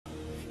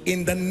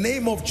in the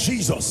name of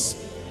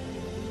Jesus,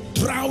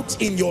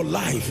 drought in your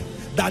life,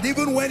 that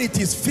even when it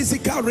is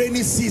physical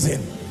rainy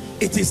season,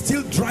 it is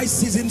still dry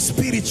season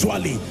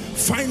spiritually,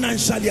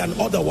 financially and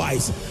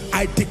otherwise.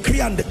 I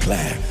decree and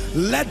declare,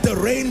 let the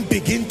rain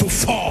begin to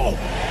fall.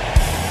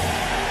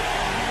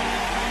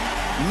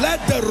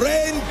 Let the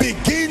rain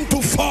begin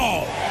to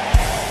fall.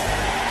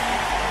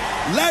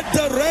 Let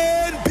the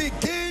rain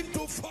begin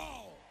to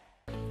fall.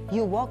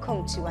 You're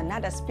welcome to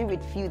another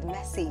spirit-filled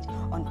message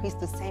on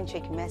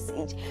Christocentric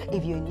Message.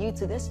 If you're new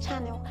to this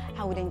channel,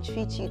 I would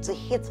entreat you to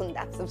hit on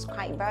that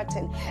subscribe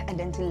button and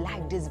then to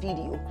like this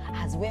video.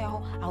 As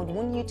well, I would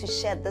want you to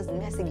share this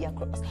message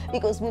across,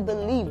 because we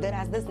believe that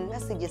as this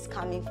message is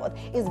coming forth,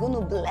 it's going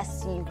to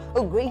bless you.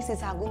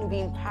 Graces are going to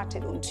be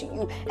imparted unto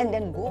you, and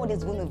then God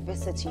is going to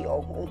visit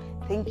your home.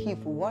 Thank you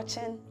for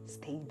watching.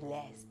 Stay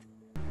blessed.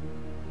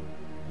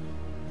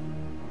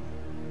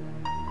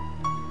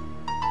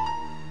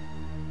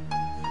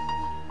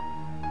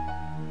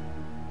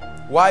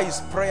 Why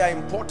is prayer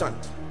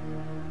important?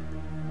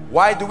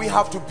 Why do we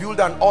have to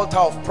build an altar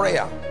of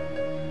prayer?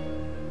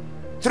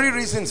 3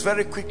 reasons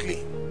very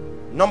quickly.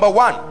 Number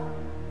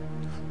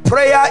 1,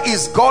 prayer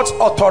is God's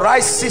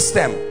authorized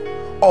system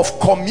of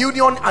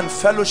communion and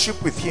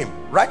fellowship with Him.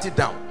 Write it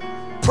down.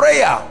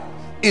 Prayer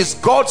is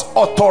God's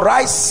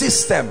authorized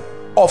system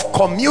of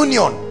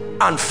communion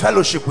and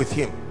fellowship with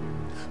Him.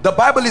 The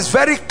Bible is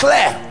very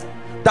clear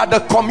that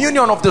the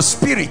communion of the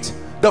Spirit,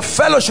 the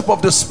fellowship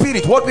of the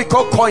Spirit, what we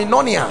call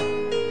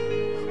koinonia,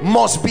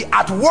 must be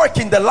at work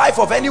in the life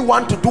of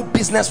anyone to do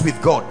business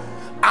with God.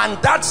 And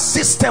that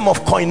system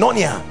of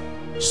koinonia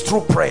is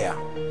through prayer.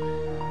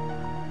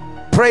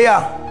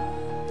 Prayer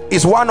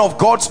is one of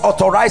God's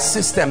authorized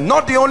system,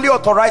 not the only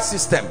authorized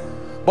system,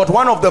 but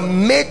one of the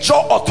major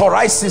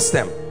authorized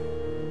system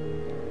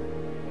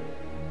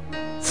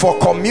for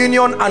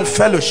communion and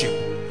fellowship.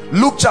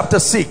 Luke chapter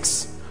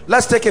 6.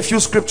 Let's take a few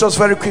scriptures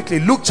very quickly.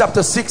 Luke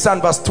chapter 6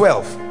 and verse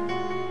 12.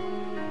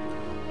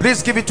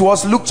 Please give it to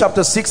us. Luke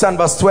chapter 6 and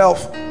verse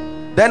 12.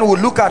 Then we'll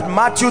look at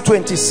Matthew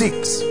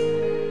 26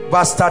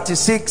 verse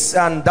 36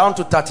 and down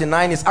to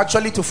 39. It's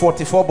actually to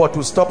 44, but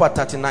we'll stop at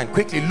 39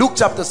 quickly. Luke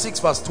chapter 6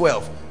 verse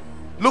 12.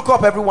 Look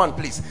up everyone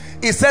please.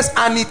 It says,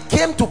 and it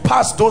came to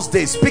pass those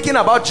days, speaking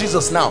about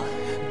Jesus now,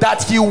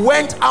 that he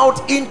went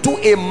out into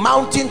a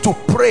mountain to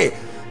pray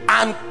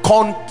and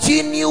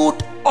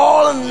continued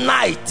all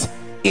night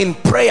in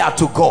prayer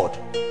to God.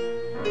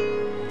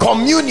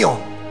 Communion.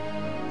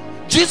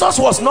 Jesus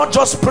was not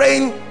just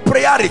praying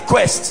prayer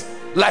requests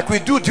like we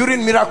do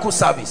during miracle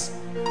service.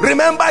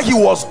 Remember, he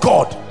was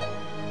God.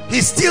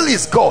 He still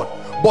is God,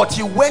 but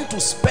he went to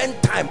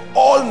spend time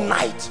all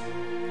night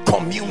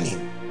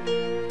communing.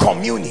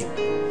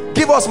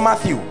 Give us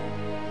Matthew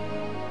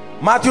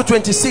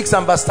 26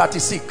 and verse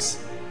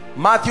 36.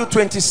 Matthew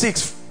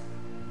 26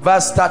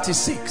 verse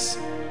 36.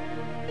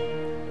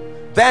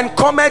 Then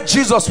cometh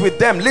Jesus with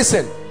them.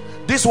 Listen,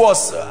 this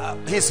was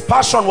his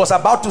passion was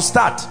about to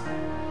start.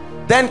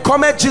 Then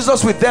cometh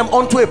Jesus with them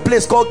unto a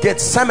place called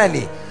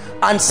Gethsemane,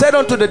 and said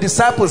unto the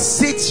disciples,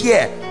 sit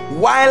here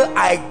while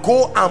I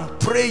go and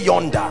pray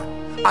yonder.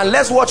 And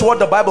let's watch what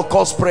the Bible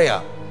calls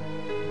prayer.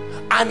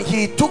 And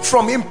he took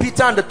from him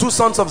Peter and the 2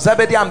 sons of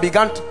Zebedee, and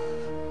began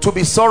to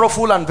be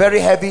sorrowful and very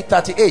heavy.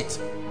 38.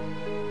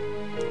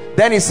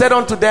 Then he said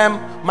unto them,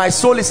 my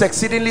soul is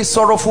exceedingly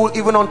sorrowful,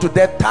 even unto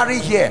death. Tarry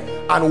here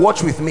and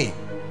watch with me.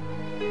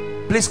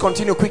 Please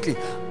continue quickly.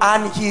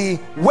 And he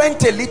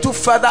went a little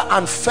further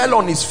and fell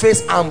on his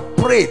face and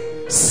prayed,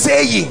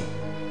 saying,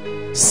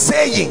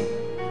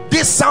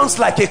 this sounds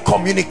like a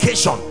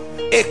communication,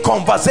 a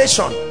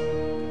conversation.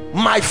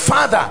 My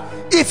Father,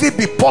 if it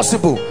be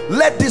possible,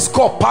 let this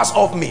cup pass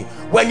off me.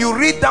 When you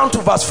read down to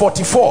verse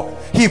 44,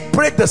 he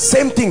prayed the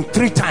same thing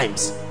 3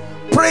 times.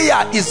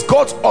 Prayer is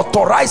God's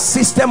authorized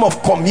system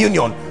of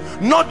communion,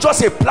 not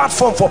just a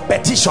platform for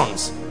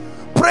petitions.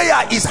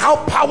 Prayer is how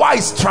power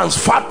is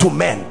transferred to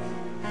men.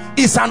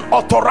 It's an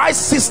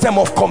authorized system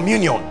of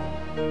communion.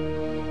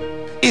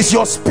 It's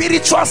your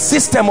spiritual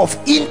system of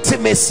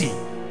intimacy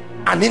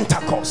and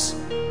intercourse.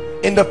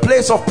 In the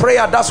place of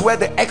prayer, that's where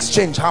the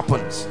exchange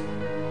happens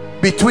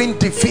between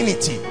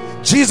divinity.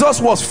 Jesus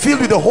was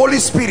filled with the Holy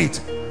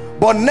Spirit,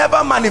 but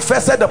never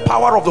manifested the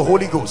power of the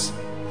Holy Ghost.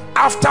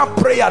 After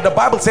prayer, the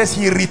Bible says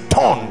he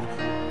returned,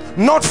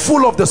 not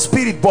full of the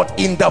Spirit, but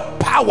in the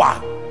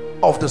power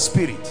of the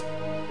Spirit.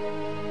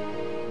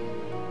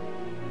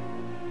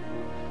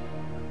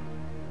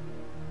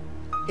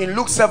 In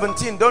Luke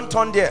 17, don't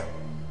turn there,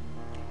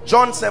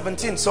 John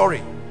 17,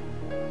 sorry,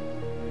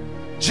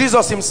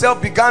 Jesus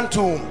himself began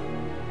to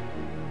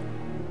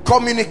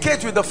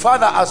communicate with the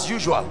Father as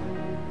usual,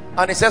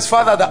 and he says,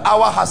 Father, the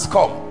hour has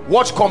come.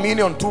 Watch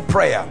communion through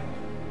prayer.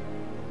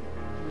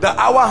 The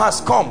hour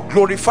has come.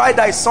 Glorify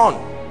thy Son,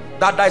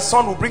 that thy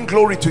Son will bring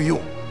glory to you.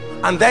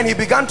 And then he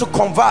began to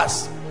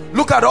converse.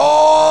 Look at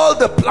all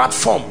the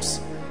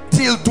platforms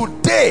till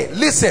today.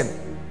 Listen,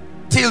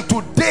 till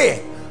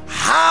today,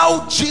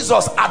 how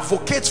Jesus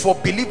advocates for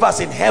believers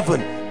in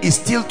heaven is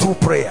still through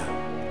prayer.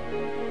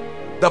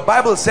 The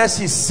Bible says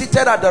he's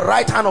seated at the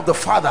right hand of the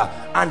Father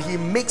and he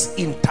makes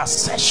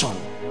intercession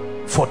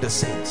for the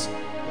saints.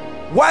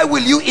 Why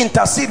will you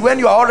intercede when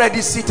you are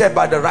already seated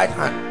by the right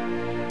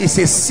hand? It's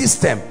a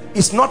system.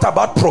 It's not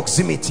about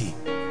proximity.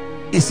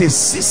 It's a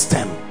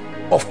system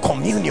of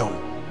communion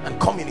and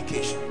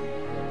communication.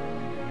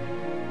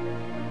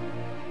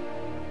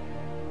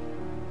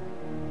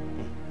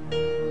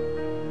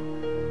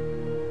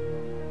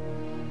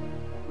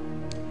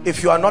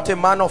 If you are not a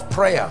man of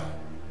prayer,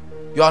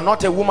 you are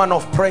not a woman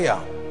of prayer,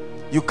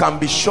 you can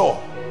be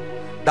sure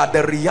that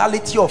the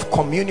reality of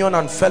communion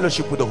and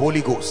fellowship with the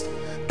Holy Ghost,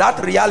 that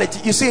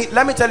reality, you see,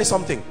 let me tell you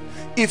something.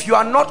 If you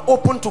are not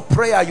open to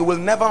prayer, you will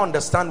never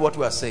understand what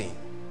we are saying.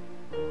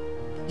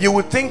 You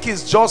would think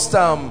it's just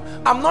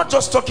I'm not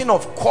just talking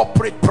of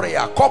corporate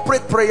prayer.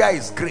 Corporate prayer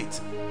is great,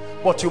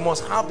 but you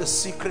must have the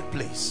secret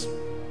place.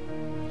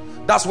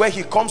 That's where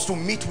he comes to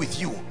meet with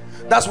you.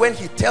 That's when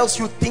he tells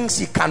you things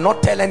he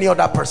cannot tell any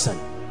other person.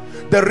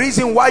 The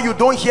reason why you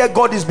don't hear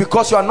God is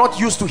because you are not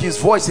used to his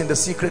voice in the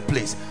secret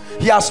place.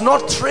 He has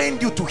not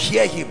trained you to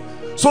hear him.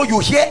 So you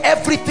hear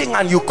everything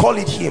and you call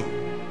it him.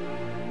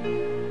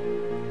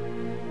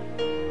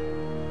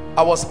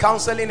 I was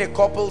counseling a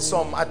couple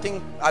I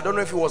don't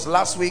know if it was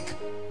last week,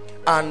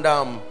 and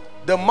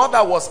the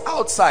mother was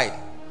outside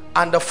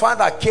and the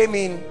father came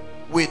in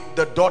with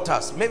the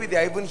daughters. Maybe they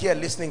are even here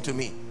listening to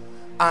me,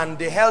 and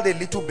they held a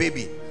little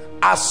baby.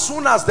 As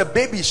soon as the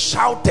baby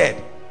shouted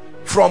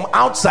from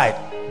outside,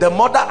 the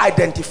mother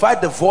identified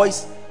the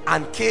voice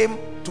and came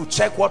to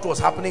check what was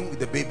happening with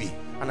the baby.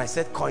 And I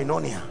said,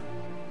 koinonia,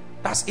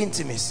 that's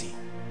intimacy,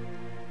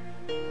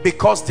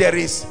 because there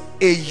is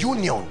a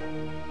union.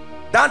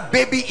 That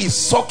baby is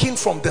sucking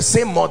from the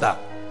same mother.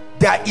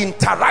 Their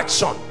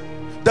interaction,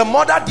 the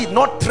mother did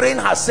not train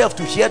herself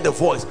to hear the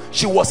voice.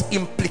 She was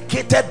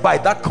implicated by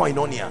that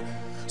koinonia.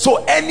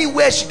 So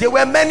anywhere there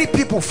were many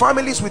people,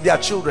 families with their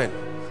children,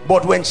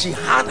 but when she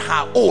had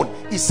her own,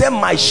 he said,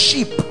 my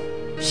sheep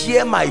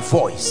hear my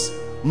voice.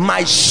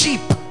 My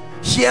sheep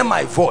hear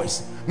my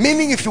voice.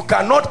 Meaning, if you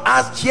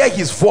cannot hear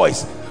his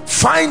voice,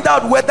 find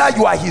out whether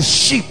you are his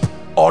sheep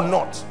or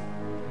not.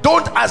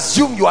 Don't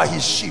assume you are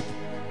his sheep.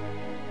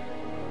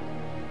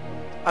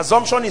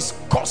 Assumption is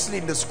costly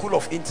in the school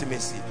of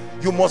intimacy.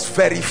 You must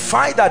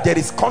verify that there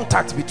is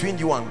contact between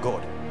you and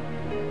God.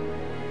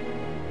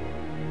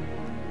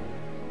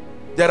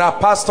 There are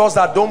pastors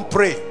that don't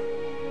pray,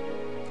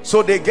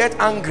 so they get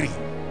angry.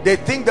 They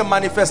think the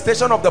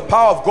manifestation of the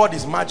power of God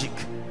is magic.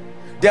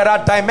 There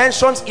are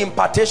dimensions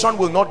impartation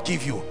will not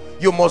give you.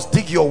 You must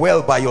dig your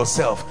well by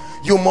yourself.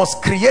 You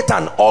must create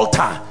an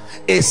altar,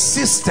 a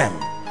system.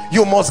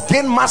 You must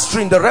gain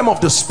mastery in the realm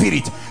of the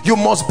spirit. You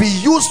must be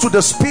used to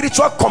the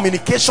spiritual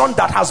communication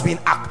that has been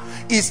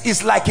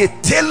is like a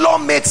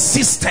tailor-made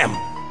system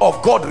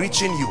of God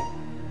reaching you.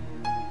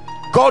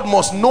 God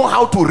must know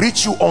how to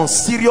reach you on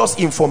serious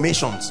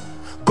informations.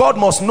 God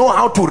must know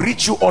how to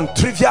reach you on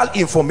trivial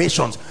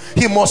informations.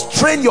 He must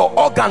train your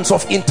organs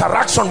of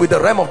interaction with the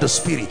realm of the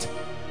spirit.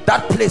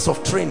 That place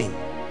of training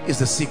is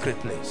the secret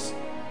place.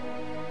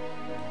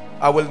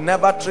 I will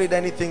never trade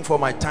anything for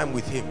my time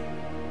with him.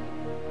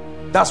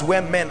 That's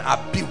where men are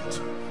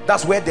built.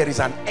 That's where there is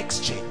an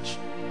exchange.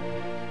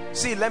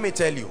 See, let me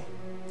tell you,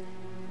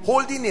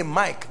 holding a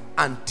mic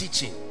and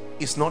teaching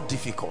is not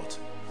difficult.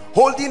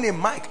 Holding a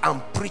mic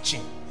and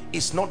preaching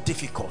is not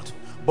difficult.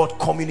 But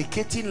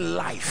communicating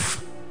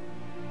life,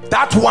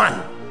 that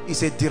one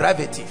is a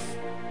derivative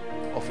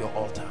of your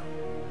altar.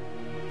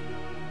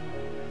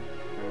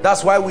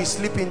 That's why we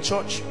sleep in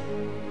church.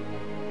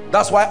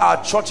 That's why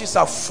our churches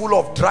are full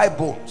of dry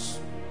bones.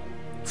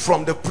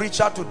 From the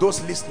preacher to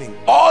those listening,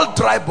 all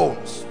dry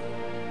bones.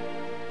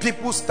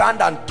 People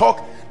stand and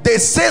talk. They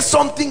say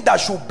something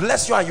that should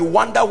bless you and you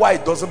wonder why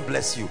it doesn't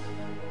bless you.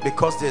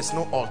 Because there's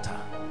no altar.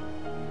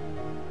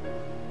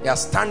 They are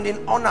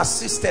standing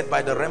unassisted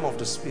by the realm of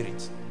the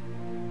spirit.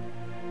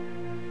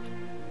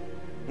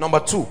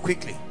 Number two,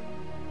 quickly.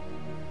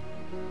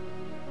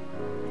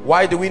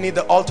 Why do we need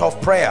the altar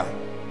of prayer?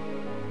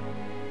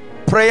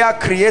 Prayer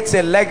creates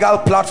a legal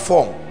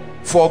platform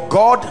for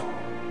God.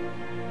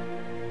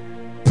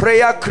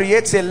 Prayer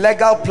creates a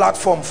legal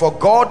platform for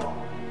God,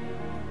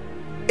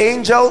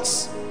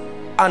 angels,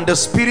 and the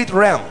spirit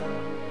realm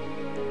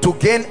to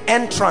gain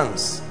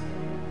entrance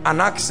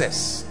and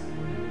access.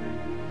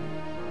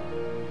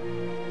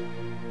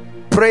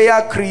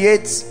 Prayer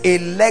creates a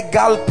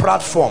legal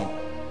platform.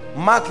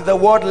 Mark the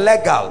word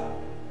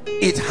legal.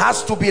 It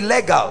has to be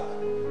legal.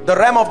 The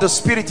realm of the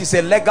spirit is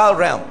a legal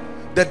realm.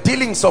 The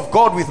dealings of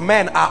God with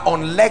men are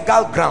on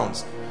legal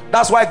grounds.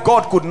 That's why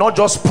God could not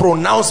just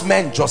pronounce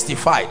men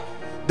justified.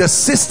 The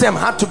system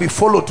had to be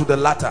followed to the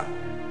latter.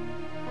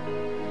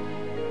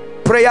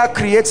 Prayer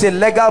creates a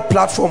legal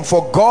platform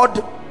for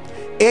God,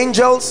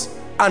 angels,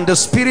 and the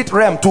spirit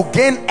realm to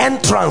gain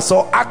entrance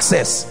or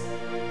access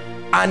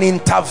and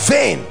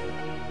intervene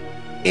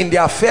in the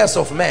affairs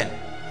of men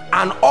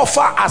and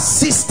offer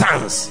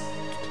assistance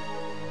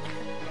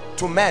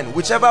to men,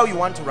 whichever you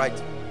want to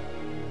write.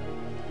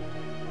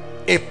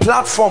 A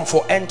platform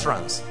for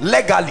entrance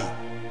legally.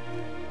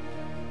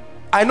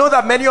 I know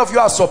that many of you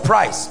are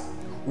surprised.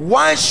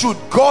 Why should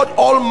God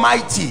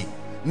Almighty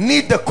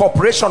need the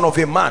cooperation of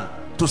a man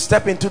to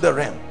step into the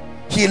realm?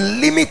 He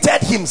limited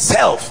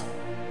himself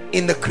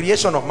in the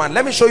creation of man.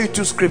 Let me show you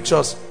two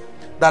scriptures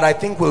that I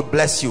think will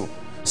bless you.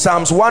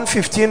 Psalms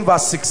 115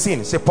 verse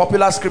 16. It's a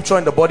popular scripture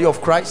in the body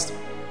of Christ.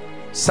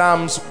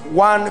 Psalms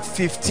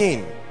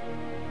 115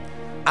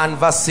 and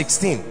verse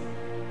 16.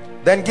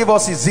 Then give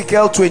us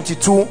Ezekiel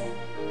 22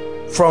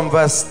 from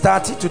verse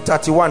 30 to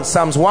 31.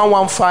 Psalms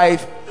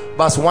 115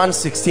 verse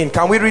 116.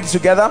 Can we read it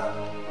together?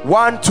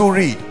 1, 2,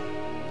 read.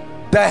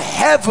 The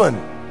heaven,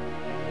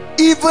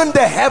 even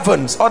the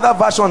heavens, other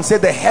versions say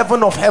the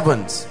heaven of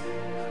heavens,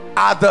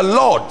 are the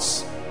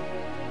Lord's.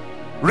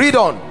 Read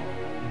on.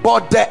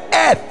 But the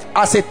earth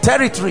as a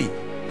territory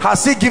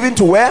has he given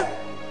to where?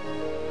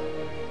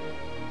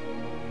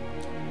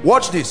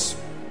 Watch this.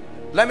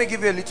 Let me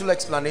give you a little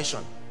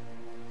explanation.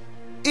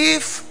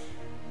 If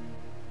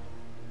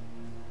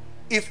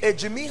a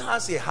Jimmy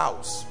has a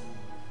house,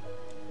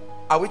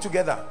 are we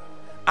together?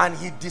 And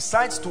he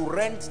decides to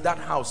rent that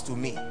house to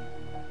me.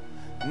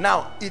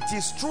 Now, it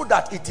is true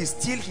that it is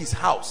still his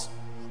house,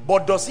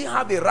 but does he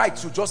have a right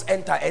to just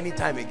enter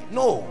anytime again?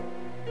 No.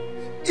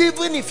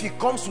 Even if he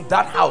comes to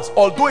that house,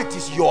 although it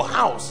is your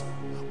house,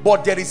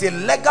 but there is a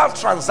legal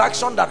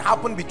transaction that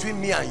happened between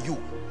me and you.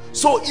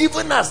 So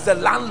even as the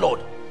landlord,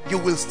 you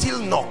will still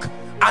knock,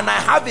 and I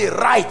have a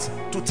right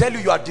to tell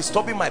you are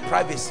disturbing my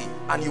privacy,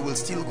 and you will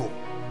still go.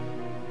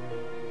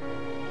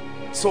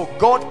 So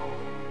God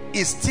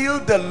is still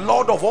the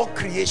Lord of all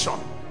creation,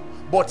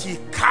 but he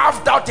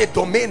carved out a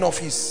domain of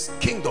his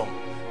kingdom,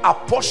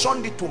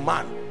 apportioned it to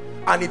man,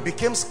 and it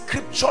became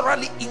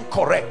scripturally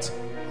incorrect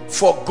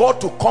for God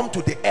to come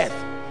to the earth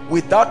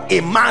without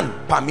a man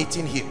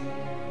permitting him.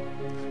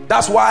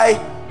 That's why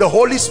the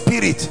Holy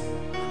Spirit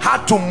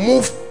had to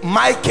move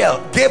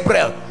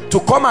Gabriel to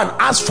come and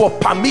ask for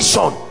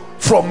permission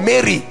from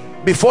Mary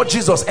before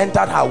Jesus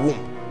entered her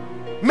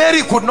womb.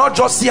 Mary could not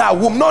just see her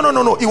womb.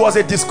 No. It was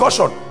a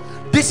discussion.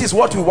 This is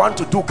what we want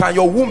to do. Can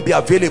your womb be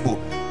available?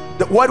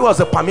 What was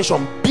the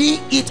permission? Be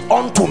it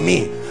unto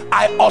me.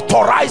 I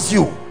authorize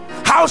you.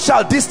 How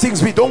shall these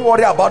things be? Don't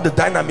worry about the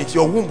dynamics.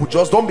 Your womb will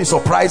just, don't be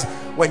surprised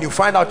when you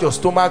find out your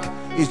stomach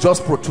is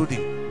just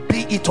protruding.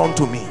 Be it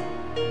unto me.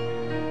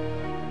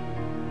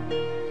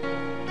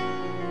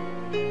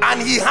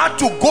 And he had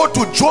to go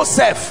to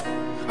Joseph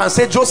and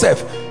say,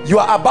 Joseph, you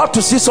are about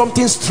to see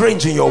something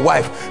strange in your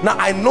wife. Now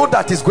I know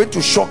that is going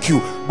to shock you,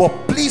 but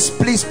please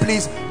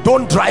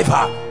don't drive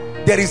her.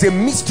 There is a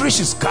mystery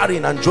she's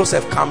carrying. And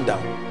Joseph, calm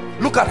down.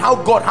 Look at how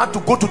God had to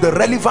go to the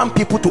relevant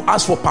people to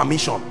ask for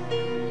permission,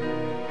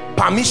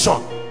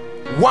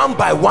 one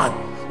by one.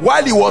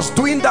 While he was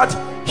doing that,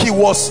 he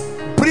was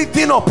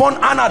breathing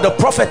upon Anna the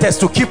prophetess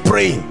to keep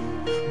praying,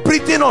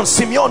 breathing on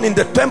Simeon in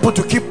the temple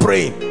to keep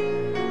praying.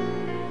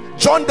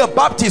 John the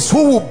Baptist,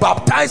 who will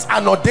baptize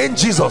and ordain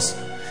Jesus,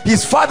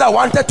 his father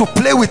wanted to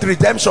play with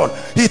redemption.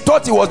 He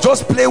thought he was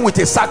just playing with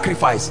a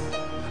sacrifice.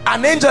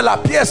 An angel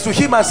appears to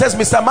him and says,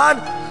 Mr.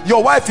 Man,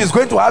 your wife is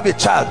going to have a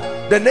child.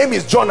 The name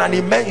is John. And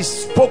he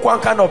spoke one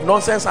kind of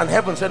nonsense, and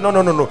heaven said, no,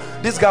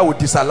 this guy would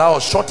disallow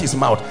us. Shut his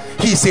mouth.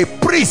 He's a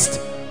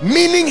priest,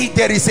 meaning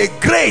there is a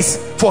grace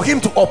for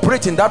him to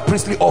operate in that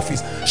priestly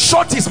office.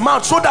 Shut his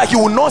mouth so that he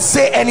will not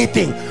say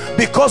anything,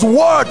 because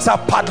words are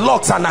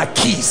padlocks and are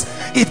keys.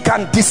 It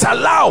can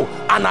disallow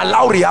and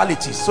allow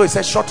realities. So he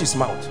said, shut his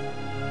mouth.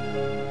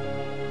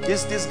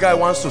 This guy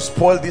wants to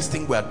spoil this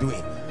thing we are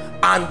doing.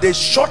 And they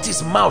shut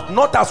his mouth,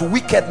 not as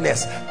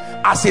wickedness,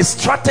 as a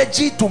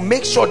strategy to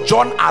make sure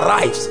John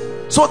arrives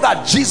so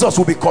that Jesus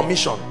will be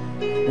commissioned.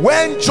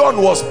 When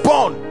John was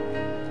born,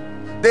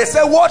 they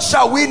said, what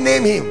shall we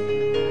name him?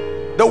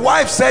 The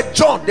wife said,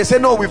 John. They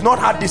said, no, we've not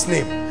had this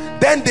name.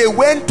 Then they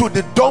went to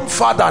the dumb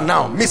father.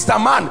 Now,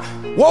 Mr. Man,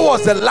 what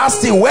was the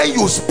last thing when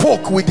you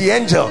spoke with the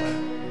angel?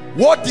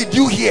 What did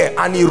you hear?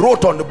 And he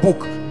wrote on the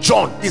book,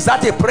 John. Is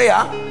that a prayer?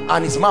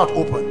 And his mouth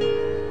opened.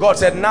 God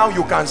said, now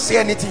you can say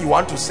anything you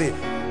want to say.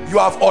 You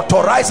have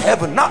authorized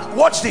heaven. Now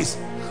watch this.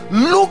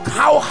 Look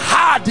how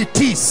hard it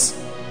is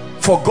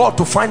for God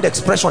to find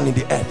expression in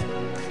the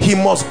earth. He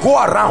must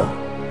go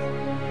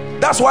around.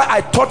 That's why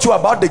I taught you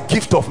about the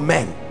gift of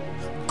men.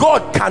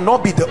 God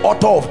cannot be the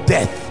author of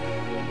death,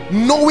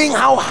 knowing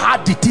how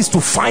hard it is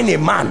to find a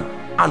man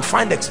and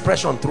find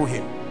expression through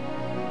him.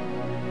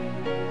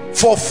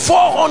 For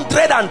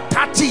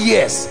 430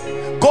 years,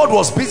 God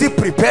was busy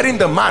preparing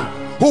the man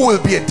who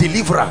will be a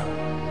deliverer.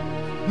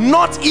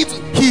 Not if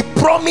he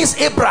promised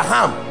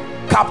Abraham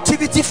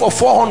captivity for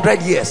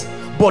 400 years,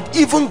 but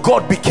even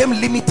God became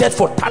limited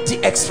for 30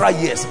 extra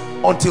years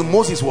until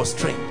Moses was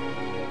trained.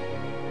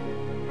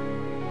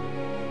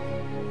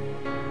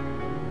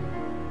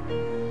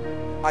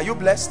 Are you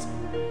blessed?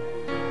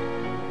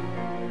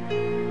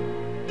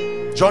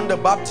 John the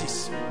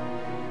Baptist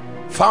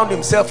found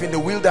himself in the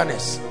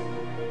wilderness.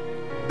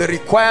 The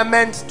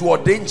requirement to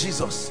ordain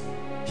Jesus,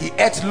 he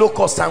ate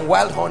locusts and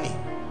wild honey,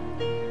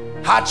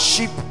 had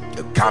sheep,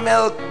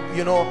 camel,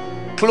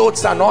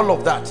 clothes and all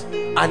of that,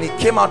 and he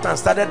came out and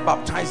started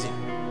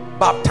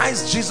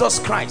baptized Jesus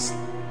Christ.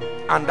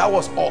 And that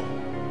was all.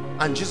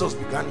 And Jesus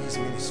began his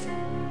ministry.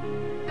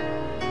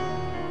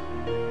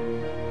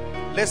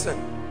 Listen,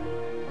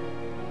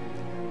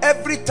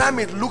 every time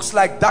it looks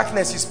like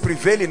darkness is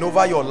prevailing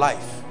over your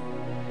life,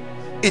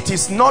 it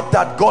is not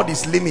that God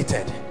is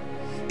limited.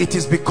 It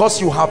is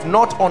because you have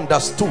not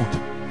understood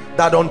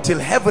that until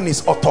heaven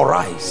is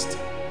authorized,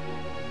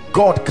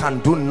 God can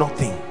do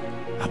nothing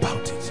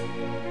about it.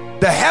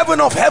 The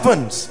heaven of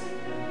heavens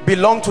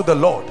belong to the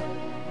Lord.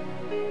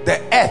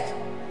 The earth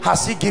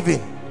has he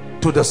given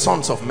to the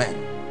sons of men.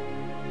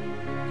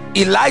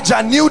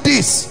 Elijah knew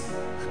this,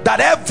 that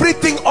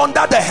everything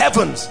under the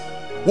heavens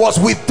was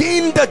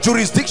within the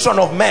jurisdiction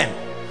of men,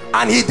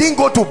 and he didn't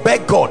go to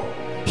beg God.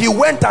 He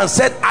went and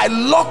said, I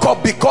lock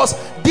up, because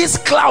this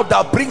cloud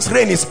that brings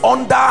rain is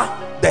under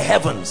the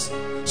heavens,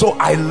 so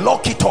I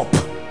lock it up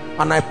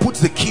and I put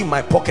the key in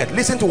my pocket.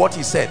 Listen to what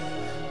he said: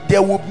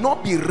 there will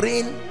not be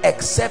rain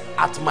except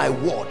at my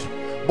word.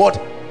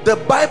 But the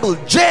Bible,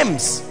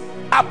 James,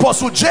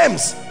 Apostle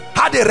James,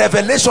 had a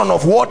revelation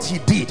of what he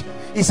did.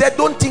 He said,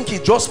 don't think he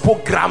just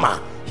spoke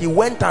grammar. He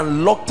went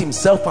and locked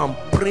himself and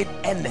prayed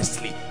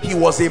earnestly. He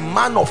was a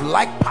man of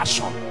like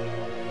passion,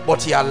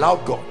 but he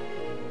allowed God.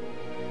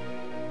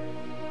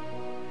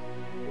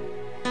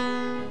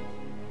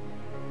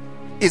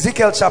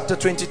 Ezekiel chapter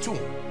 22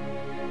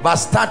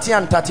 verse 30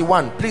 and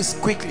 31, please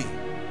quickly.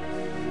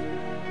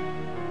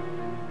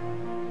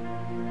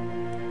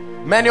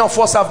 Many of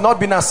us have not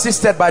been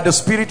assisted by the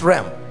spirit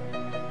realm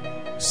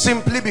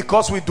simply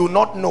because we do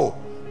not know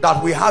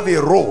that we have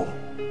a role.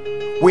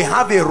 We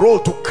have a role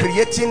to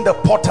creating the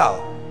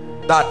portal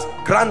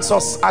that grants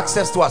us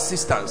access to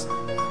assistance.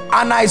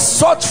 And I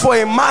sought for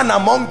a man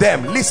among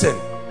them. Listen,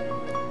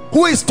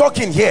 who is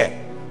talking here?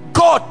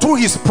 God through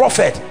his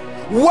prophet.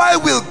 Why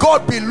will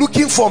God be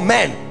looking for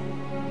men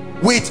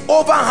with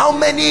over how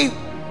many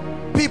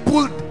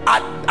people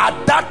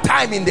at that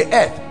time in the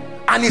earth?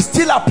 And it's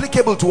still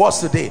applicable to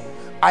us today.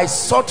 I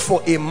sought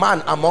for a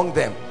man among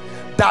them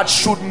that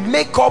should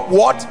make up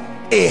what?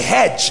 A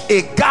hedge,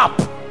 a gap.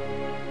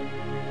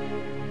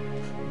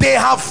 They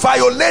have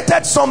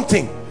violated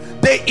something.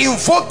 They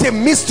invoked a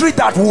mystery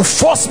that will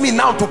force me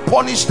now to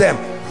punish them.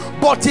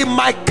 But in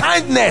my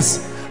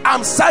kindness,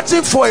 I'm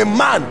searching for a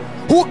man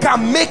who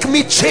can make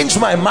me change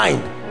my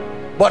mind.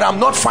 But I'm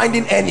not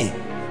finding any.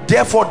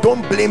 Therefore,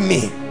 don't blame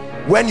me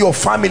when your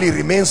family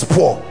remains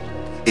poor.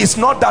 It's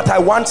not that I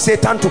want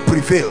Satan to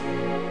prevail.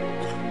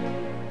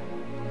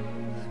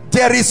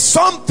 There is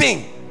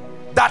something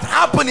that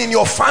happened in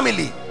your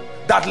family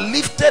that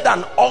lifted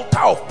an altar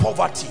of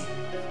poverty,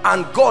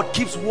 and God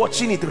keeps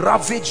watching it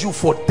ravage you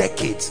for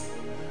decades.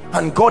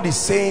 And God is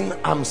saying,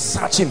 I'm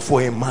searching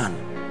for a man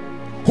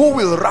who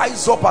will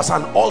rise up as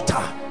an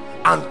altar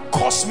and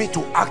cause me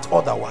to act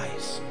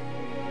otherwise.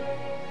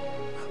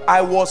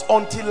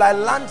 Until I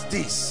learned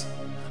this,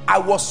 I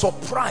was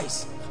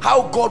surprised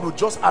how God would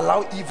just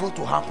allow evil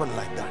to happen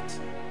like that.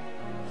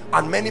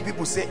 And many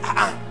people say,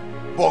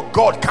 but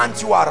God,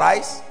 can't you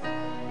arise?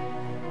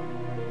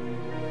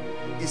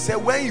 He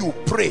said, when you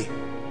pray,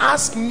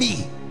 ask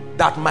me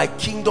that my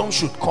kingdom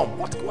should come.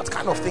 What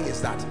kind of thing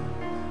is that?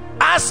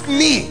 Ask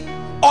me,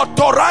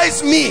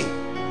 authorize me.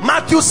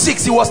 Matthew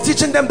 6, he was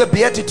teaching them the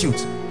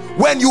Beatitudes.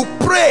 When you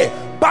pray,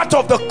 part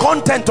of the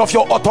content of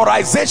your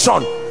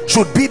authorization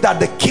should be that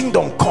the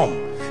kingdom come.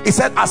 He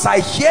said, as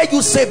I hear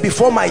you say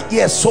before my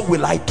ears, so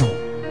will I do.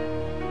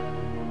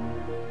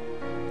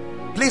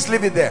 Please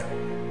leave it there.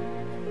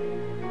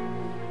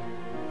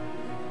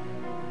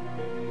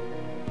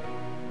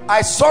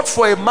 I sought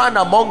for a man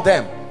among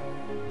them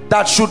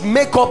that should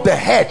make up the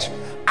hedge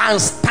and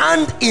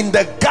stand in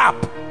the gap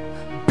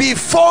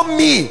before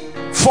me.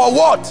 For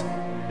what?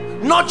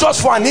 Not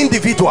just for an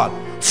individual,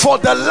 for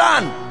the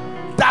land,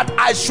 that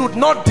I should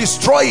not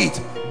destroy it,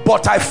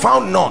 but I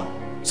found none.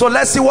 So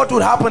let's see what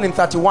would happen in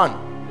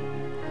 31.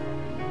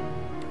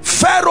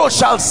 Pharaoh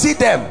shall see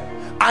them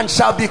and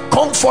shall be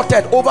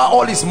comforted over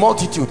all his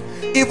multitude,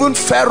 even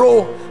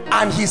Pharaoh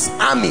and his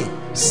army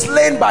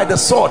slain by the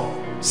sword,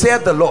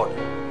 saith the Lord.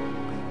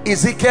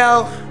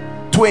 Ezekiel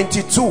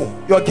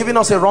 22. You're giving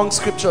us a wrong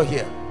scripture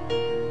here.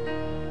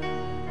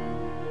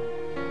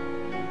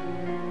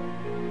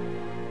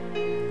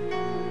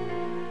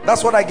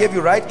 That's what I gave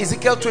you, right?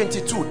 Ezekiel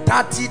 22,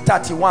 30,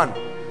 31.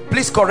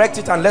 Please correct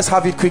it and let's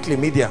have it quickly,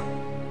 media.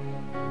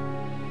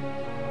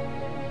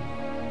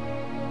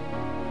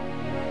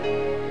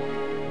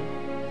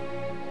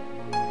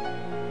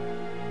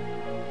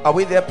 Are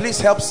we there?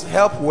 Please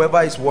help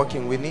whoever is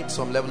working. We need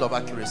some level of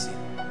accuracy.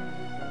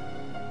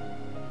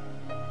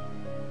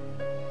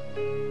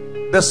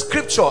 The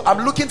scripture,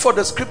 I'm looking for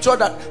the scripture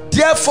that,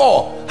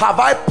 therefore have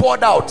I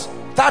poured out.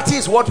 That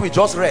is what we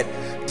just read.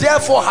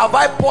 Therefore have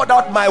I poured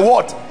out my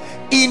what?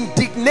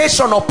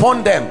 Indignation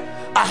upon them.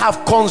 I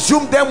have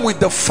consumed them with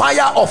the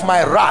fire of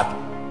my wrath.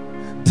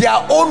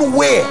 Their own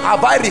way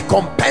have I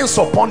recompensed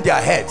upon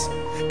their heads.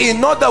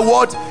 In other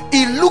words,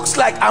 it looks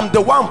like I'm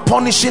the one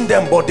punishing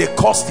them, but they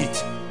caused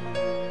it.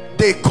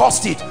 They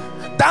caused it.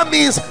 That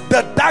means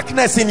the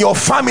darkness in your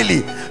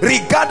family,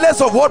 regardless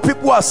of what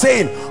people are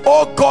saying,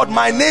 oh God,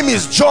 my name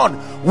is John,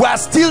 We are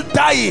still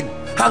dying,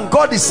 and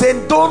God is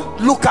saying,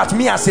 don't look at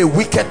me as a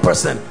wicked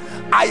person.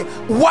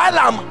 While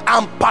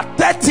I'm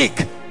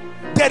pathetic,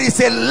 there is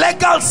a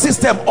legal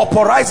system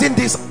authorizing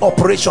this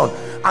operation,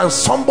 and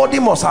somebody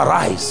must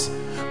arise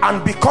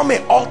and become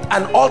an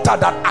altar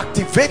that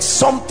activates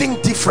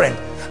something different,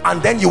 and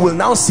then you will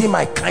now see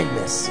my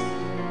kindness.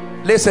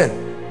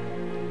 Listen,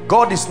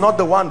 God is not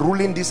the one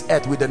ruling this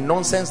earth with the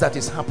nonsense that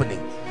is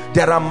happening.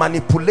 There are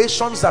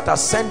manipulations that are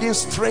sending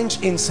strange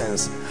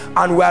incense,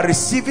 and we are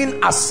receiving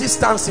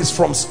assistances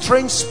from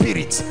strange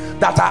spirits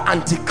that are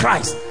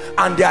antichrist,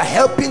 and they are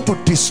helping to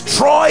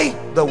destroy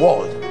the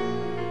world.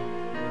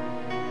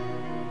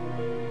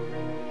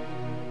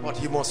 But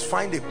he must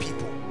find a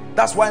people.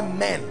 That's why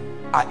men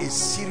are a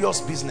serious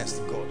business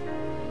to God.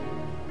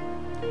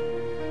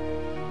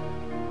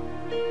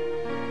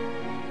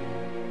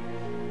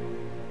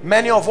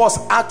 Many of us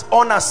act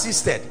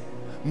unassisted.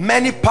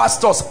 Many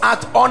pastors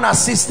act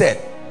unassisted.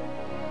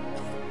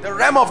 The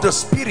realm of the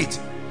spirit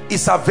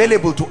is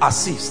available to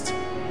assist,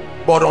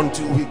 but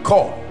until we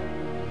call,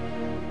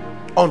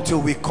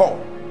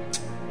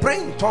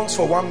 pray in tongues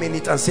for 1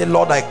 minute and say,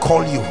 Lord, I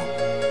call you.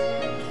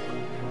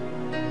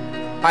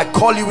 I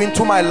call you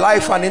into my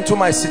life and into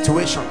my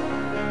situation.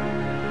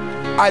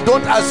 I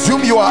don't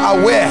assume you are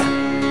aware.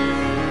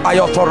 I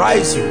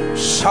authorize you.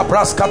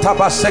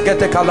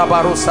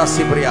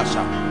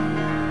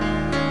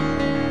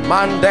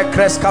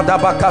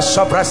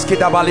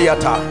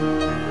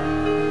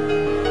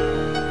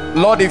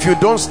 Lord, if you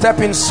don't step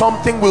in,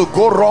 something will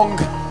go wrong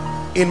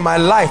in my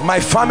life.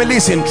 My family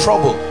is in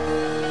trouble.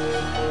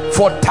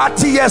 For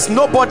 30 years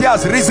nobody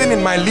has risen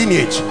in my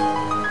lineage.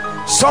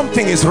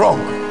 Something is wrong.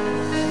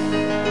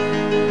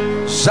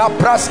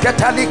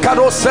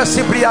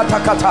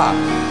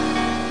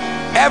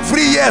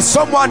 Every year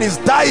someone is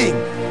dying,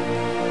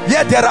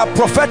 yet there are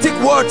prophetic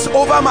words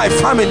over my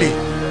family.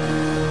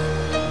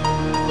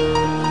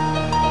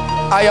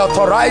 I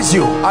authorize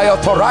you. I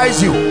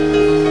authorize you.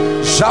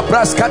 10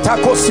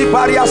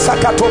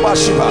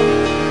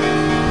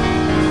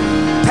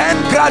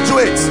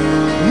 graduates,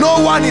 no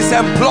one is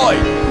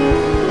employed.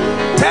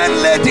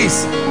 10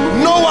 ladies,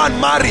 no one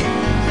married.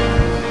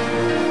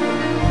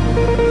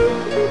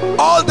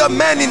 All the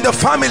men in the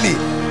family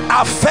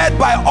are fed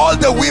by all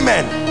the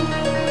women.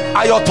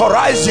 I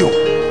authorize you.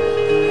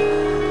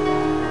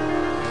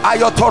 I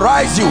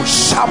authorize you.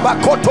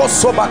 Shabakoto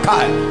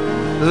Sobakai.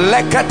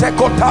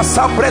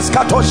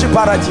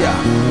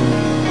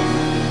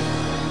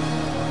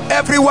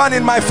 Everyone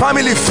in my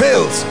family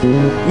fails.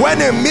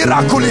 When a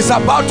miracle is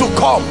about to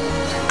come,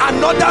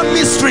 another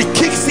mystery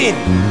kicks in.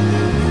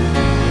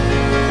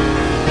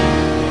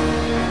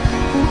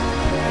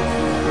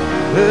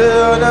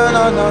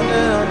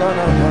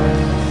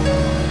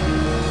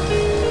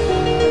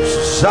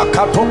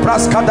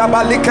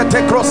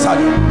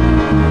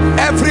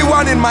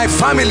 Everyone in my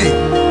family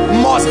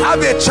must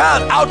have a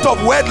child out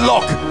of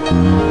wedlock.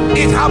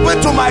 It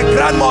happened to my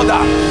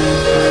grandmother.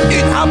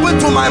 It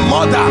happened to my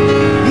mother.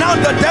 Now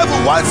the devil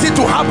wants it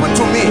to happen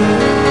to me.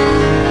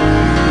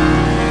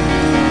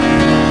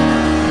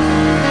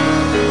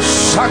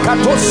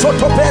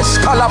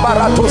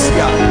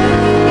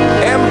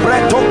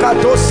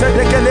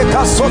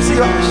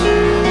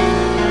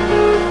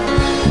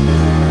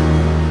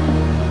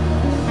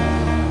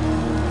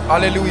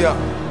 Hallelujah.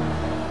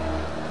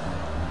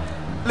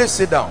 Please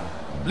sit down.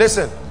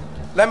 Listen,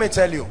 let me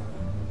tell you.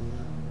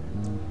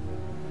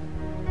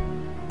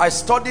 I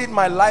studied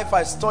my life,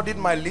 I studied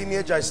my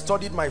lineage, I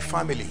studied my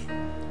family,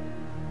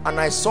 and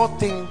I saw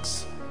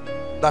things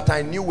that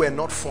I knew were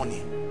not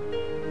funny.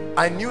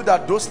 I knew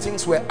that those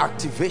things were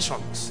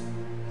activations,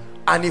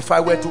 and if I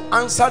were to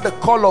answer the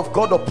call of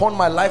God upon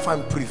my life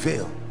and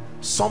prevail,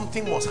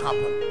 something must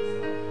happen.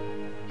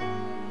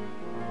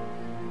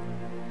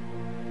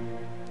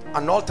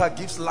 An altar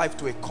gives life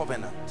to a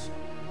covenant.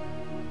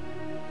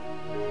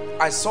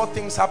 I saw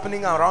things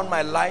happening around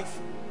my life,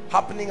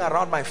 happening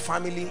around my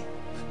family.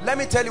 Let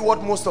me tell you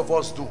what most of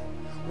us do.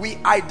 We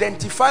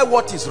identify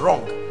what is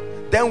wrong,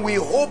 then we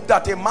hope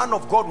that a man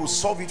of God will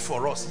solve it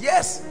for us.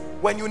 Yes,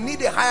 when you need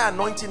a higher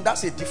anointing,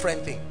 that's a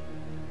different thing.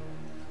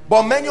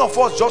 But many of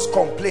us just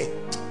complain.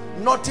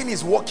 Nothing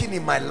is working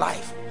in my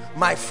life.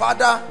 My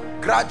father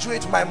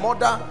graduate, my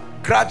mother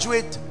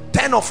graduate,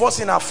 10 of us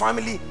in our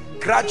family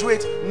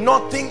graduate.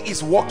 Nothing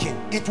is working.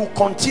 It will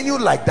continue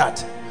like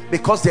that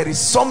because there is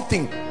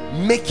something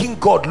making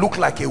God look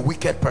like a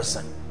wicked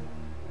person.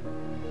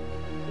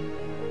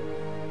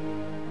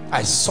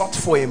 I sought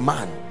for a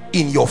man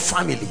in your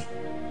family.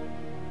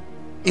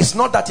 It's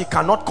not that he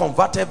cannot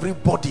convert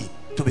everybody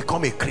to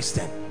become a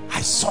Christian.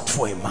 I sought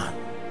for a man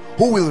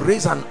who will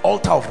raise an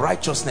altar of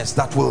righteousness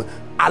that will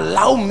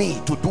allow me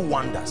to do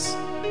wonders.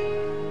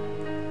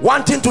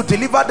 Wanting to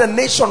deliver the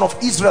nation of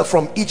Israel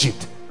from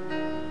Egypt.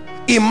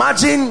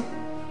 Imagine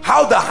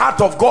how the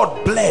heart of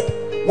God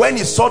bled when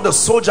he saw the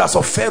soldiers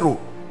of Pharaoh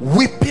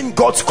whipping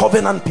God's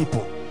covenant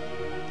people.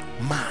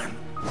 Man,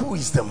 who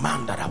is the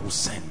man that I will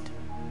send?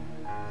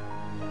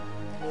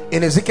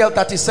 In Ezekiel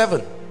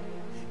 37,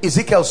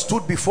 Ezekiel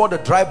stood before the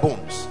dry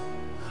bones.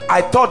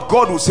 I thought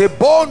God would say,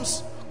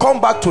 bones, come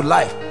back to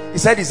life. He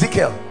said,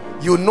 Ezekiel,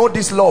 you know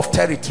this law of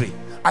territory.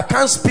 I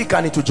can't speak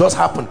and it will just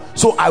happen.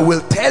 So I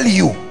will tell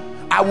you,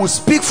 I will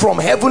speak from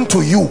heaven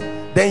to you,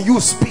 then you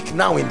speak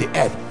now in the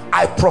earth.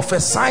 I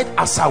prophesied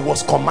as I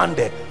was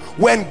commanded.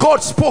 When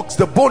God spoke,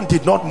 the bone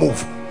did not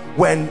move.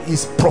 When he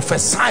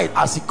prophesied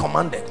as he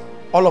commanded,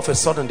 all of a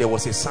sudden there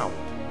was a sound.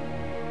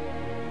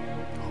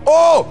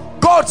 Oh,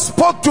 God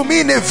spoke to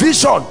me in a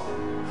vision.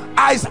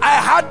 I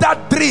had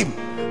that dream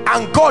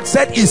and God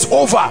said it's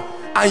over,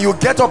 and you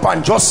get up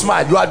and just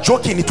smile. You are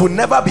joking. It will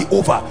never be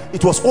over.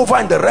 It was over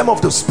in the realm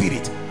of the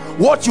spirit.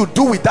 What you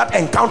do with that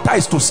encounter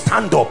is to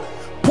stand up,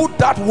 put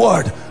that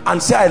word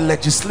and say, I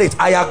legislate,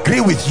 I agree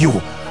with you,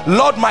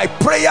 Lord. My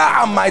prayer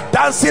and my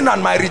dancing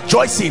and my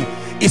rejoicing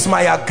is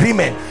my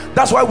agreement.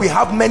 That's why we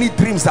have many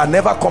dreams that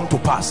never come to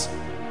pass.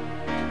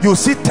 You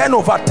see 10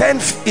 over 10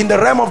 in the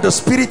realm of the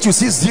spirit, you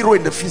see 0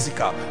 in the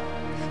physical.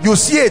 You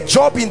see a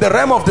job in the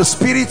realm of the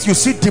spirit, you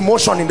see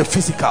demotion in the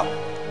physical.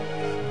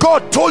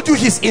 God told you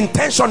his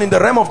intention in the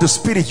realm of the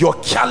spirit, your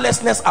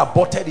carelessness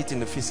aborted it in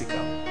the physical.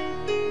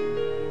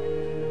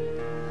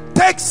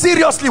 Take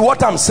seriously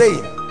what I'm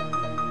saying.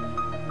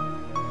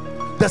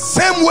 The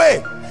same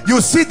way you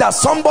see that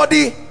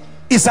somebody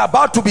is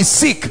about to be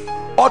sick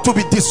or to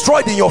be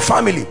destroyed in your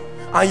family,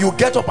 and you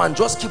get up and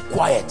just keep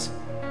quiet,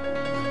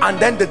 and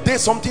then the day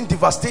something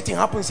devastating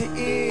happens, you say,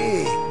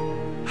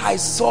 hey, I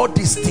saw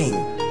this thing.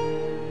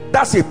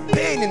 That's a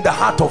pain in the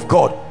heart of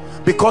God,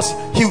 because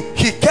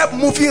he kept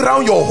moving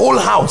around your whole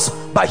house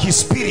by his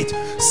spirit,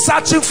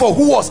 searching for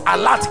who was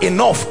alert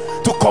enough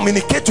to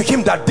communicate to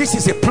him that this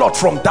is a plot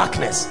from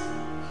darkness.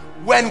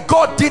 When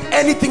God did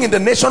anything in the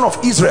nation of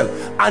Israel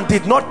and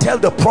did not tell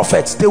the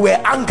prophets, they were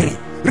angry.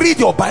 Read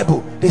your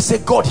Bible. They say,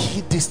 God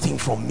hid this thing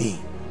from me.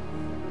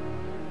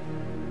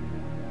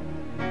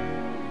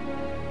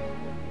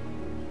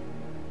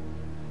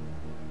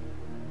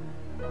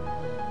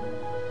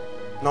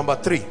 Number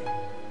 3.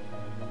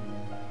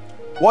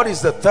 What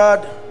is the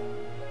third?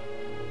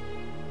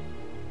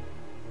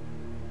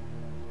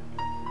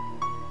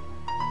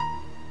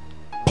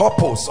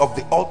 Purpose of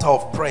the altar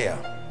of prayer.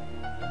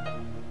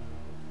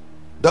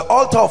 The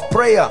altar of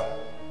prayer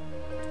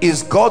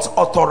is God's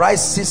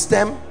authorized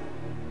system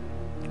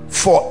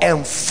for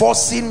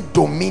enforcing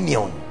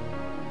dominion.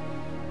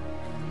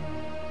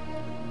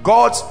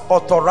 God's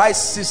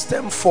authorized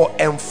system for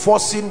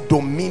enforcing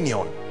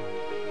dominion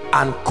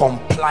and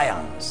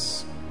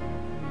compliance.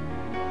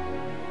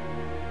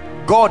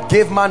 God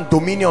gave man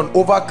dominion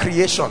over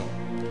creation.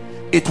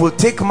 It will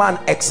take man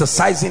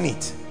exercising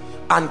it,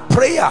 and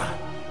prayer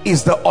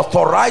is the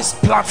authorized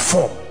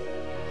platform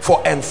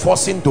for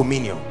enforcing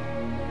dominion.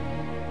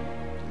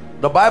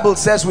 The Bible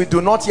says we do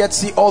not yet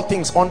see all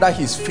things under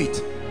his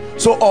feet.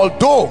 So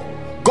although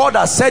God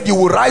has said you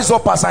will rise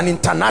up as an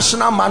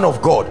international man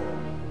of God,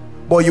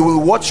 but you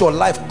will watch your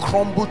life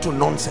crumble to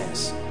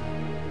nonsense,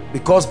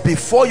 because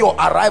before your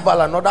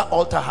arrival another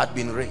altar had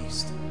been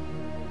raised.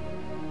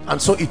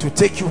 And so it will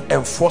take you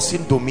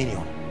enforcing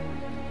dominion.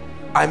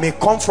 I may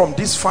come from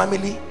this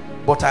family,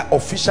 but I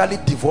officially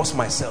divorce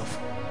myself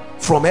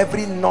from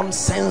every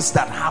nonsense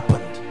that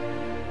happened.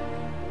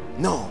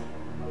 No.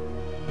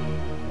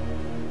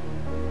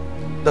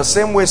 The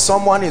same way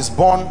someone is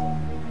born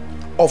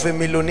of a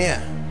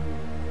millionaire,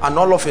 and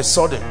all of a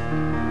sudden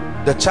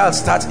the child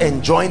starts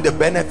enjoying the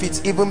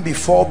benefits even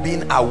before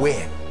being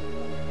aware.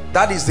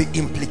 That is the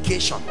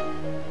implication.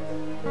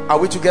 Are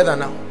we together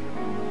now?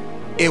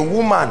 A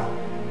woman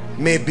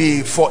may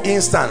be, for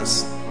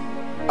instance,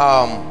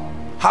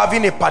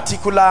 having a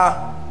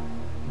particular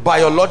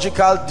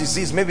biological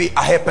disease, maybe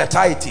a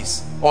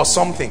hepatitis or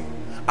something,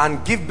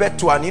 and give birth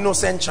to an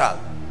innocent child,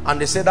 and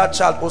they say that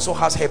child also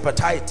has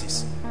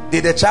hepatitis.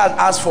 Did the child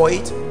ask for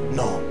it?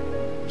 No.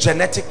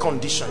 Genetic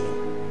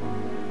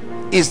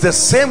conditioning. Is the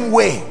same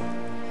way.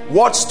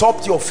 What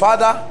stopped your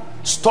father,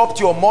 stopped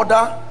your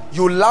mother,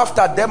 you laughed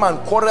at them and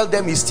quarreled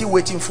them, is still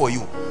waiting for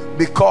you,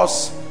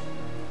 because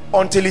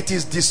until it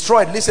is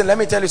destroyed. Listen, let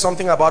me tell you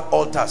something about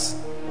altars.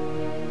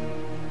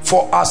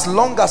 For as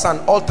long as an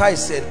altar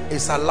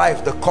is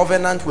alive, the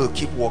covenant will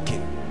keep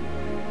working.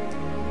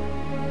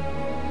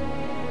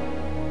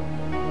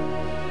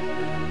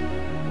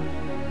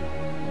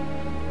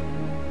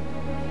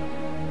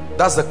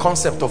 That's the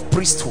concept of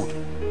priesthood.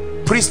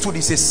 Priesthood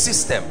is a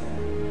system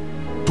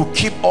to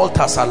keep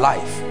altars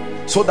alive,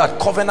 so that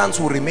covenants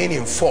will remain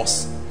in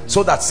force,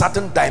 so that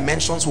certain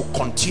dimensions will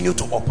continue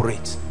to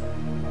operate.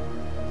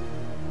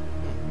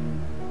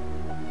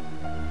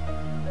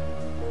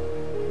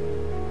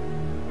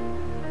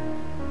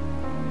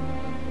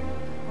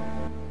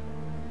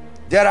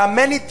 There are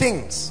many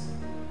things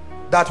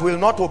that will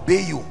not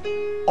obey you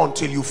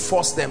until you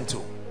force them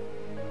to.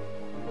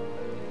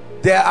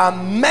 There are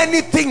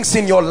many things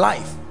in your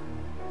life.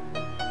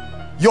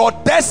 Your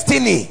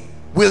destiny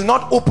will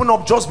not open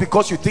up just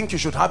because you think you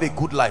should have a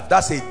good life.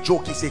 That's a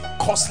joke. It's a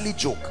costly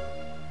joke.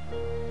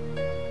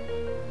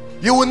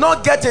 You will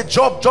not get a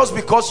job just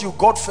because you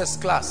got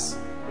first class.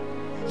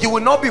 You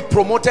will not be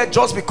promoted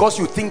just because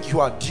you think you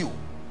are due.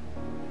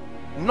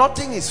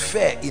 Nothing is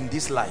fair in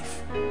this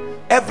life.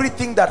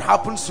 Everything that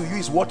happens to you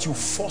is what you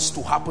force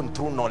to happen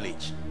through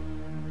knowledge.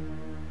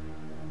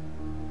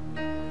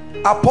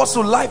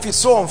 Apostle, life is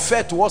so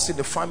unfair to us in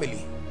the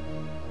family.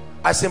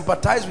 I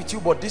sympathize with you,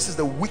 but this is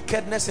the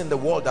wickedness in the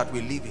world that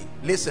we live in.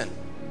 Listen,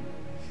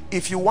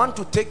 if you want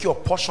to take your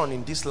portion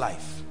in this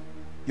life,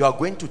 you are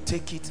going to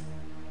take it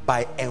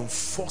by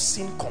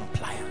enforcing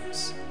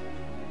compliance.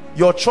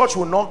 Your church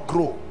will not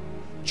grow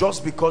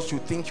just because you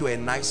think you're a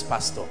nice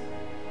pastor.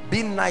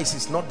 Being nice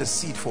is not the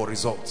seed for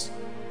results.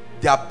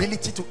 The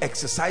ability to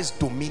exercise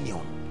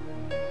dominion.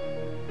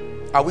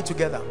 Are we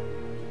together?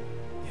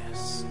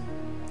 Yes.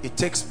 It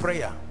takes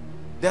prayer.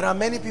 There are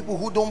many people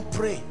who don't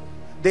pray.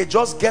 They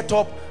just get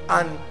up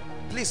and,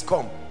 please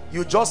come.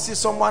 You just see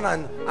someone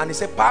and he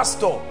say,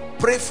 Pastor,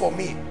 pray for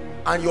me.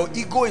 And your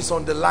ego is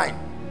on the line.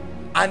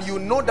 And you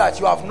know that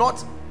you have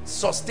not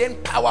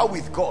sustained power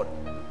with God.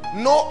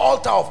 No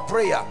altar of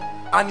prayer.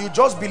 And you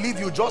just believe,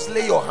 you just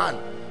lay your hand.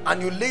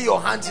 And you lay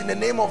your hands in the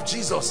name of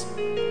Jesus.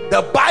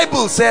 The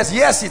Bible says,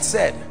 yes, it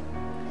said.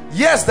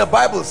 Yes, the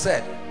Bible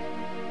said.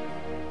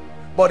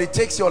 But it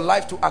takes your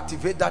life to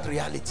activate that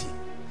reality.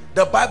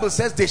 The Bible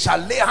says they shall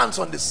lay hands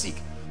on the sick.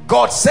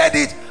 God said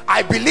it,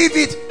 I believe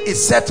it, it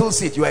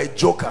settles it. You are a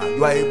joker.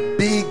 You are a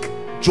big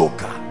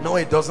joker. No,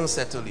 it doesn't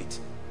settle it.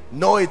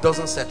 No, it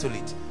doesn't settle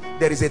it.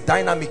 There is a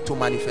dynamic to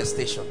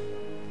manifestation.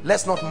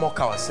 Let's not mock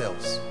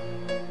ourselves.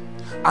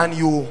 And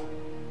you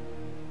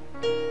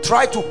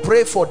try to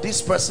pray for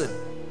this person,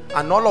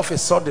 and all of a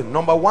sudden,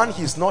 number one,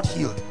 he's not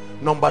healed.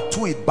 Number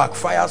two, it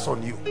backfires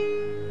on you.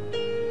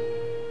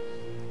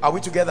 Are we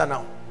together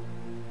now?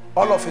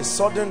 All of a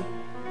sudden,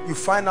 you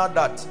find out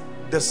that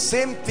the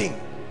same thing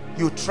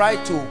you try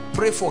to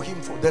pray for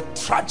him for, the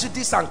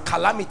tragedies and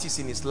calamities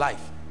in his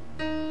life,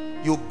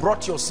 you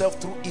brought yourself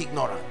through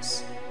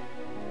ignorance,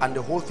 and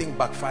the whole thing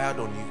backfired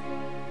on you.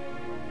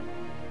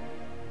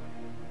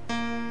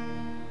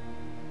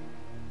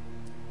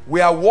 We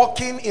are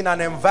walking in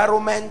an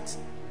environment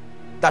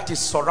that is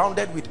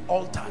surrounded with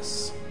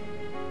altars.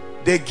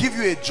 They give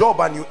you a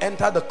job and you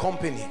enter the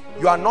company.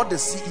 You are not the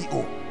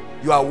CEO.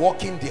 You are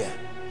working there.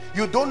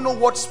 You don't know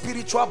what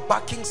spiritual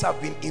backings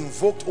have been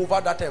invoked over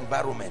that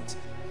environment.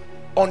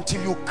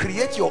 Until you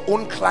create your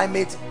own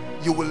climate,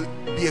 you will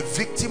be a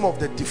victim of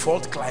the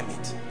default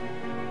climate.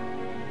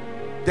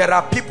 There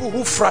are people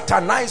who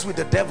fraternize with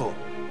the devil.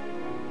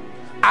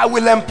 I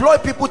will employ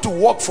people to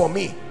work for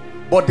me,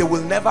 but they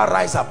will never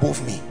rise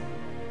above me.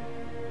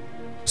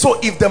 So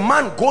if the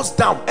man goes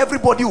down,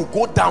 everybody will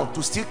go down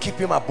to still keep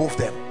him above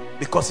them,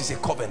 because it's a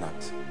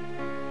covenant.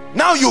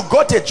 Now you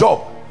got a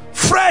job,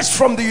 fresh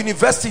from the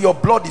university, your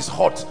blood is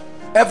hot.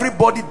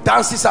 Everybody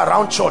dances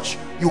around church.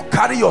 You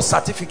carry your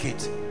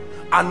certificate,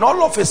 and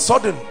all of a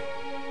sudden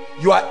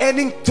you are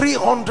earning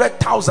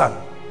 300,000,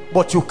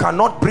 but you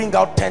cannot bring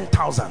out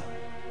 10,000.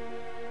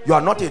 You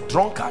are not a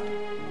drunkard.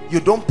 You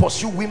don't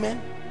pursue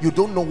women. You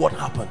don't know what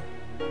happened.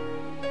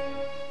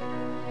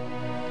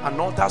 An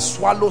altar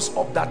swallows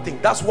up that thing.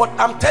 That's what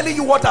I'm telling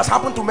you, what has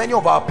happened to many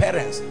of our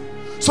parents.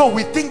 So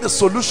we think the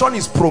solution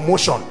is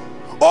promotion.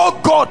 Oh,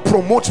 God,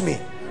 promote me.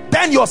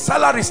 Then your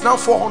salary is now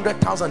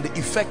 400,000. The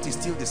effect is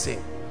still the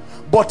same.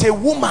 But a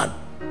woman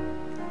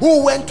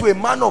who went to a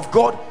man of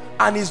God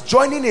and is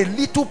joining a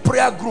little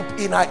prayer group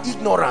in her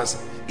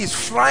ignorance is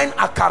frying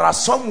akara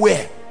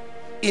somewhere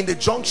in the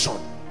junction,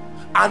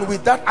 and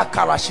with that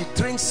akara she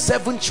trained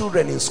 7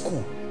 children in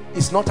school.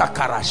 It's not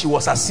akara. She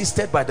was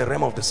assisted by the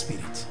realm of the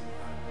spirit.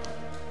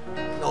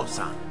 No,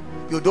 sir,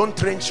 you don't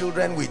train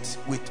children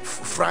with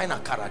frying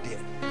akara there.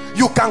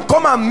 You can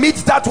come and meet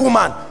that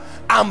woman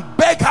and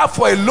beg her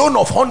for a loan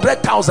of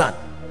 100,000,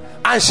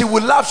 and she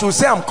will laugh. She will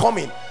say, I'm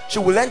coming. She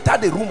will enter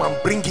the room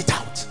and bring it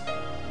out.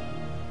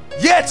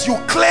 Yet you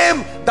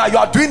claim that you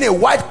are doing a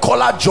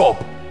white-collar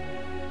job,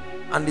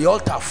 and the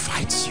altar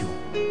fights you.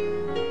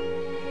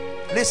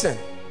 Listen,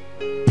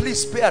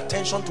 please pay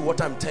attention to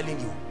what I'm telling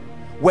you.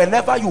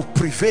 Whenever you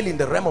prevail in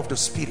the realm of the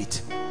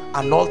spirit,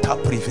 an altar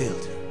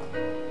prevailed.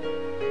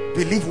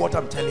 Believe what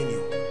I'm telling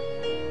you.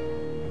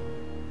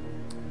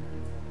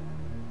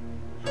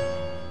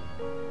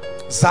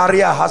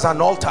 Zaria has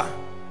an altar.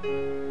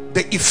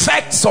 The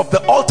effects of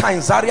the altar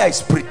in Zaria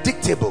is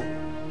predictable.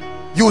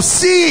 You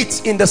see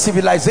it in the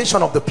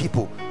civilization of the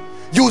people.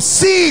 You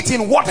see it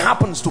in what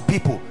happens to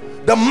people.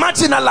 The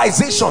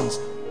marginalizations,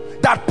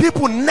 that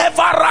people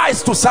never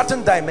rise to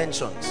certain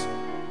dimensions.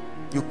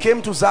 You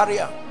came to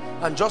Zaria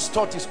and just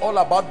thought it's all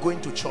about going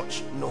to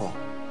church. No,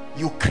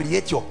 you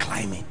create your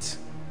climate.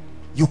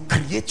 You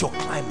create your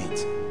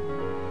climate.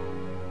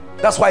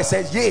 That's why I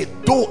said, yea,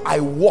 though I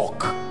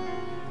walk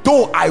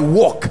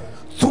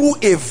through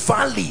a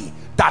valley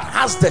that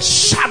has the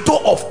shadow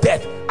of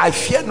death, I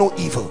fear no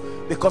evil,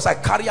 because I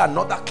carry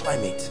another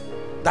climate.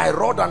 Thy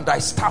rod and thy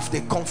staff,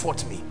 they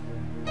comfort me.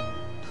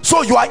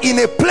 So you are in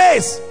a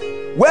place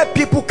where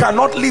people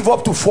cannot live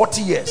up to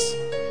 40 years.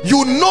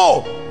 You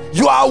know,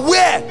 you are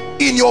aware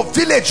in your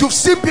village, you've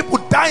seen people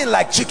dying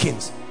like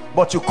chickens,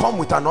 but you come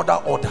with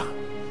another order.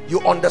 You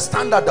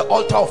understand that the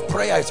altar of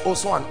prayer is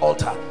also an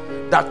altar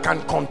that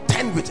can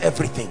contend with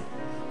everything.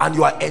 and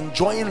you are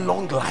enjoying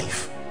long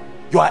life,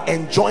 you are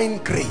enjoying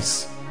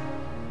grace.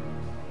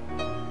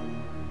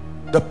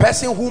 The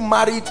person who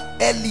married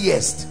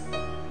earliest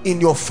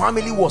in your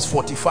family was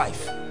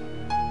 45.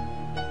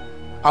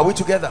 Are we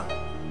together?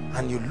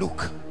 And you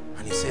look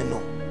and you say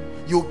no.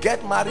 You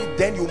get married,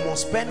 then you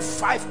must spend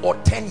 5 or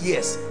 10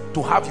 years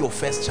to have your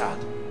first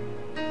child.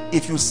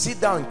 If you sit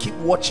down and keep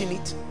watching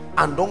it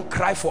and don't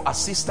cry for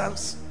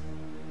assistance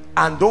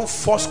and don't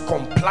force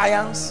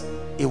compliance,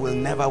 it will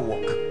never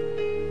work.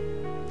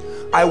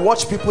 I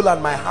watch people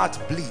and my heart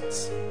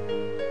bleeds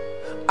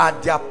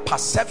at their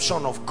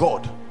perception of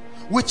God,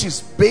 which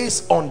is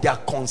based on their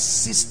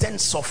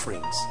consistent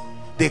sufferings.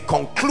 They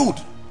conclude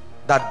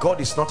that God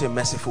is not a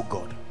merciful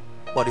God,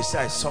 but they say,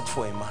 I sought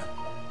for a man.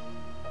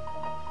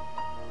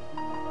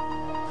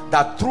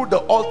 That through the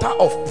altar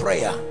of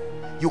prayer,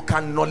 you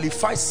can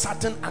nullify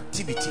certain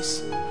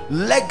activities,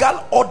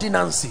 legal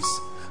ordinances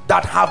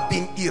that have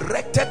been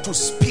erected to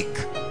speak.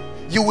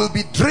 You will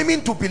be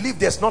dreaming to believe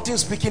there's nothing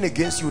speaking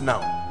against you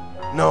now.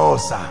 No,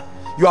 sir.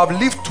 You have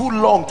lived too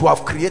long to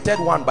have created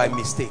one by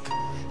mistake.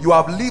 You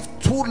have lived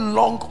too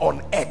long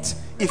on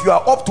earth. If you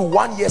are up to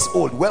 1 year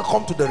old,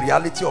 welcome to the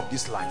reality of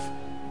this life.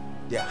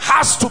 There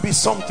has to be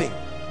something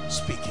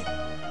speaking.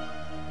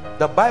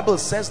 The Bible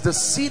says the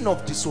sin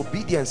of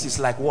disobedience is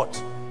like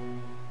what?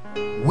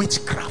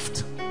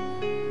 Witchcraft.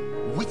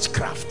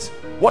 Witchcraft.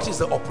 What is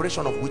the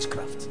operation of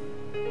witchcraft?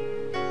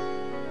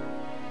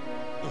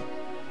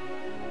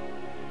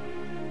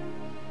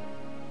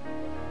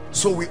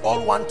 So we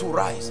all want to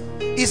rise.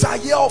 It's a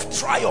year of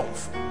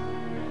triumph.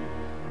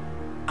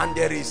 And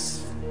there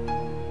is,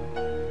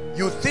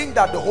 you think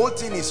that the whole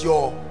thing is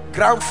your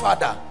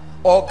grandfather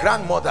or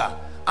grandmother,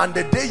 and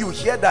the day you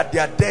hear that they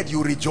are dead,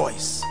 you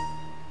rejoice.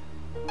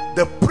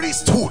 The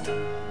priesthood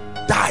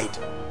died,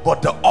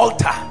 but the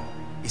altar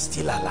is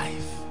still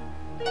alive.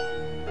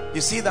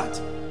 You see that?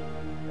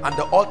 And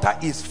the altar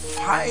is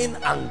fine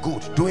and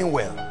good, doing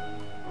well.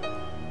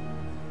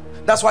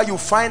 That's why you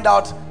find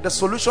out the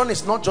solution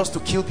is not just to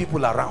kill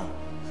people around.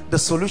 The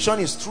solution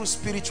is through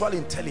spiritual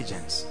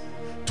intelligence,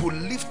 to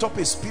lift up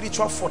a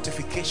spiritual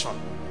fortification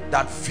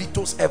that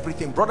vetoes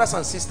everything. Brothers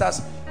and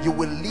sisters, you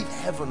will leave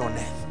heaven on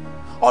earth.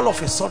 All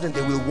of a sudden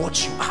they will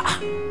watch you.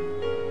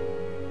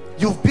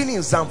 You've been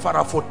in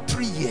Zamfara for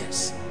 3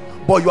 years,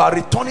 but you are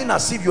returning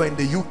as if you're in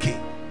the UK.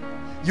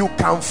 You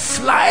can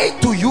fly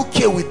to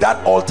UK with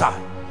that altar.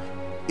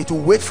 It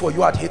will wait for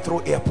you at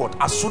Heathrow Airport.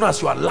 As soon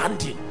as you are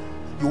landing,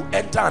 you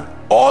enter and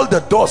all the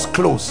doors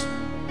close.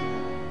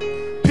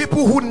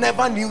 People who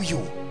never knew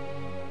you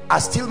are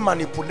still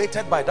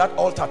manipulated by that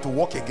altar to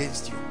work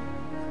against you.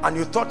 And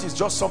you thought it's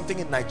just something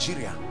in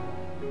Nigeria.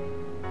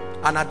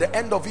 And at the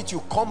end of it,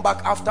 you come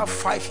back after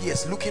 5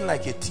 years looking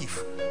like a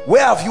thief.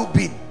 Where have you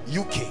been?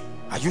 UK.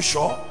 Are you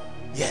sure?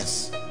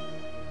 Yes.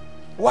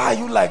 Why are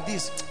you like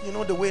this? You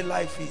know the way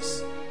life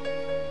is.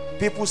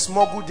 People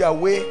smuggle their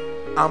way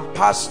and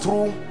pass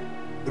through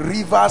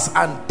rivers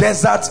and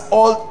deserts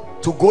all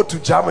to go to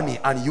Germany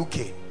and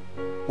UK,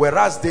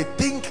 whereas they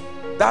think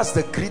that's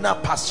the greener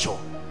pasture.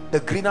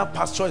 The greener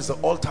pasture is the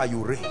altar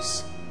you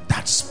raise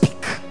that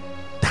speak,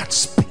 that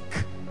speak,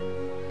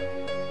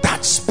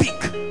 that speak.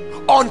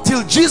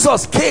 Until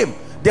Jesus came,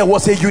 there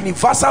was a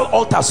universal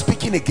altar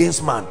speaking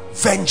against man.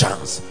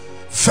 Vengeance,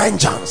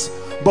 vengeance.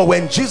 But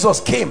when Jesus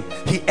came,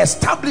 he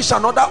established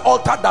another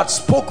altar that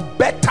spoke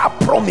better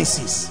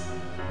promises,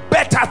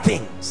 better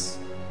things.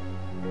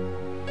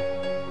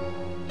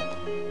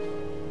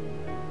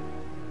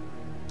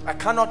 I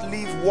cannot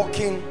live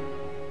walking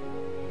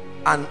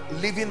and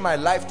living my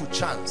life to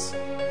chance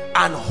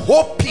and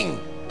hoping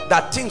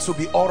that things will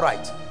be all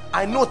right.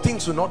 I know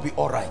things will not be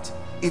all right.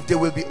 If they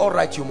will be all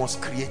right, you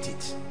must create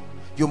it.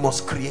 You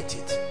must create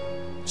it.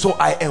 So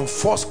I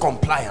enforce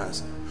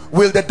compliance.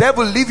 Will the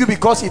devil leave you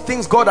because he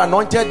thinks God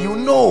anointed you?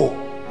 No,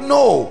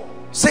 no.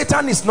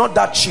 Satan is not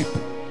that cheap.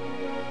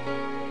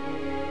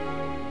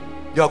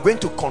 You are going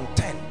to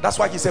contend. That's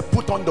why he said,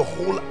 put on the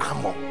whole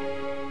armor.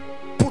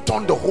 Put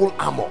on the whole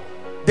armor.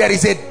 There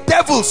is a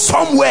devil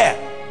somewhere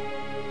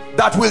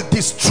that will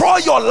destroy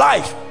your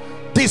life,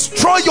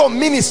 destroy your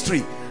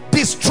ministry,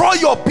 destroy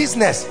your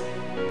business,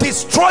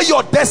 destroy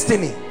your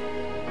destiny.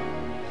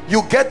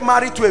 You get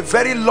married to a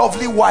very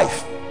lovely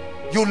wife.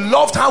 You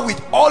loved her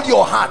with all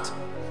your heart.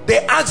 They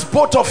asked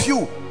both of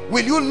you,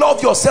 will you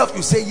love yourself?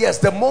 You say yes.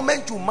 The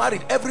moment you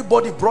married,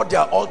 everybody brought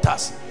their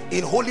altars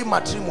in holy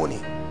matrimony.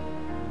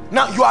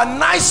 Now you are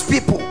nice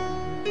people.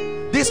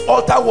 This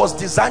altar was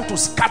designed to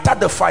scatter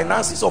the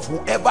finances of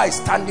whoever is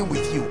standing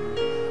with you.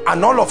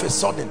 And all of a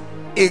sudden,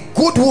 a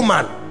good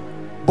woman,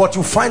 but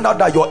you find out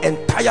that your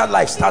entire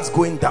life starts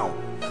going down.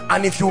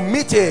 And if you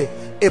meet a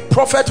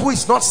prophet who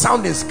is not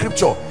sound in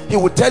scripture, he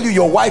will tell you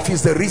your wife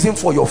is the reason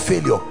for your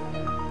failure.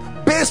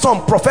 Based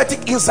on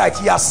prophetic insight,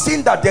 he has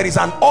seen that there is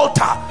an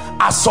altar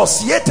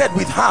associated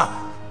with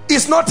her.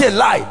 It's not a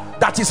lie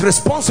that is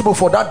responsible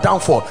for that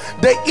downfall.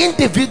 The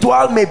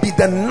individual may be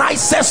the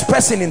nicest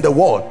person in the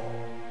world,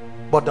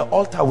 but the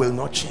altar will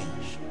not change.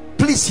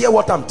 Please hear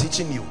what I'm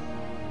teaching you.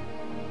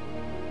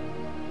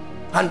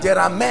 And there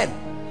are men,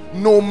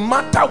 no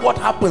matter what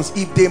happens,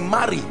 if they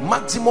marry,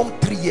 maximum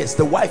 3 years,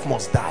 the wife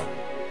must die.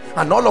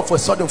 And all of a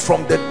sudden,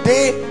 from the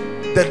day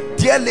the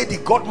dear lady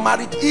got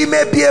married, he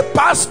may be a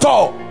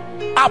pastor,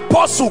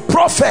 apostle,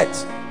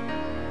 prophet.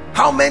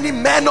 How many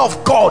men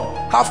of God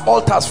have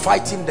altars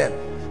fighting them?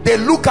 They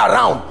look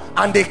around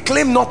and they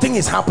claim nothing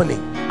is happening,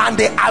 and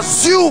they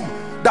assume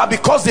that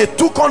because they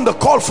took on the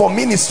call for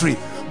ministry,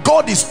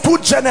 God is too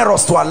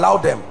generous to allow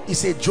them.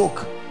 It's a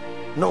joke.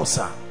 No,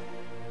 sir.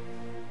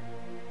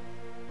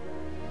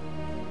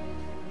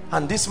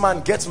 And this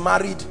man gets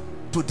married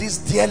to this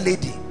dear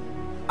lady,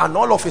 and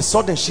all of a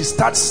sudden she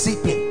starts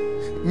sipping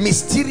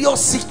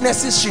mysterious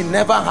sicknesses she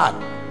never had.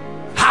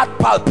 Heart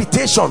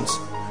palpitations.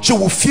 She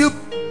will feel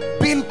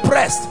being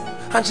pressed,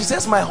 and she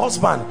says, my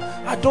husband,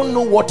 I don't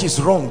know what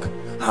is wrong.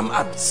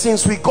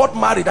 Since we got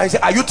married. I say,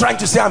 are you trying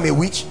to say I'm a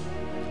witch?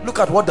 Look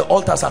at what the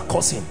altars are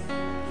causing.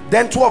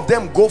 Then two of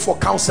them go for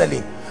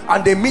counseling,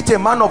 and they meet a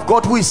man of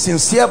God who is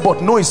sincere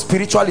but no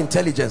spiritual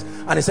intelligence,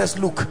 and he says,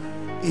 look,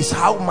 it's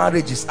how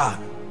marriages are.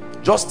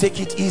 Just take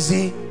it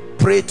easy,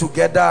 pray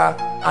together.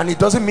 And it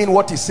doesn't mean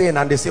what he's saying.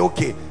 And they say,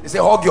 okay. They say,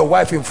 hug your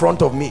wife in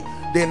front of me.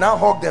 They now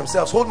hug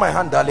themselves. Hold my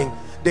hand, darling.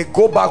 They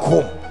go back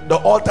home. The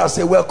altar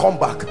say, well, come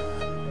back.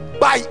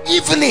 By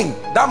evening,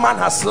 that man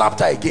has slapped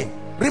her again.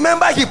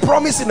 Remember, he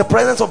promised in the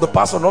presence of the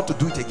pastor not to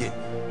do it again.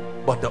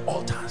 But the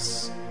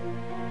altars.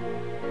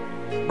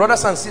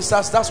 Brothers and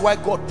sisters, that's why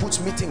God puts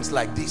meetings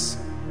like this.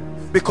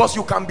 Because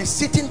you can be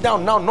sitting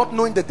down now not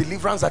knowing the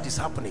deliverance that is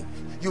happening.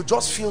 You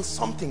just feel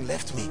something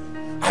left me.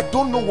 I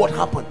don't know what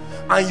happened.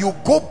 And you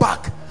go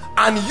back,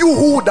 and you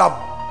would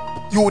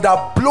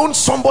have blown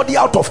somebody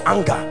out of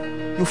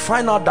anger. You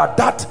find out that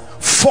that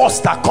force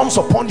that comes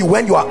upon you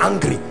when you are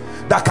angry,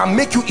 that can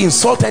make you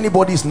insult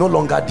anybody, is no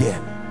longer there,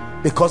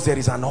 because there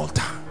is an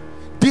altar.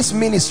 This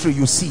ministry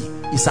you see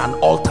is an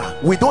altar.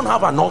 We don't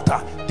have an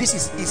altar. This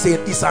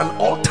is an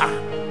altar.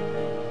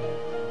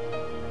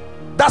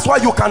 That's why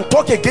you can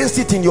talk against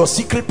it in your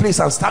secret place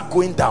and start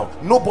going down.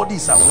 Nobody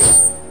is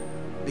aware,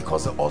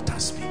 because the altar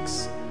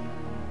speaks.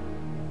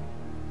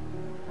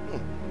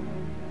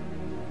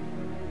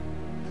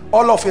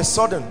 All of a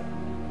sudden,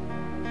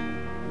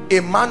 a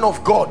man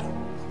of God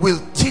will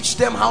teach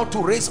them how to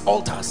raise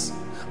altars,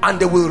 and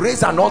they will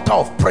raise an altar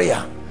of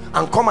prayer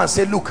and come and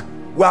say, look,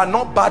 we are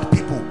not bad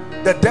people.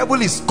 The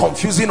devil is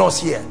confusing us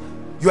here.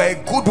 You are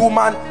a good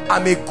woman,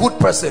 I'm a good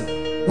person.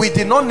 We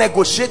did not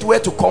negotiate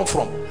where to come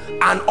from.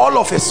 And all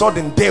of a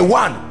sudden, day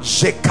one,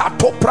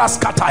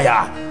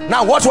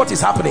 now watch what is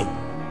happening.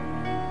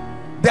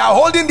 They are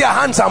holding their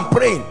hands and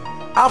praying.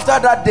 After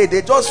that day,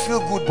 they just feel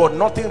good, but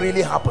nothing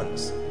really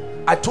happens.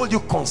 I told you,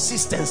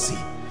 consistency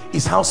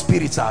is how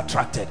spirits are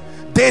attracted.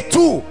 Day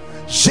two,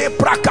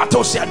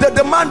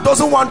 the man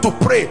doesn't want to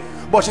pray,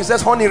 but she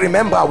says, honey,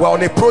 remember, we're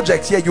on a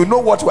project here. You know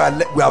what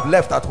we have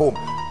left at home.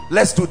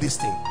 Let's do this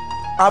thing.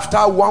 After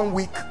 1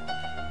 week,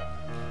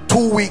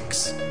 2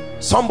 weeks,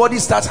 somebody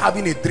starts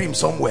having a dream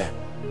somewhere.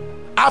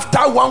 After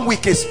 1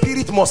 week, a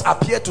spirit must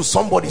appear to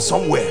somebody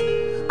somewhere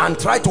and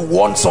try to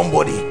warn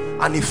somebody.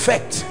 An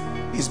effect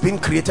is being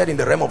created in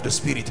the realm of the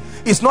spirit.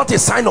 It's not a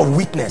sign of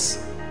weakness.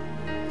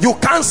 You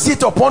can't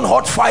sit upon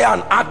hot fire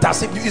and act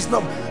as if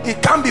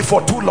it can't be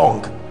for too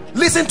long.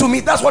 Listen to me,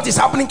 that's what is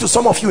happening to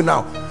some of you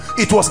now.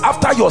 It was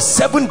after your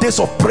 7 days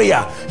of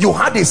prayer, you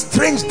had a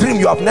strange dream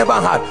you have never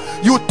had.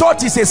 You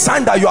thought it's a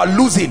sign that you are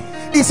losing.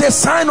 It's a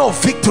sign of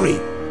victory.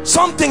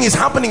 Something is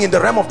happening in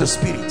the realm of the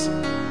spirit.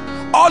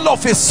 All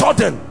of a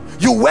sudden,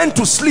 you went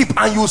to sleep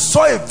and you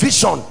saw a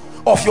vision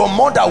of your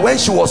mother when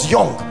she was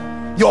young,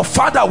 your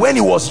father when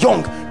he was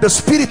young. The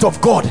Spirit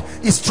of God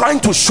is trying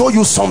to show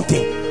you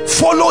something.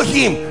 Follow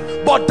him.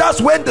 But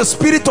that's when the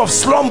spirit of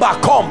slumber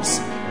comes.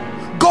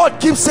 God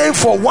keeps saying,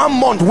 for 1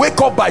 month, wake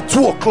up by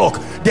 2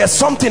 o'clock. There's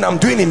something I'm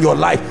doing in your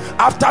life.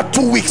 After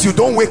 2 weeks, you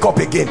don't wake up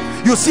again.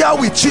 You see how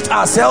we cheat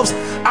ourselves,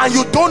 and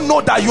you don't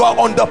know that you are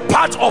on the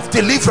path of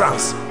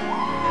deliverance.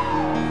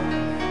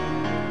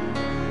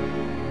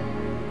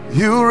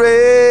 You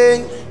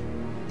reign,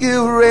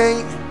 you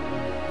reign,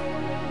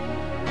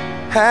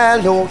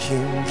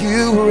 Elohim,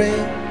 you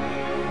reign,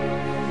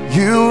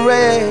 you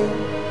reign,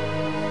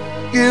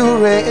 you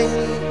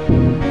reign,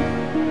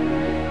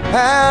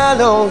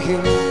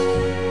 Elohim,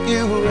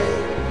 you reign,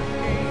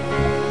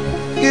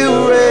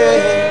 you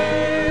reign,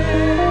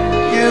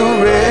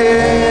 you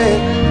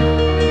reign,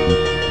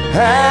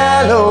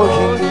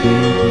 Elohim,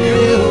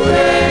 you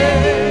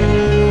reign,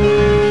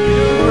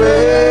 you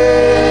reign,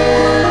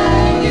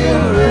 you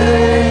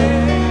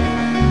reign,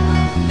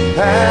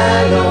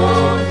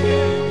 Elohim,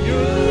 you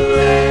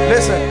reign.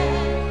 Listen,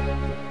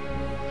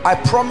 I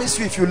promise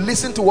you, if you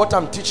listen to what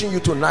I'm teaching you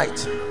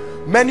tonight,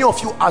 many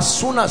of you, as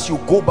soon as you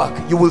go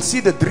back, you will see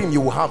the dream you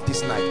will have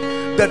this night.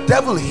 The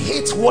devil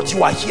hates what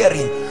you are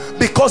hearing,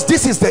 because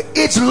this is the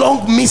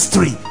age-long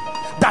mystery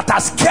that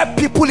has kept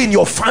people in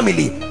your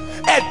family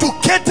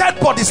educated,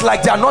 but it's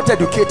like they are not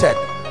educated.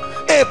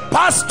 A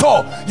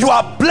pastor, you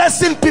are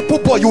blessing people,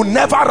 but you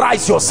never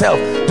rise yourself.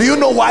 Do you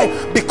know why?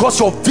 Because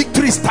your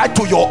victory is tied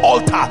to your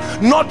altar,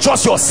 not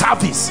just your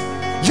service.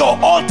 Your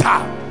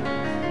altar.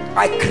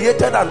 I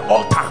created an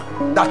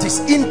altar that is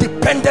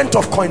independent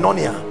of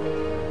koinonia.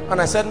 And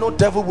I said, no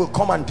devil will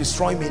come and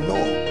destroy me. No.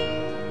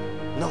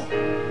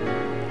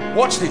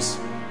 Watch this.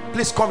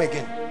 Please come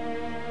again.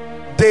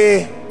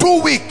 The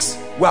 2 weeks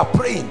we are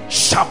praying.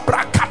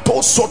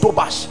 Shabrakato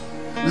sotobash.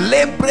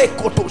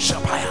 Lebrekoto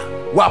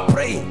shabaya. We are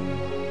praying.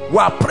 We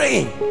are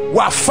praying. We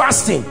are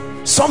fasting.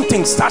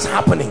 Something starts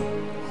happening.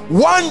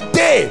 One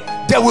day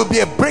there will be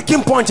a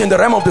breaking point in the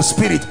realm of the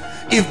spirit.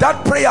 If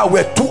that prayer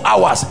were 2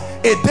 hours,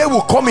 a day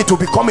will come, it will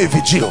become a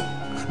vigil.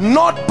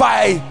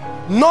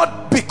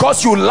 Not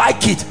because you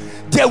like it.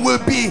 There will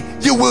be,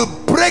 you will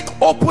break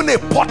open a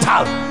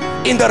portal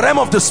in the realm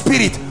of the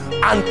spirit,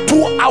 and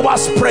 2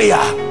 hours prayer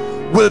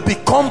will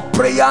become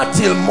prayer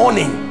till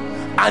morning.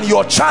 And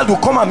your child will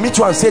come and meet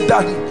you and say,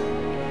 Daddy,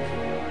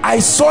 I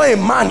saw a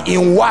man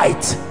in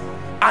white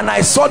and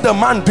I saw the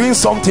man doing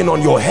something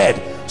on your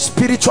head.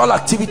 Spiritual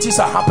activities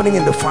are happening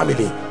in the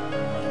family.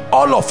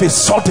 All of a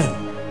sudden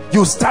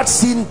you start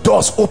seeing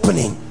doors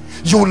opening.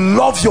 You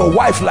love your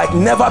wife like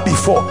never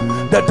before.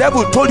 The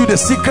devil told you the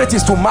secret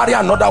is to marry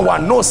another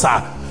one. No,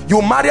 sir.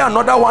 You marry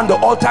another one, the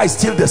altar is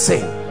still the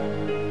same.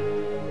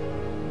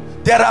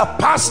 There are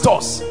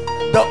pastors,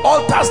 the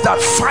altars that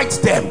fight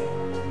them,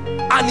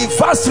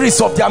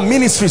 anniversaries of their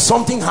ministry,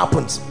 something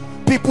happens,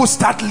 people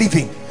start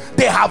leaving.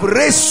 They have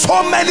raised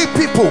so many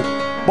people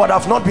but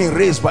have not been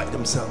raised by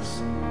themselves.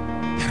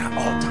 There are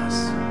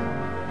altars.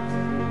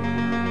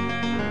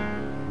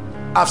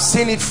 I've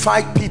seen it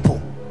fight people.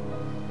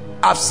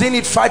 I've seen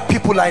it fight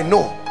people I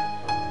know.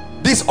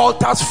 These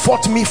altars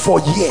fought me for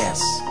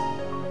years.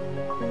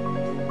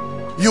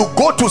 You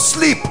go to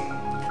sleep,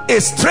 a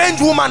strange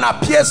woman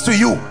appears to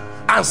you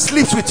and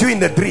sleeps with you in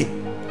the dream.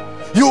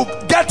 You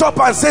get up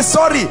and say,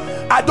 sorry,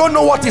 I don't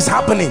know what is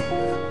happening.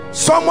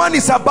 Someone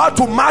is about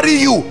to marry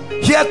you.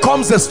 Here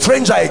comes the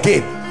stranger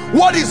again.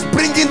 What is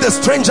bringing the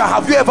stranger?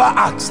 Have you ever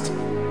asked?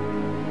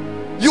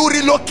 You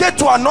relocate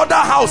to another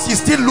house, he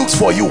still looks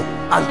for you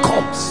and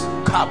comes.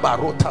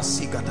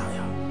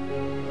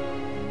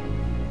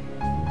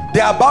 They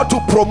are about to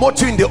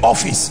promote you in the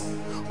office.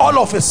 All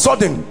of a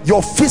sudden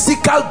your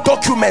physical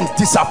document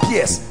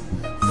disappears.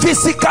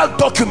 Physical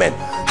document.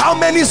 How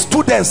many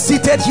students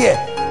seated here?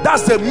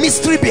 That's the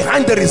mystery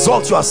behind the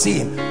results you are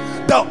seeing.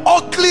 The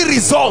ugly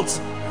results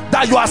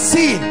that you are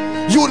seeing.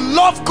 You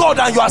love God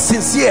and you are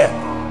sincere,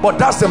 but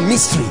that's the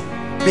mystery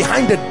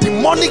behind the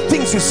demonic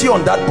things you see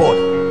on that board.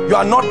 You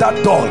are not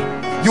that dull.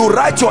 You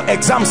write your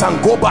exams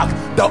and go back.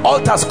 The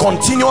altars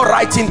continue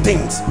writing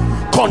things.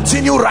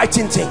 Continue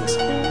writing things.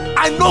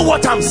 I know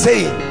what I'm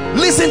saying.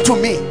 Listen to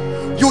me.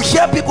 You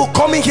hear people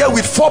coming here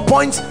with 4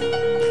 points.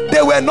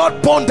 They were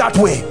not born that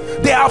way.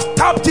 They have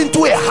tapped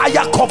into a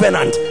higher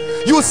covenant.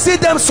 You see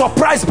them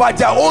surprised by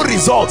their own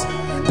results.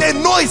 They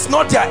know it's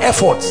not their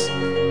efforts.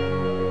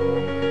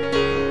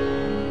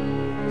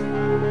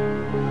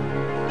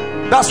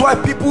 That's why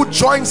people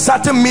join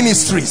certain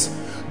ministries,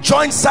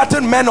 join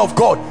certain men of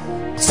God.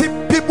 See,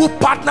 people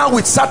partner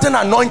with certain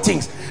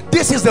anointings.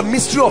 This is the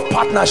mystery of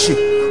partnership.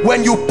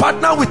 When you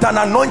partner with an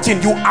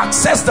anointing, you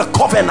access the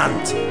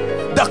covenant.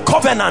 The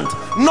covenant,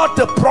 not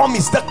the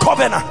promise, the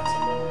covenant.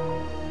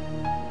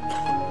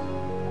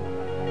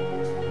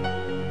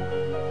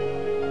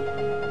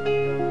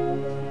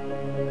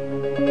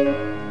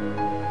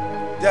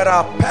 There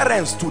are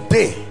parents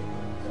today,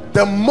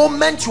 the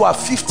moment you are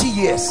 50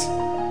 years,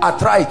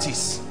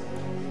 arthritis,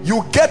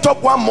 you get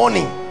up one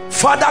morning,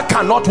 father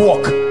cannot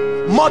walk,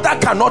 mother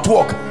cannot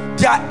walk,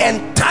 their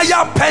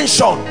entire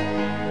pension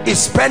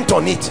is spent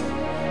on it.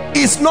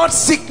 It's not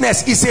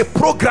sickness, it's a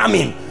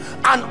programming.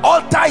 An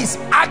altar is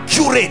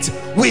accurate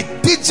with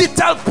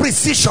digital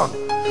precision.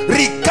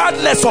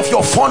 Regardless of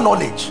your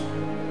foreknowledge,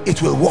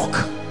 it will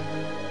work.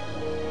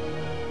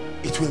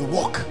 It will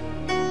work.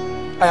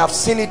 I have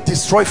seen it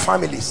destroy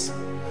families.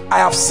 I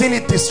have seen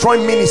it destroy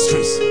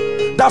ministries.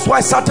 That's why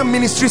certain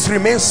ministries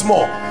remain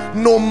small.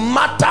 No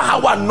matter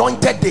how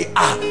anointed they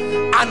are,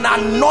 an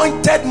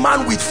anointed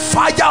man with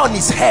fire on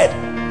his head,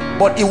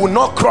 but he will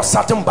not cross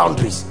certain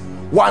boundaries.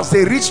 Once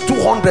they reach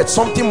 200,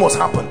 something must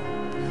happen.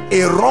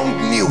 A wrong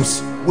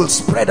news will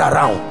spread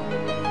around.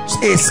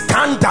 A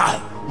scandal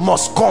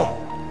must come,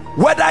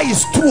 whether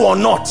it's true or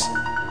not.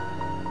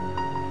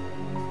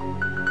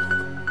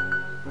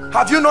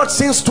 Have you not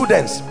seen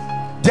students,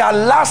 their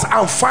last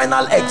and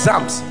final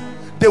exams,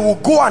 they will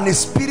go and the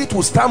spirit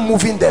will start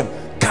moving them,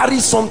 carry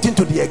something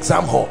to the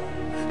exam hall.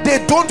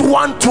 They don't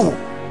want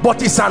to,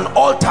 but it's an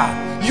altar.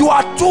 You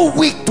are too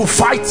weak to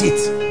fight it.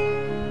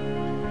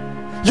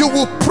 You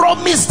will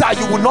promise that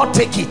you will not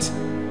take it,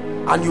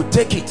 and you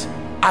take it.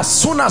 As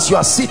soon as you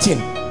are sitting,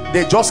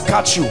 they just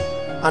catch you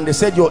and they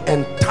said your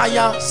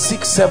entire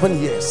 6-7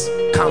 years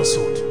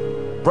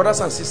cancelled. Brothers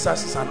and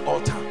sisters, it's an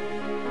altar.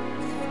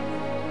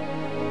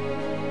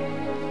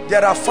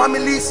 There are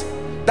families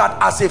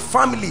that as a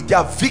family, they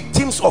are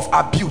victims of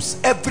abuse.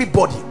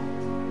 Everybody,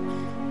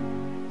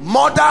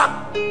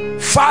 mother,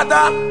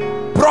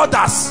 father,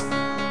 brothers,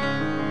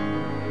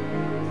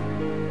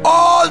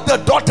 all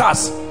the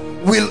daughters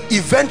will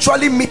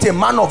eventually meet a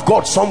man of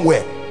God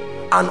somewhere,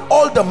 and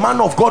all the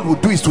man of God will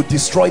do is to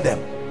destroy them.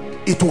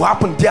 It will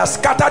happen. They are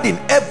scattered in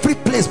every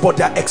place, but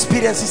their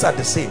experiences are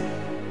the same.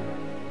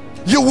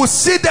 You will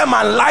see them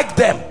and like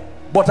them,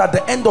 but at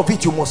the end of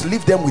it you must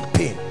leave them with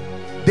pain.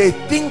 They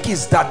think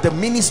is that the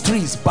ministry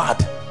is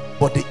bad,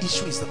 but the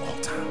issue is the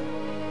altar.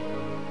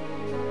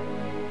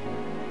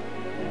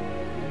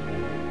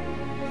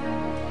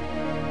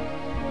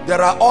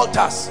 There are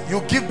altars.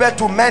 You give birth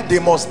to men, they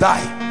must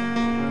die.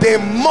 They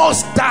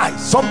must die.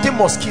 Something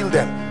must kill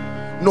them.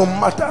 No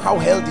matter how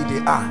healthy they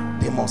are,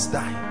 they must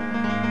die.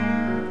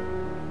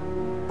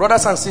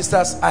 Brothers and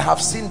sisters, I have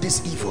seen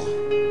this evil.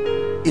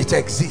 It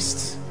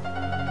exists.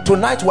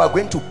 Tonight we are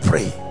going to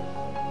pray.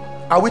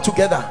 Are we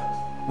together?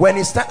 When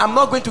it's time, I'm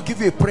not going to give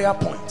you a prayer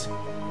point.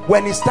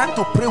 When it's time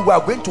to pray, we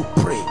are going to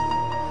pray.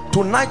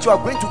 Tonight you are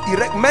going to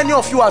erect. Many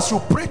of you, as you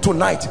pray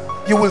tonight,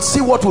 you will see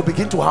what will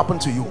begin to happen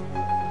to you.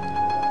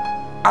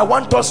 I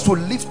want us to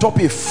lift up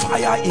a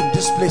fire in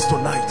this place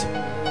tonight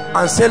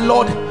and say,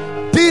 Lord,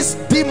 this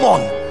demon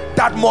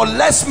that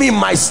molests me in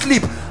my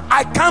sleep,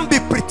 I can't be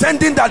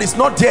pretending that it's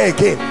not there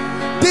again.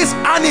 These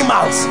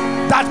animals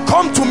that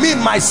come to me in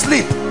my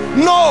sleep,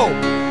 no.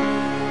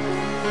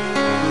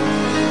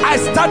 I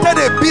started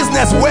a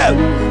business well.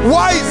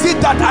 Why is it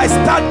that I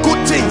start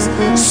good things?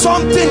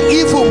 Something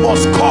evil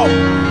must come.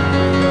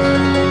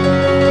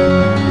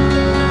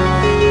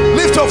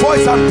 Lift your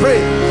voice and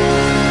pray.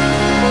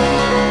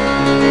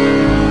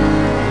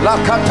 La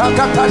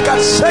katakataka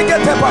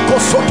segete bako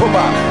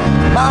sotoba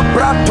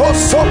mambrato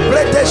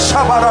soprete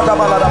shabarada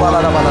balada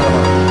balada balada.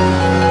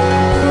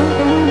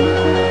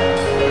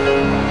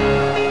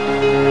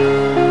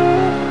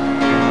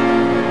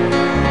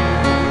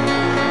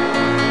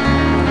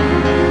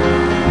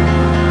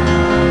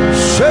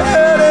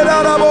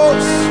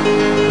 Shererabos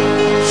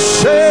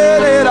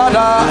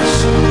shereradas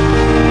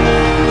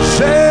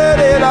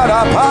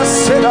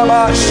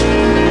shererapasedabash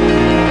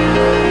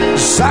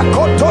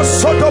zakoto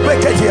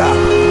sotobeketia.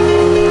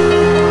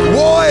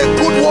 War a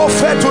good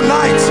warfare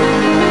tonight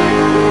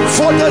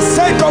for the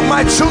sake of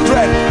my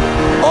children.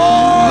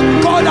 Oh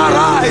God,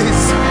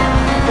 arise.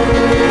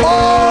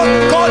 Oh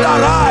God,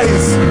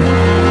 arise.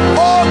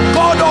 Oh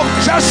God of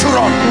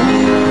Jeshurun,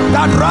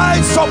 that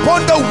rides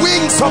upon the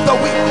wings of the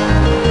wind,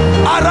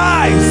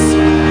 arise.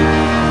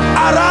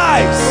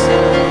 Arise.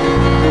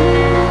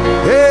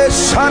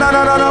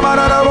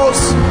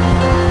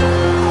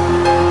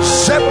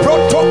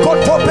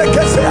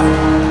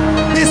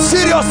 Be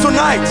serious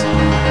tonight.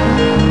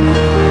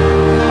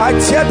 I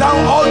tear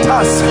down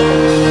altars.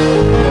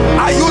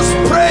 I use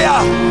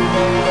prayer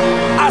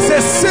as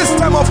a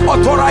system of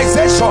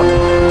authorization.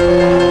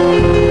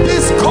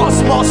 This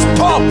cause must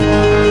stop.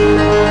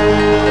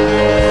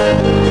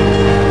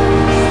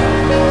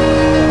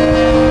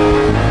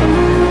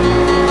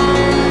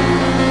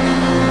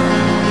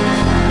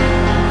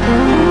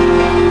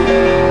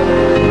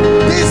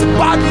 This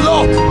bad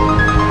luck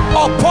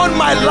upon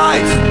my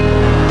life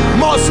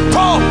must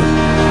stop.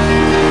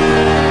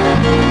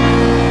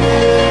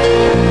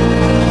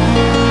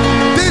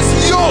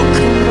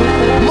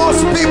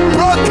 Must be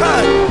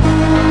broken.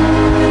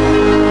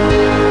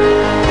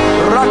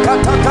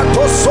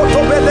 Rakatakato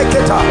soto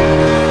beleketa.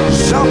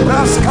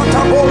 Jambras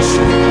katabosh.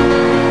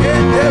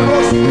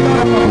 Enderos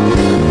darababa.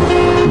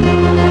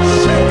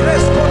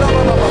 Shekres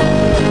kolababa.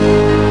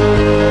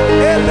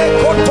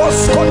 Elekotos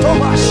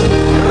kotobash.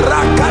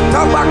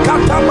 Rakata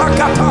bakata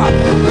bakata.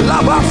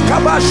 Labaf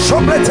kabash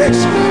shobretex.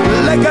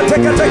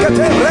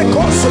 Legetekete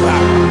rekosura.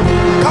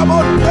 Come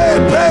on, pray,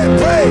 pray,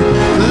 pray.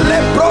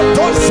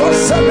 Lebrotoso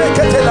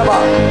sebeketelaba.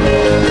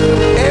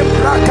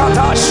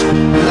 Embrakatash,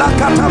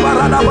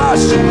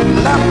 lakatabaradabash,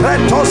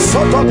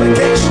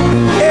 labretosotobekesh,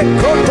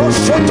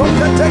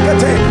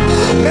 ekrotosotoketekete,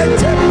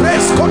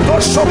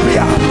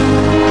 metebreskotoshopia.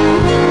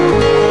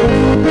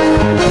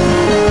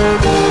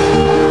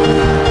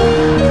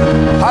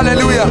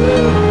 Hallelujah.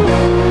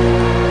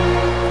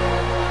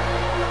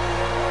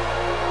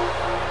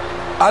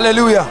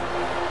 Hallelujah.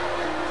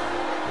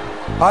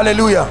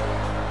 Hallelujah.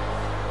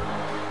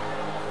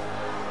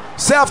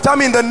 Say after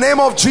me, in the name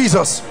of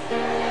Jesus.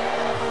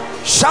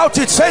 Shout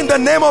it. Say, in the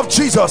name of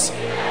Jesus.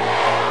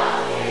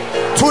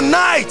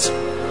 Tonight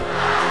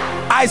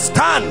I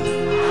stand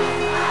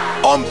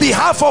on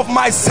behalf of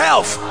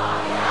myself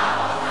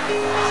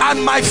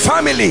and my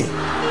family,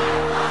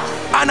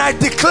 and I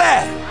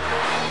declare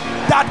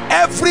that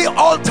every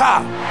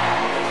altar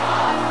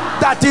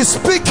that is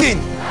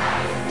speaking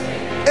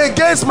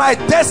against my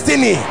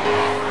destiny,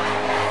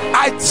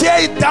 I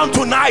tear it down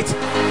tonight.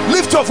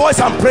 Lift your voice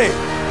and pray.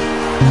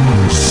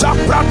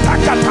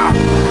 Shapratakata.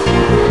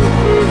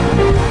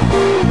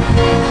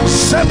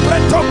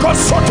 Shepretoko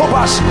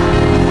sotobash.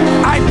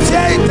 I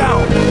tear it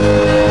down.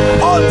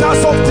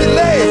 Altars of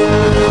delay,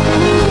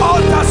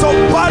 altars of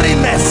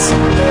barrenness,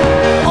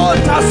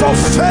 altars of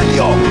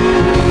failure.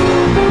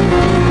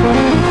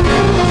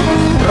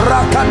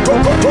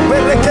 Rakatoko to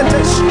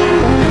bereketesh.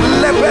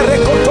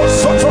 Leberekoto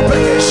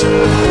sotobekesh.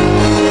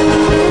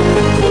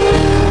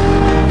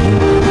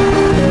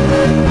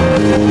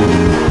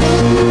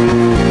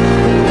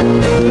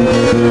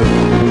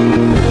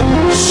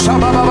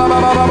 Shabba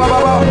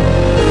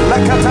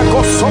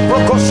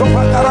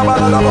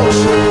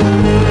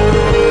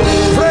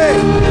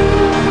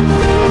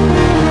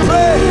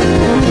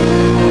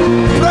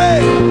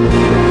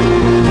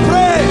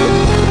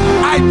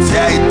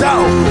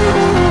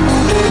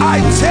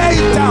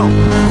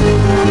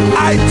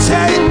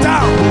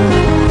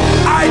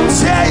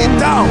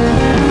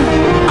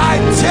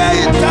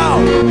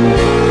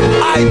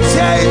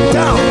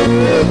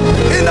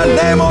the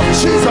name of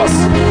Jesus.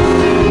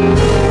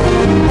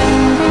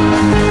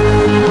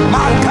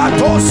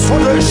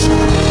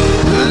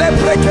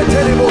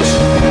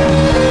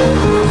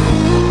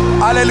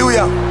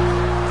 Hallelujah.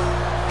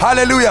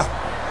 Hallelujah.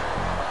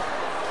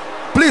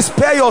 Please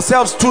pair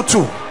yourselves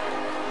 2-2.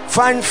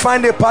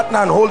 Find a partner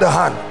and hold a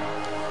hand.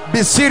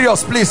 Be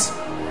serious, please.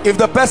 If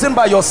the person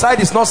by your side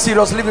is not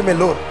serious, leave him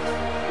alone.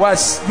 We're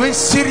doing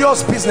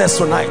serious business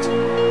tonight.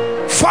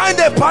 Find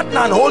a partner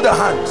and hold a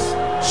hand.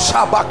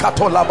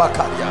 Shabakato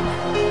labakaria.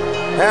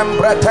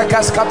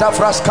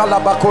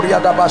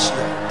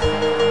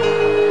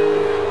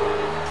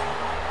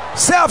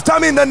 Say after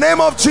me, in the name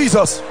of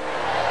Jesus.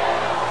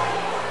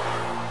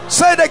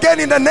 Say it again,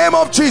 in the name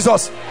of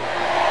Jesus.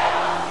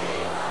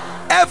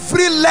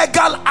 Every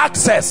legal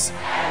access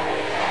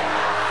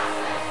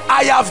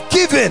I have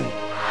given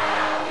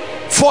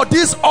for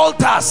these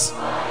altars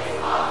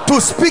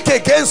to speak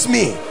against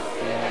me,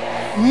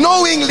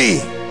 knowingly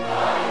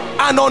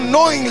and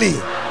unknowingly,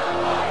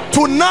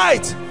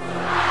 tonight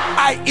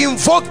I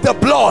invoke the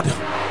blood.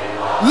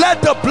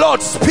 Let the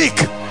blood speak.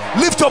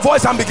 Lift your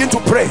voice and begin to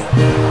pray.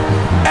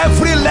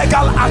 Every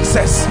legal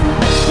access,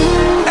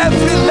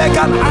 every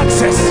legal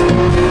access,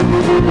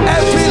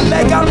 every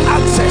legal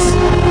access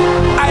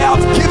I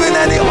have given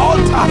any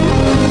altar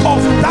of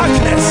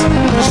darkness,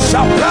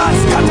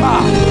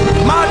 Shabraskata,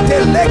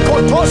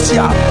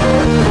 Matelekotosia,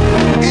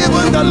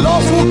 even the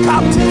lawful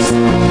captives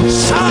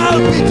shall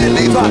be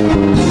delivered.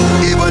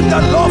 Even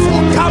the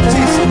lawful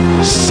captives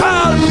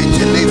shall be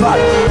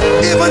delivered.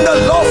 Even the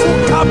lawful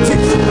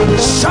captives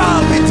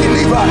shall be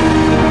delivered.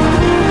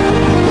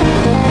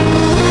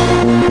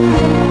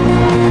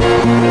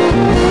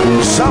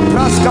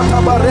 Shapraskata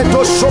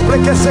bareto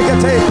shobreke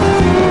segete,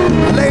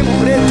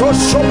 lembreto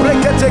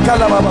shobrekete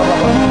kalababa,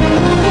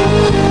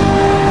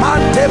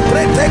 mante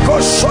preteko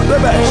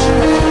shobebesh,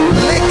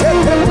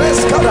 likete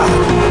preskada,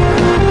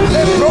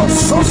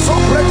 lebroso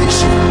sobretish,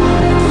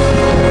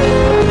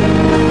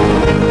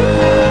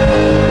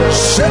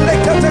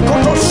 shelekete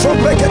koto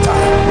shobreketa,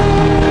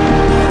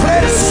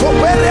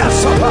 presoberea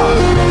sapa.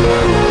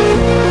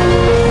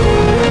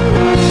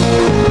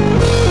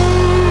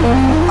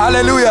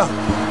 Hallelujah.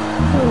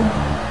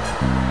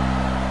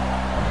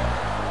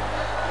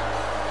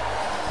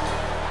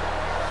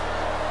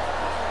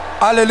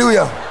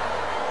 Hallelujah.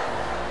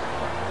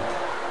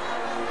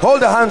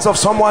 Hold the hands of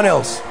someone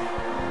else.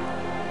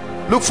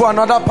 Look for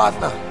another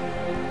partner.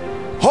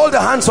 Hold the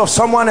hands of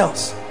someone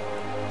else.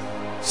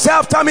 Say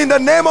after me, in the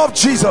name of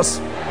Jesus.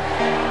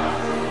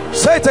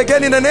 Say it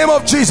again, in the name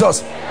of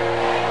Jesus.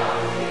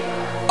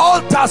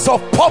 Altars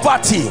of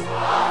poverty,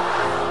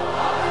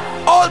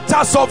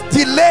 altars of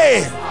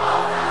delay,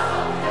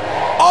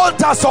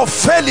 altars of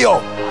failure,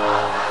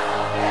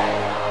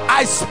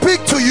 I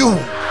speak to you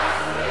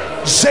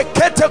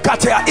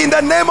in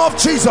the name of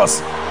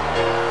Jesus.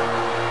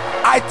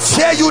 I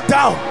tear you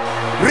down.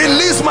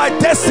 Release my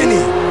destiny.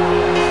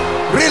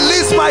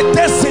 Release my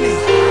destiny.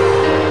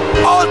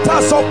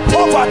 Altars of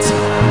poverty,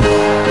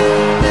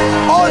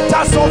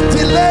 altars of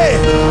delay,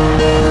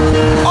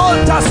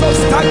 altars of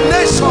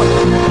stagnation,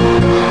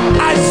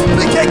 I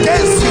speak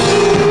against you.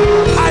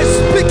 I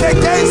speak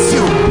against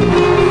you.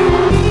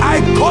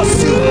 I curse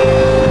you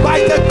by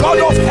the God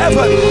of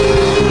heaven.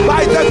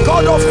 By the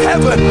God of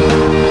heaven.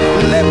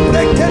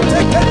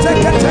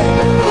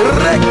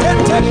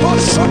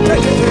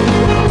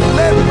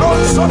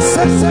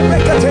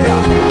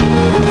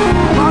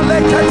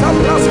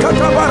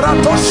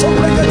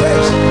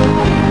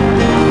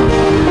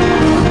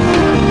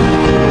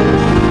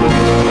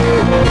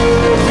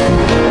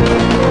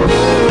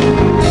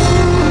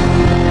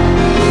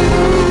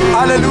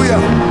 Hallelujah.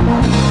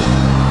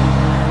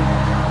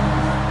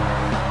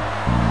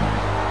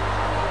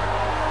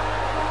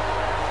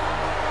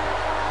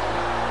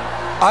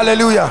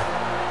 Hallelujah.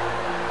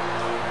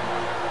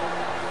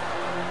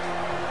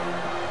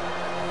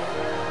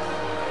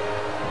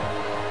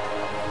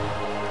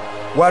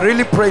 We're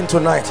really praying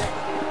tonight.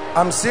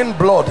 I'm seeing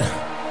blood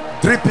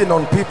dripping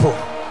on people.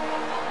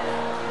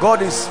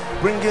 God is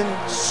bringing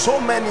so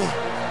many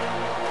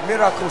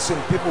miracles in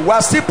people.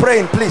 We're still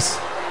praying, please.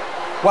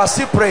 We're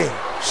still praying.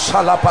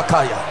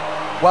 Shalapakaya.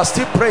 We're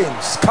still praying.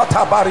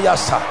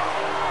 Skatabariasa.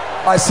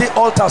 I see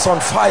altars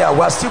on fire.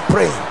 We're still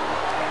praying.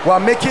 We are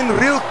making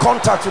real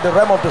contact with the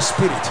realm of the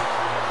spirit.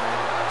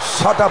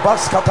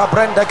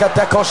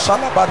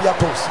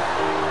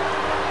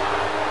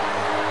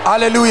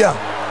 Hallelujah.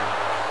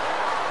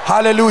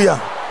 Hallelujah.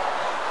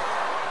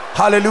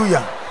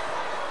 Hallelujah.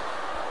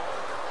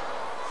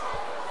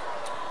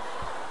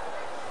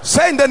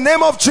 Say, in the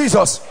name of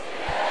Jesus,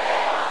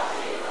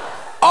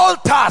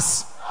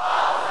 altars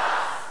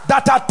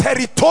that are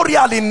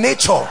territorial in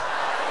nature,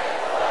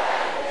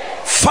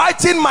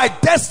 fighting my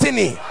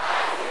destiny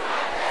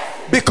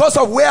because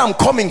of where I'm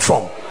coming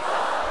from,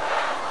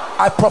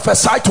 I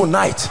prophesy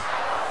tonight,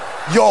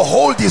 your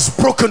hold is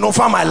broken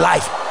over my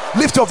life.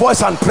 Lift your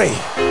voice and pray.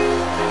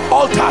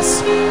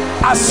 Altars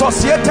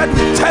associated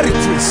with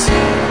territories,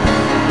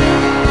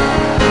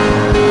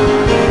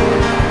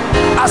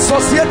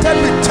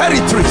 associated with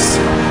territories,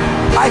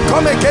 I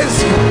come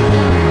against you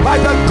by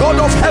the God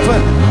of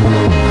heaven.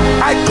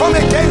 I come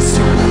against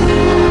you.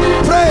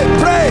 Pray,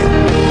 pray.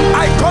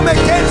 I come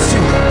against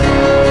you.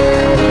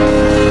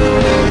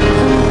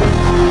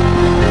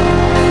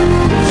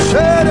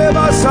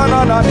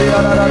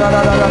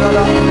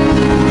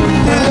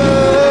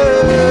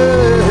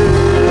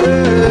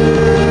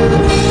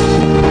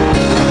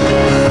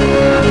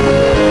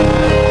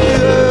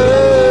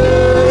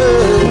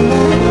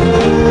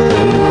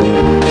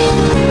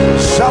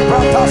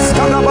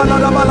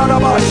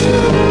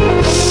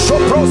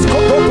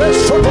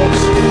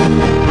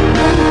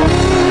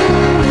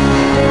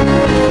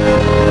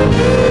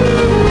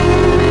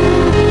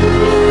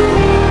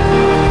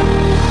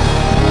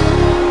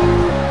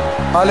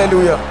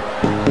 Hallelujah.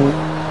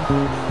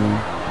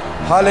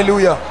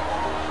 Hallelujah.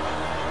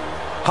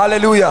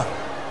 Hallelujah.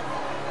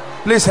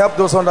 Please help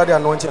those under the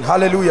anointing.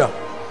 Hallelujah.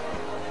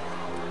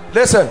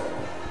 Listen,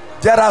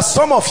 there are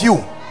some of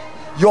you,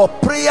 your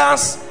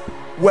prayers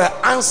were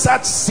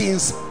answered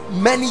since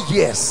many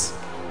years,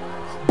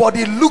 but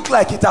it looked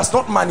like it has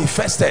not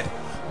manifested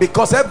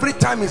because every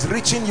time it's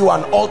reaching you,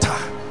 an altar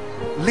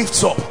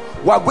lifts up.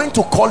 We are going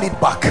to call it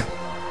back.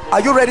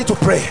 Are you ready to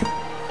pray?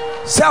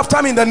 Say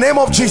after me, in the name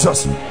of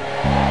Jesus.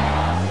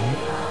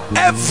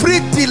 Every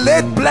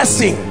delayed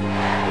blessing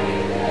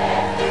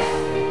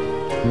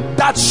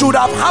that should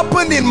have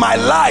happened in my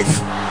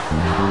life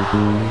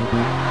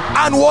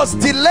and was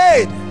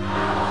delayed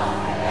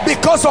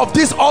because of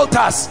these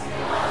altars,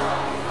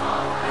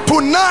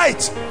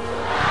 tonight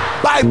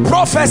by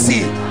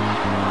prophecy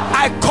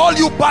I call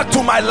you back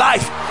to my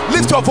life.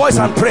 Lift your voice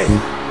and pray.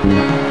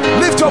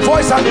 Lift your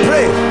voice and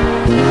pray,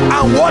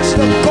 and watch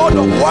the God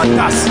of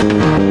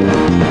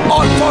wonders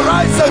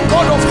authorize the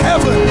God of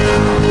heaven,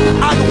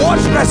 and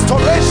watch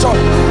restoration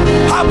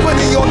happen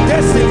in your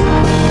destiny.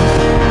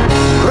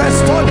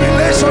 Restored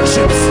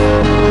relationships,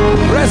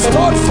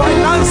 restored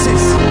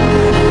finances,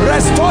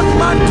 restored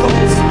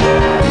mantles,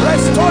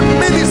 restored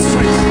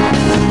ministries.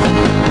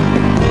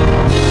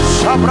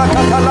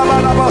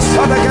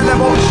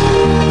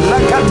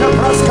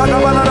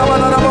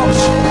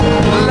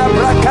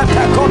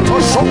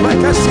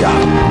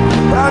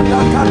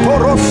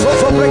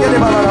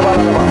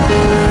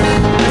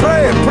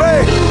 Pray,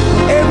 pray.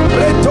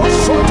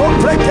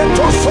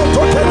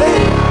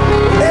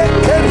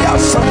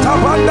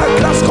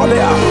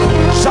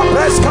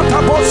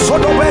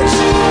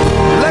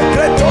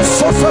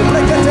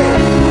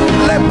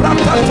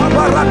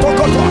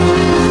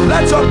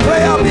 Let your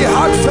prayer be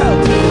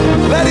heartfelt.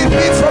 Let it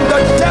be from the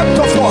depth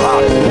of your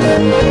heart.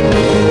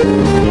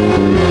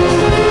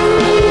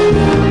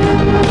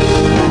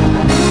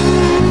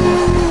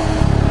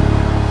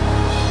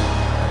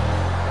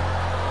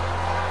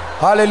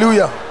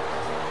 Hallelujah.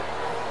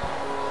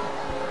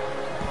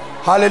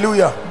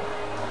 Hallelujah.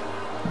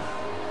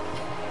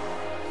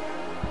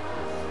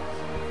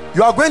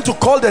 You are going to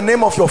call the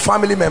name of your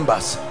family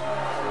members.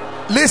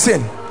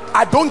 Listen,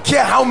 I don't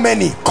care how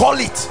many, call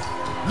it.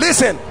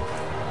 Listen,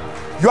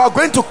 you are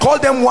going to call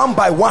them one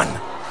by one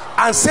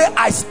and say,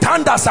 I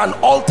stand as an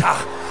altar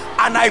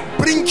and I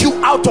bring you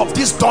out of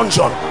this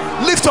dungeon.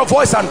 Lift your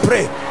voice and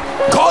pray.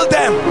 Call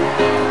them.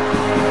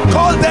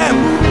 Call them.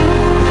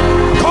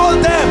 Call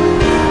them.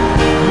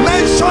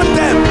 Mention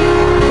them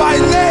by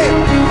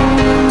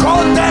name.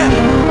 Call them.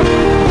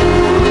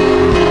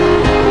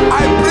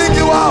 I bring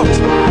you out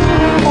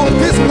of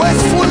this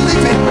wasteful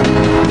living.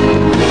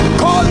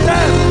 Call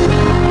them.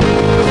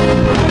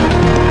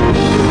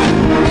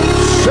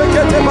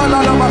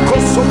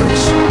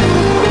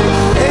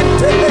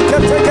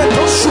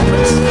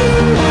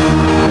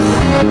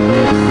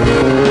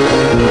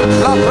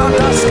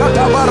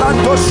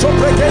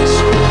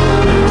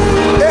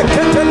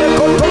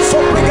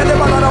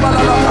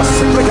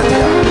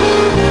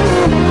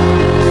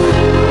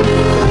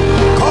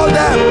 Call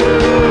them.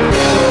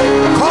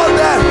 Call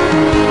them.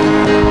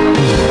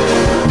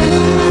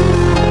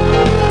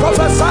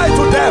 Prophesy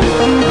to them.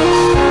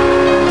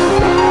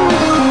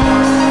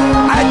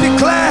 I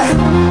declare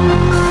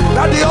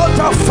that the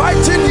altar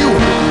fighting you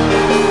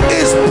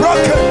is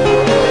broken.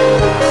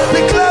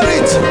 Declare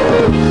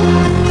it.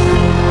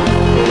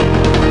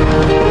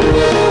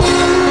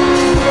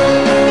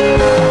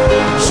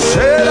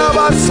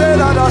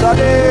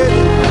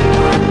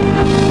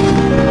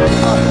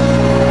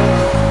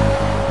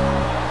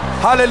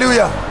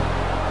 Hallelujah.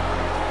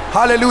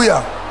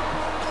 Hallelujah.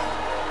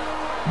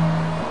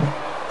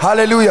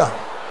 Hallelujah.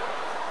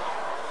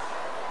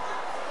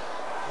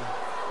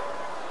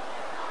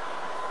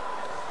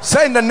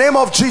 Say in the name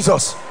of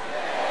Jesus.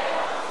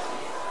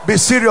 Be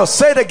serious.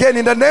 Say it again.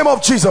 In the name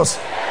of Jesus.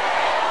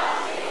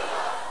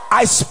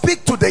 I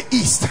speak to the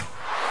east.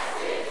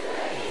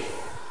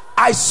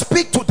 I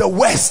speak to the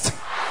west.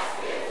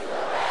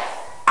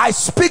 I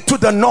speak to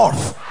the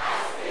north.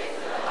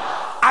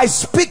 I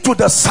speak to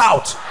the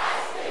south.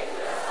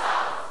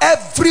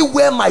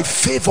 Everywhere my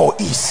favor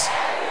is,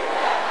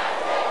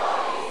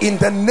 in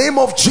the name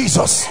of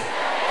Jesus,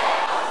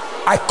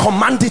 I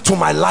command it to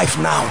my life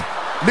now.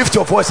 Lift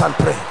your voice and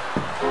pray.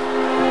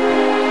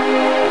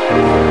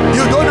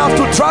 You don't have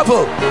to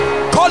travel.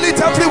 Call it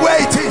everywhere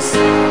it is.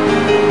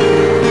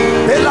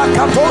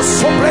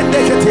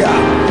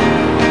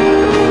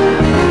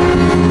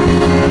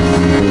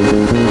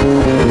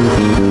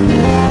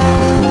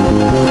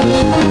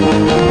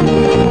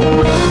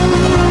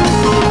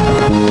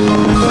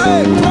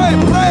 Pray, pray,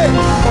 pray.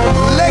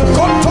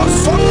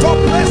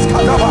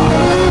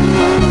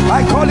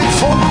 I call it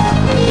forth.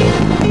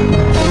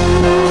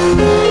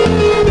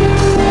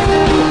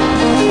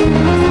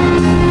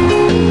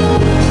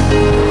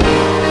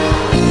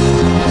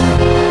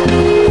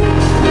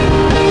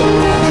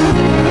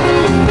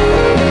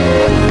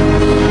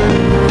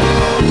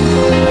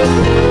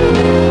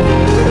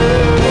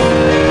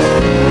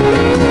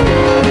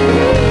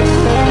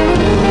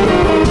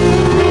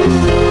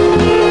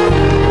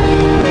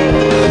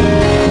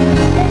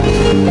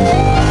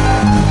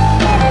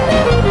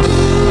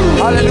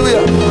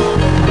 Hallelujah.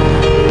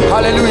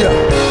 Hallelujah.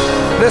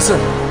 Listen.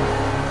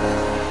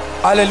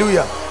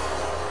 Hallelujah.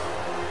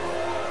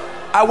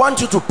 I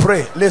want you to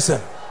pray. Listen.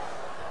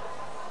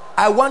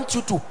 I want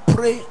you to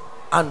pray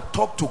and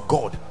talk to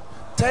God.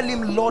 Tell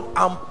him, Lord,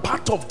 I'm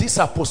part of this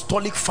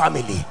apostolic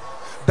family.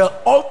 The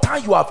altar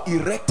you have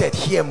erected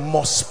here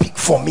must speak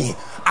for me.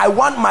 I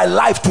want my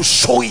life to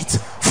show it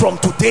from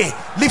today.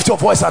 Lift your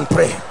voice and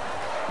pray.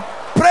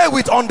 Pray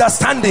with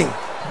understanding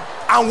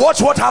and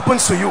watch what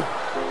happens to you.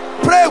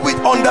 Pray with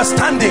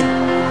understanding.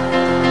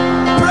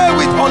 Pray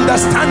with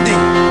understanding.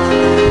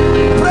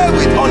 Pray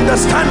with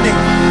understanding.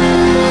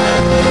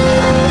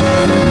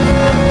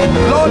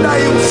 Lord, I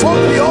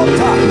invoke the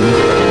altar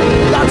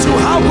that you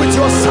have with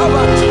your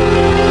servant.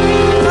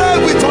 Pray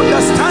with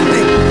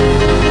understanding.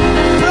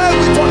 Pray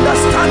with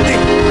understanding.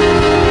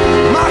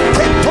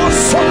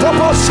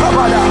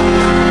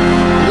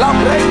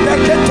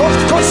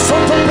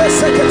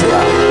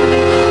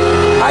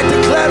 I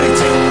declare it.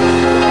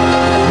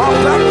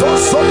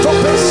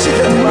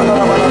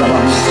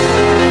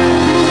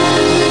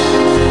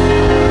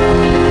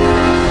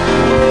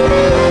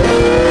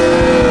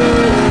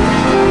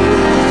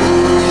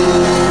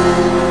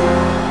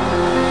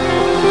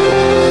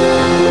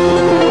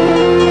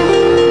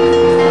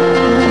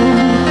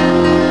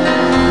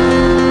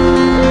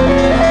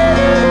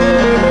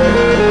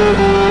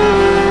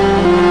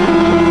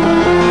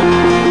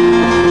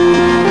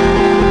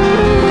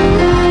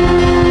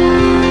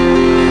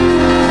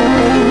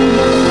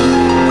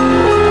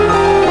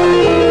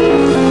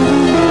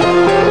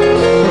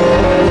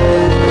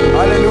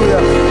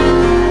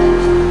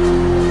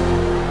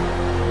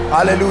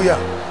 Hallelujah.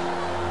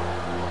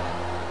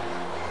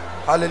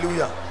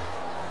 Hallelujah.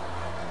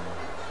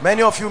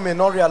 Many of you may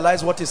not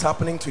realize what is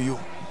happening to you.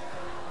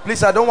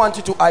 Please, I don't want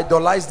you to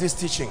idolize this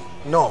teaching.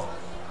 No,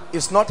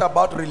 it's not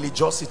about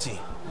religiosity.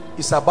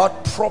 It's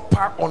about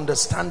proper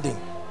understanding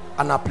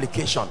and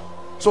application.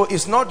 So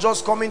it's not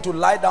just coming to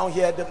lie down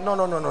here. No.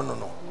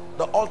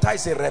 The altar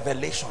is a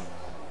revelation.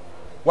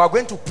 We are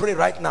going to pray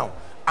right now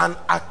and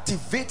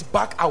activate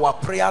back our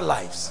prayer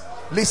lives.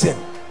 Listen,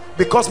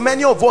 because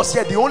many of us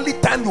here, the only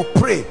time you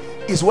pray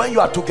is when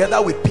you are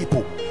together with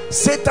people.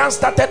 Satan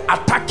started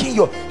attacking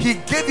you. He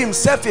gave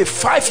himself a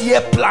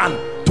 5-year plan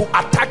to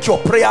attack your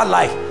prayer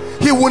life.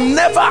 He will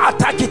never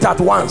attack it at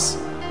once.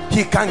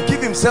 He can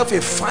give himself a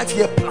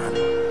 5-year plan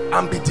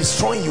and be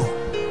destroying you.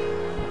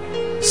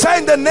 Say,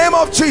 in the name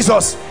of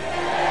Jesus,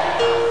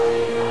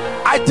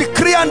 I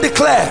decree and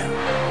declare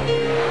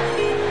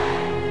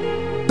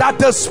that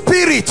the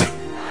spirit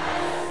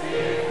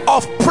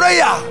of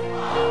prayer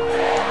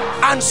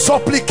and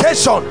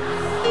supplication,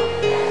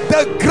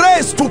 the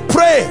grace to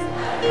pray,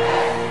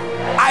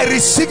 I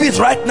receive it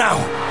right now.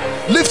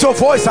 Lift your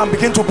voice and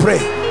begin to pray.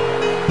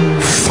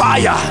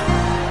 Fire,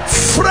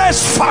 fresh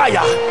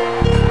fire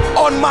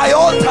on my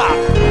altar.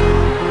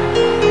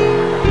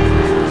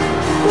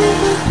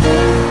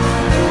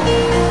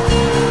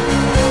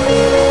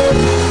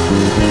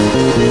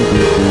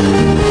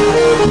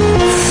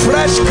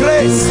 Fresh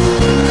grace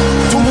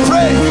to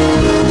pray,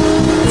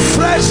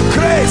 fresh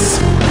grace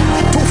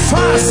to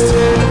fast,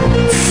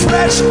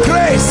 fresh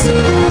grace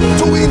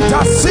to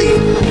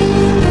intercede,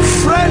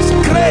 fresh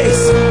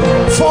grace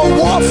for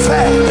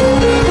warfare.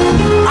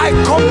 I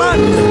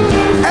command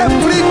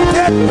every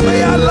dead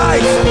prayer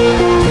life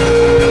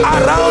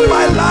around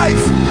my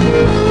life,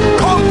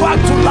 come back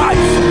to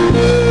life,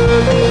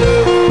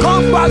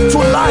 come back to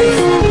life.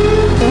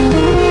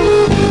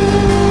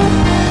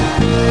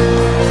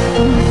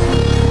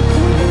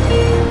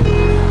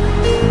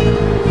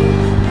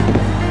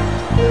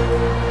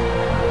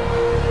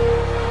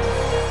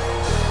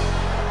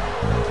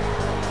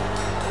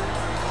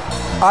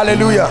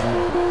 Hallelujah.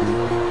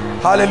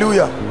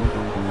 Hallelujah.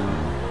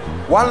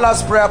 One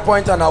last prayer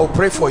point and I will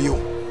pray for you.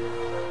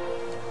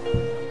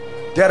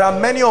 There are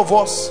many of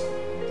us,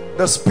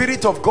 the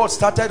Spirit of God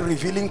started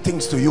revealing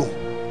things to you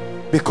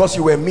because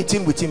you were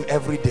meeting with him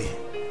every day,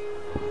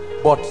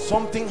 but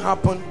something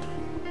happened.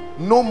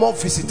 No more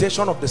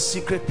visitation of the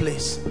secret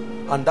place,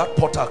 and that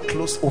portal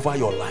closed over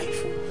your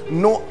life.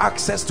 No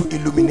access to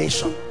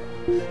illumination.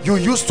 You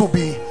used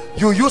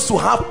to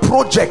have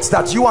projects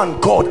that you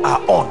and God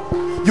are on.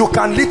 You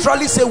can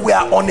literally say we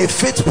are on a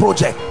faith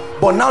project.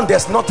 but now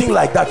there's nothing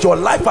like that. Your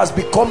life has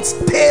become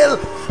stale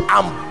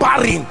and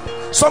barren.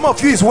 Some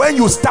of you is when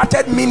you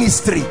started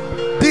ministry,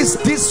 this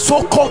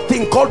so-called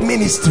thing called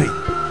ministry,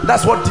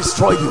 that's what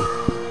destroyed you.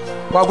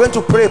 We are going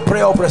to pray a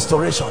prayer of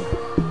restoration,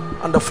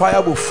 and the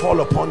fire will fall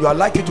upon you. I'd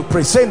like you to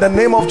pray. Say, in the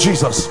name of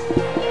Jesus.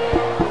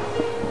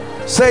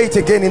 Say it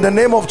again, in the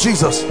name of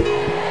Jesus.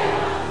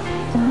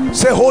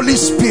 Say, Holy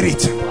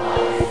Spirit,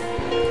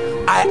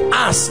 I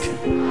ask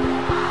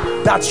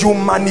that you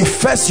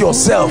manifest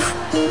yourself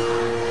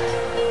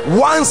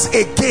once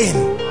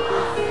again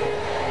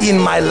in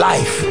my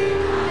life.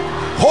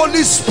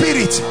 Holy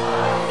Spirit,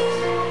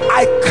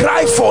 I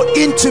cry for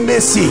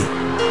intimacy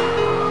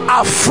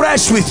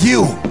afresh with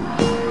you.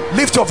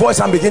 Lift your voice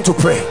and begin to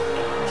pray.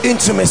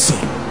 Intimacy.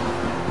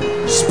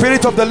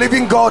 Spirit of the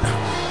living God,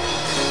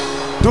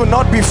 do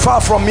not be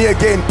far from me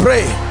again.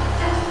 Pray,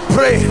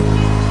 pray.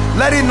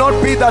 Let it not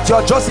be that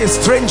you're just a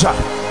stranger.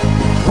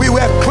 We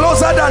were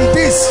closer than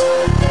this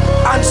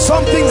and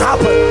something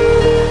happened.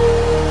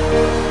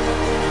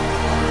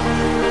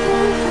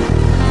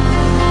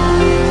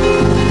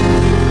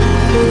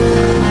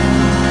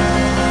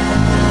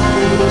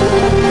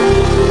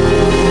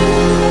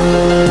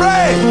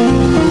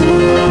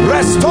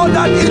 Restore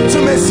that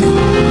intimacy,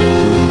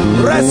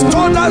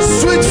 restore that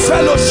sweet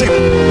fellowship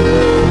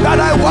that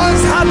I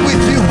once had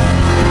with you.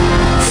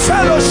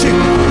 Fellowship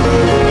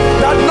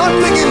that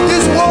nothing in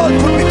this world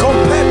could be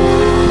compared.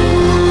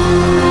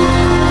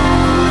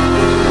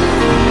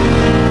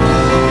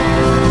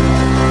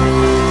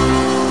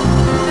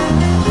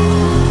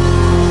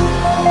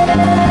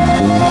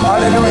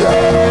 Hallelujah.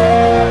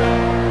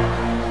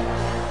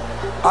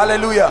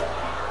 Hallelujah.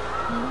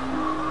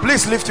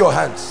 Please lift your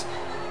hands.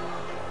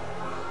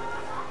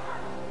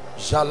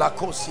 I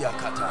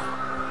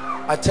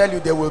tell you,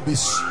 there will be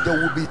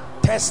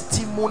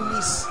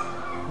testimonies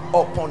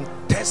upon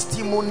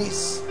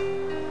testimonies.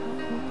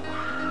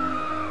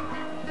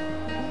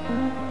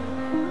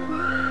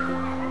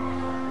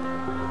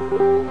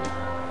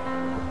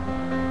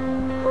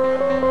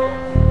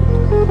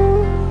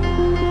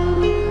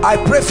 I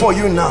pray for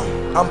you now.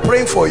 I'm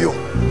praying for you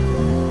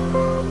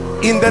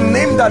in the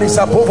name that is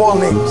above all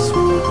names.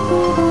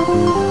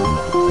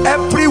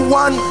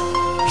 Everyone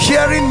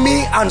hearing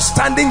me and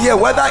standing here,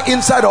 whether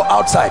inside or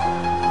outside,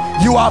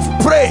 you have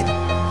prayed.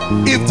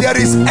 If there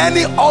is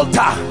any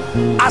altar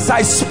as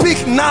I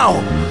speak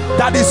now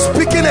that is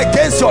speaking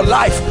against your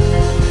life,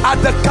 at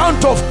the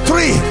count of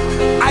 3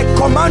 I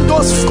command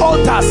those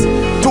altars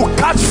to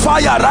catch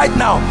fire right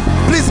now.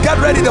 Please get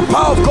ready. The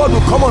power of God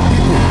will come on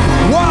people.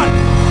 1,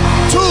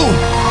 2,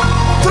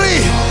 3.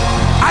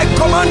 I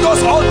command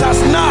those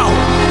altars now,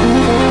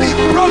 be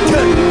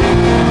broken,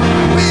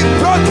 be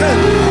broken,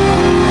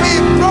 be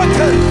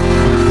broken,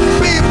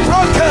 be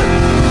broken.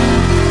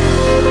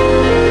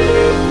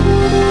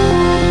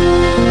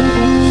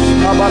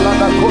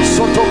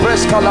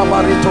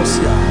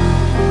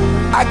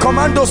 I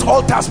command those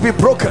altars be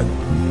broken,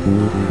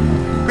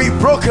 be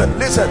broken.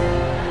 Listen,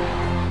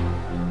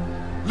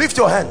 lift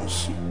your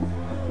hands.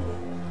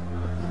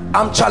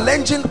 I'm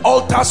challenging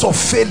altars of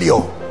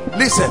failure.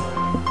 Listen,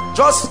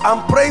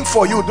 I'm praying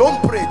for you.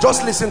 Don't pray,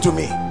 just listen to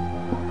me,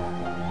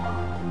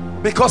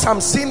 because I'm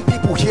seeing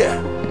people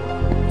here.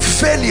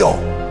 Failure,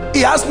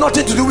 it has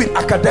nothing to do with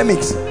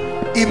academics.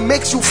 It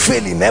makes you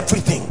fail in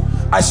everything.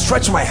 I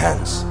stretch my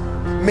hands.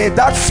 May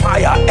that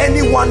fire,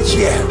 anyone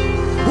here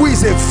who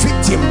is a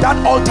victim, that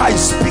altar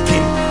is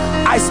speaking.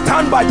 I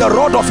stand by the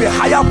rod of a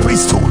higher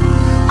priesthood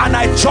and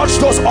I judge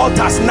those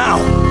altars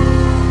now.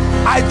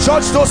 I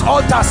judge those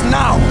altars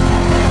now.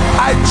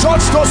 I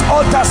judge those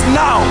altars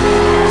now.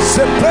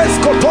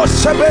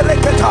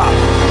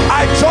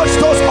 I judge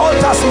those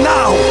altars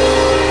now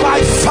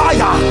by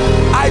fire.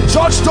 I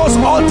judge those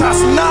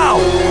altars now.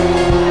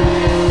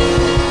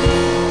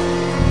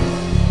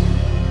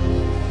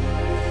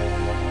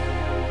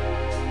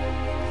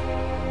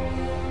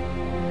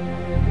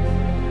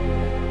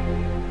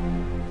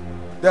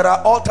 There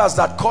are altars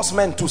that cause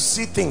men to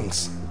see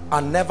things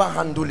and never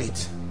handle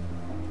it.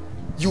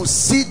 You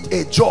see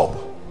a job,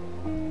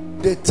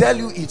 they tell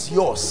you it's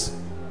yours.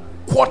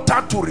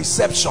 Quarter to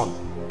reception,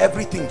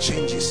 everything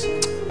changes.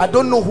 I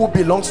don't know who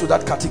belongs to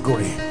that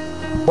category,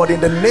 but in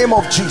the name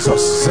of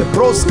Jesus,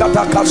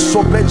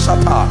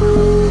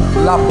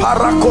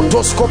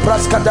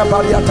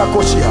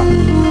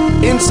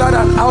 inside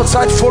and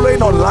outside,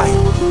 following online,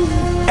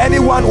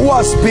 anyone who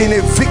has been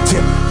a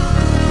victim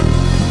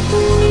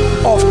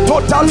of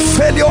total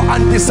failure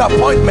and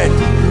disappointment,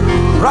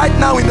 right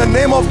now in the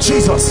name of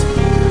Jesus,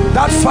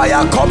 that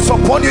fire comes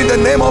upon you in the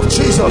name of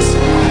Jesus.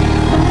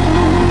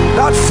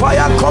 That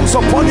fire comes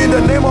upon you in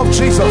the name of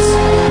Jesus.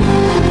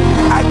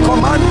 I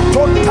command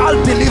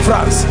total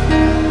deliverance.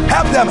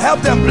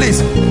 Help them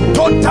please.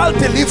 Total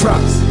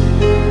deliverance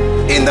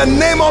in the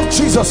name of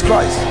Jesus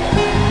Christ.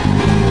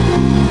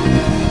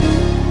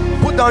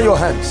 Put down your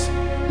hands.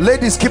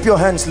 Ladies, keep your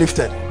hands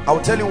lifted.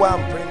 I'll tell you why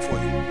I'm praying for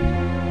you.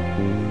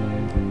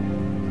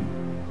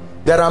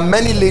 There are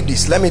many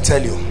ladies, let me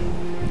tell you,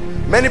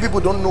 many people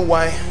don't know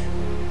why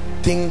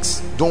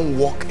things don't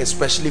work,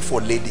 especially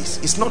for ladies,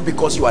 it's not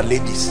because you are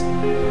ladies,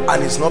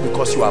 and it's not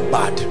because you are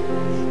bad.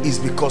 It's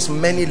because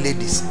many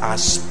ladies are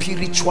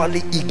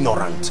spiritually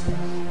ignorant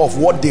of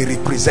what they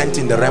represent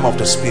in the realm of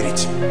the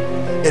spirit.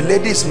 A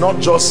lady is not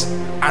just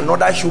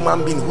another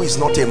human being who is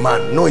not a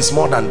man. No, it's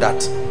more than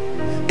that.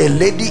 A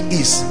lady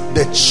is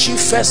the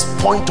chiefest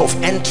point of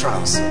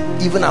entrance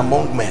even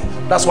among men.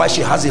 That's why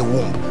she has a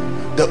womb.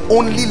 The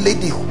only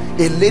lady,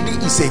 a lady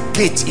is a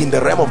gate in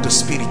the realm of the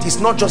spirit. It's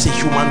not just a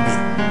human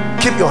being.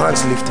 Keep your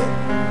hands lifted.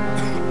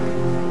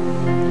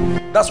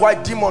 That's why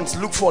demons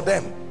look for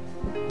them.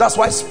 That's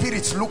why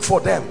spirits look for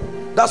them.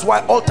 That's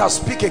why altars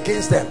speak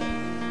against them.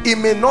 It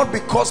may not be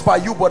caused by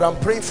you, but I'm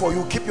praying for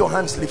you. Keep your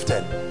hands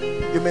lifted.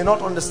 You may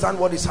not understand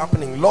what is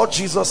happening. Lord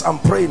Jesus, I'm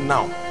praying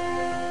now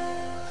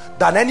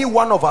that any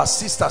one of our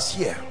sisters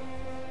here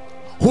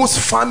whose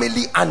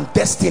family and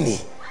destiny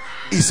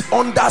is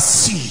under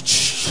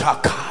siege,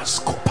 I'm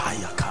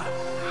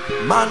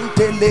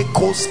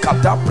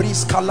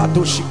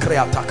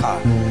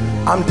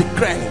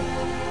declaring,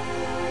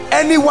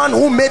 anyone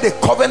who made a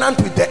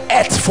covenant with the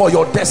earth for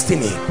your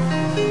destiny,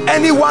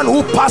 anyone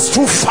who passed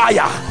through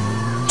fire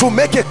to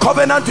make a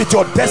covenant with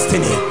your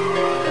destiny,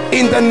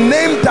 in the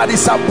name that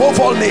is above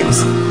all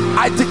names,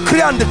 I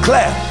decree and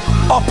declare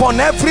upon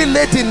every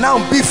lady now,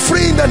 be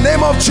free in the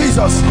name of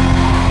Jesus.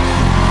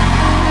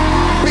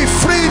 Be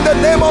free in the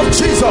name of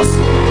Jesus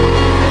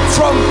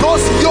from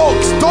those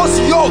yokes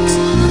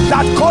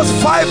that cause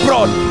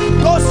fibroid,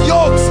 those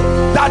yokes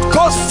that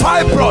cause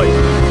fibroid,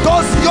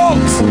 those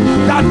yokes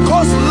that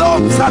cause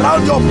lumps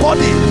around your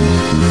body,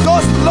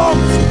 those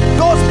lumps,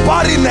 those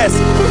barrenness.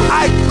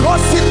 I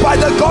curse it by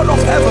the God of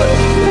heaven.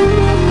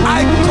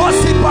 I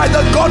curse it by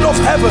the God of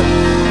heaven.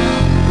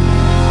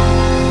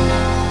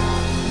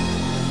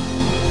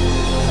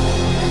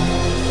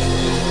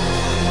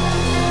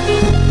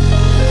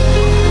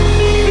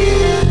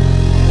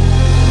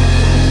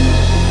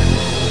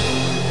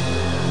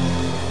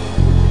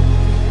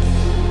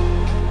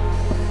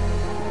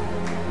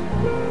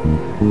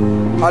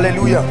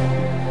 Hallelujah.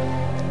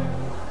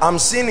 I'm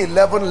seeing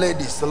 11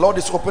 ladies. The Lord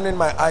is opening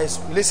my eyes.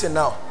 Listen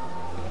now.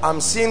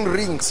 I'm seeing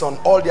rings on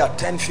all their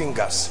 10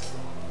 fingers.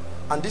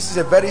 And this is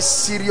a very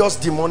serious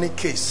demonic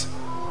case.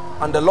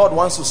 And the Lord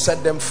wants to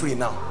set them free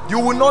now. You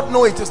will not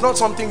know it. It's not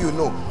something you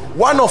know.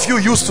 One of you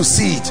used to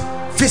see it.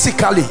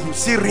 Physically, you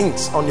see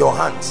rings on your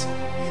hands.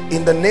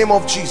 In the name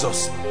of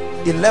Jesus,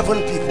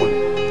 11 people,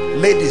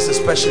 ladies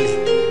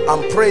especially,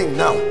 I'm praying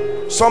now.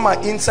 Some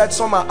are inside,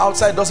 some are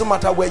outside. Doesn't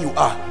matter where you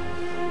are.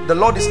 The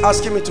Lord is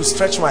asking me to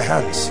stretch my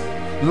hands.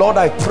 Lord,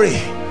 I pray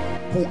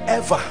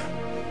whoever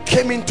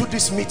came into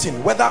this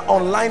meeting, whether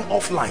online,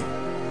 offline,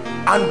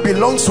 and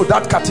belongs to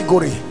that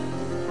category,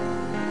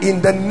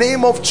 in the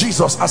name of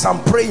Jesus, as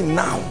I'm praying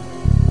now,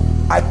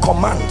 I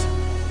command,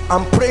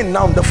 I'm praying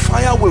now, the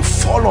fire will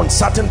fall on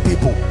certain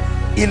people.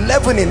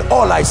 11 in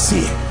all I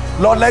see.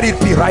 Lord, let it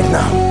be right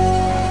now.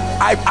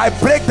 I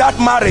break that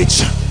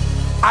marriage.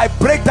 I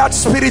break that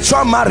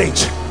spiritual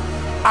marriage.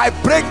 I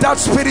break that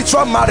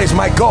spiritual marriage.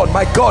 My God,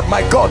 my God,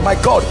 my God, my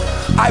God.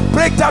 I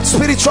break that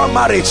spiritual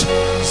marriage.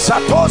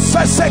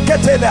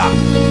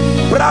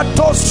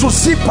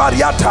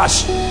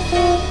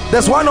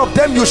 There's one of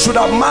them you should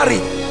have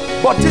married,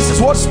 but this is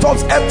what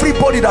stops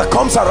everybody that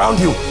comes around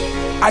you.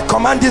 I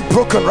command it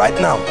broken right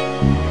now.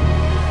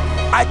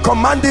 I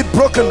command it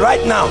broken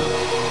right now.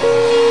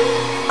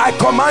 I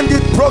command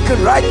it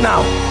broken right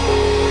now.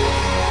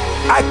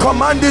 I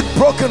command it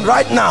broken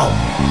right now.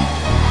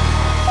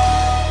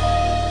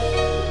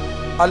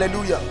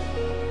 Hallelujah.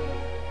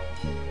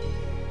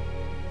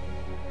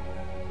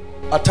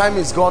 Our time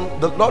is gone.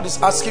 The Lord is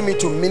asking me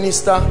to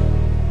minister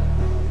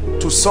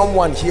to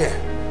someone here.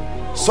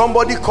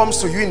 Somebody comes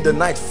to you in the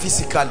night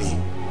physically.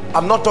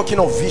 I'm not talking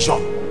of vision.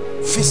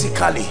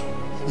 Physically,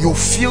 you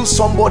feel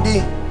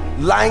somebody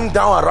lying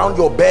down around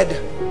your bed,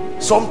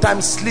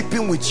 sometimes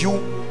sleeping with you.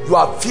 You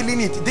are feeling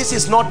it. This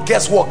is not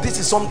guesswork. This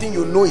is something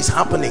you know is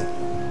happening.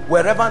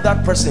 Wherever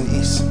that person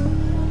is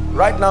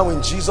right now,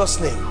 in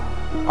Jesus' name,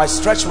 I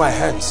stretch my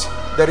hands.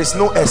 There is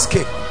no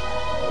escape.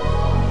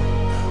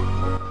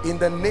 In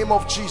the name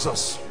of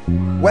Jesus,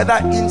 whether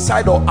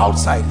inside or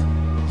outside,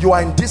 you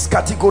are in this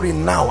category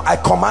now. I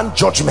command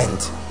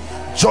judgment.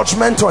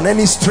 Judgment on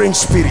any strange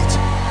spirit.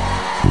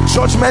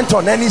 Judgment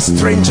on any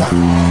stranger.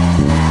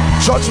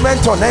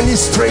 Judgment on any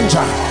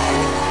stranger.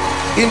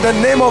 In the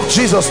name of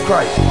Jesus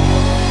Christ.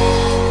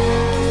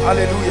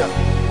 Hallelujah.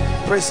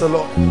 Praise the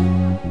Lord.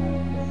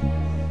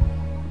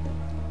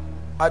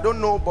 I don't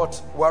know,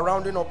 but we're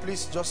rounding up.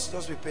 Please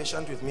just be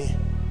patient with me.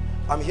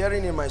 I'm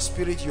hearing in my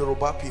spirit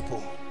Yoruba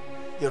people.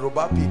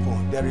 Yoruba people,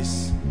 there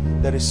is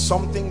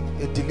something,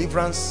 a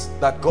deliverance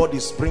that God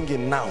is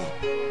bringing now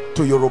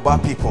to Yoruba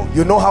people.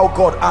 You know how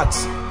God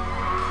acts.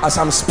 As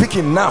I'm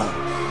speaking now,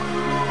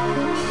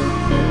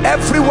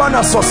 everyone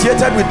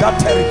associated with that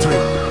territory,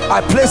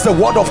 I place the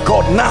word of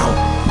God now.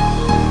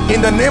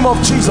 In the name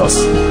of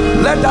Jesus,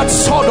 let that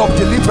sword of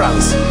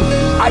deliverance,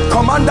 I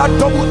command that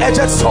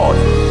double-edged sword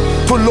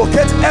to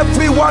locate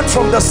everyone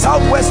from the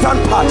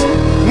southwestern part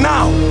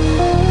now.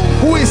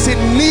 who is in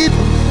need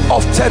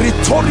of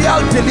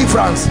territorial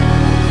deliverance,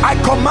 I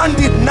command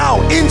it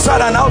now,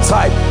 inside and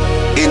outside,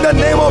 in the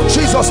name of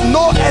Jesus.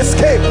 No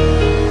escape,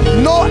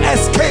 no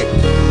escape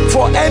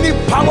for any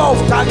power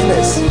of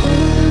darkness.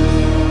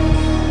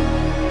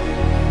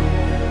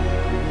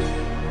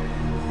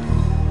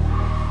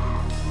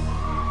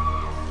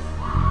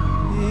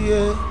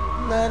 Yeah,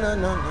 na na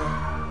na na.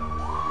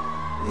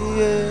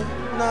 Yeah,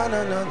 na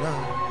na na na.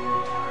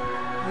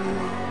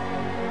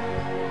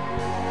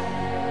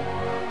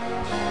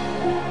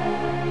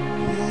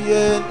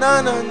 Yeah,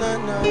 na na na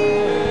na.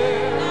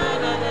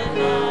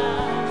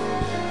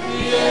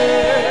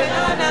 Yeah,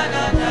 na na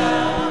na na.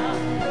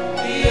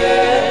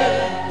 Yeah,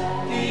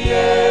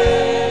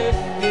 yeah,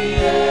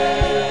 yeah.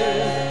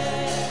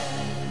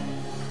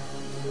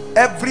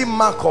 Every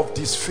mark of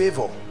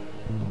disfavor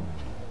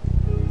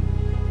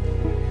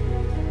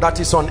that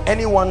is on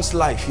anyone's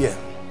life here,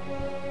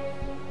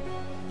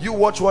 you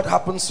watch what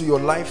happens to your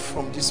life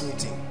from this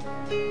meeting.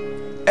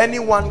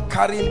 Anyone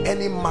carrying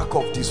any mark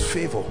of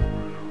disfavor,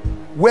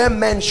 where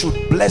men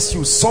should bless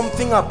you,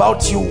 something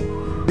about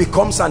you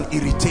becomes an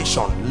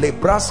irritation. I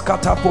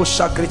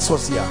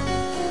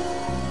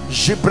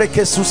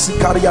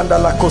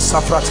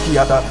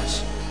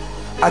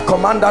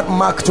command that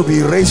mark to be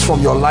erased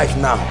from your life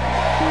now.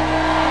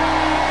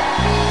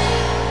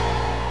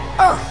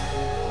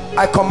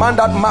 I command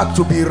that mark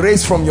to be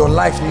erased from your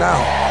life now.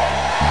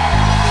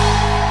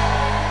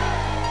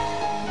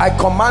 I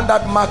command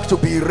that mark to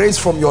be erased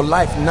from your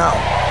life now.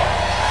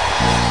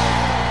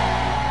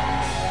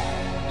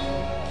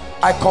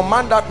 I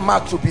command that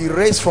mark to be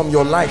erased from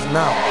your life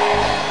now.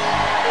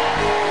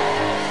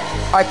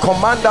 I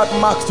command that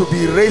mark to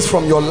be erased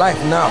from your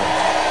life now.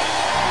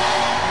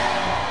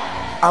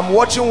 I'm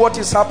watching what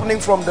is happening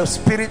from the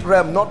spirit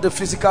realm, not the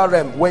physical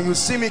realm. When you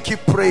see me keep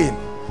praying,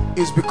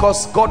 it's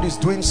because God is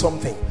doing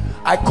something.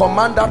 I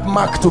command that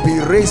mark to be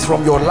erased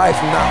from your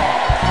life now.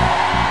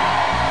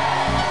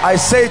 I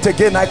say it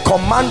again, I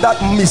command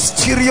that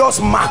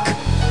mysterious mark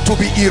to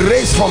be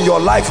erased from your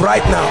life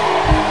right now.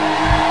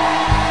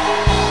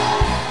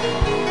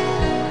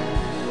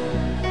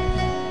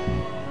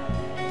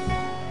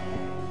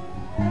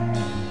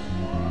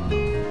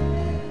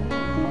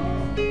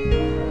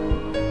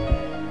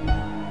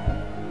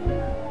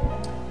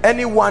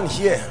 Anyone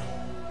here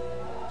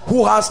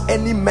who has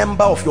any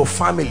member of your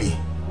family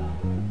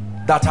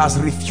that has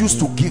refused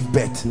to give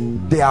birth,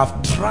 they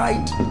have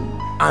tried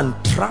and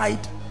tried,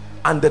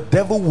 and the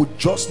devil would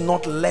just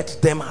not let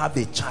them have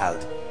a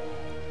child.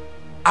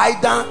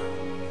 Either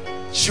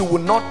she will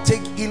not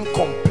take in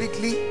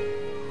completely,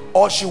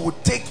 or she would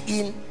take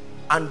in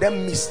and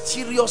then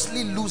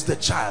mysteriously lose the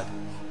child,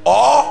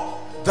 or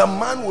the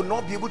man will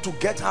not be able to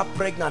get her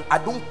pregnant. I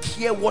don't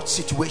care what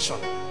situation,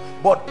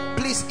 but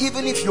please,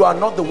 even if you are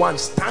not the one,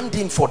 stand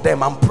in for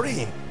them. I'm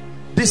praying.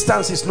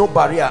 Distance is no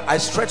barrier. I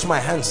stretch my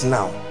hands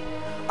now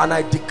and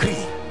I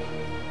decree,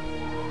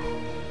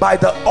 by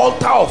the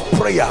altar of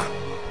prayer,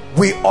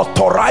 we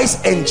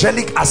authorize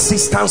angelic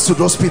assistance to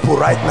those people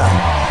right now.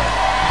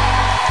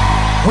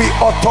 We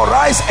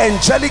authorize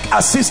angelic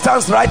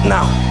assistance right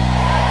now.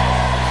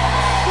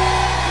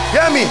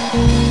 Hear me.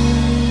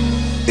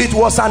 It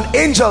was an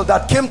angel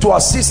that came to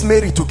assist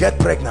Mary to get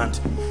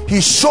pregnant.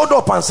 He showed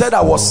up and said,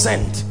 I was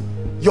sent.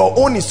 Your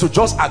own is to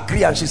just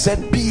agree. And she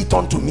said, be it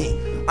unto me.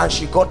 And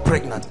she got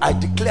pregnant. I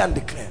declare and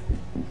declare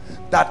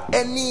that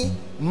any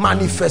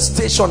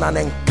manifestation and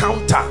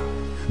encounter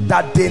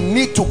that they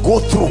need to go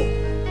through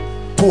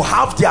to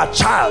have their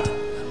child,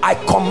 I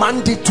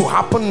command it to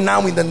happen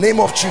now in the name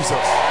of Jesus.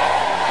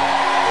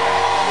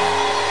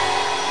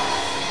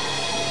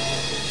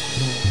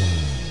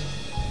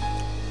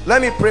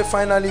 Let me pray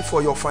finally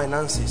for your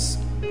finances.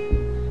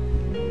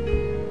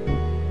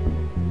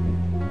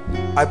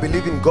 I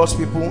believe in God's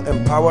people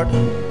empowered.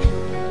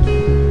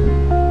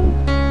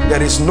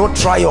 There is no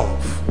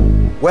triumph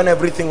when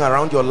everything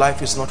around your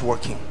life is not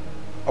working.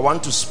 I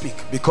want to speak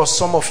because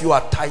some of you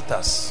are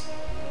tithers,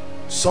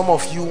 some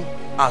of you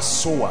are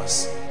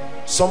sowers,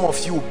 some of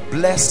you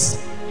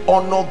bless,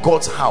 honor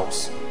God's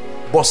house,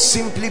 but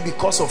simply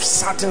because of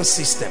certain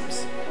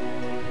systems.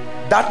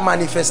 That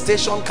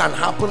manifestation can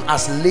happen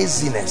as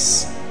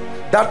laziness.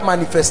 That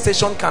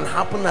manifestation can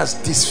happen as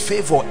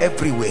disfavor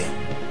everywhere.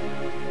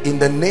 In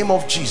the name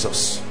of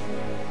Jesus,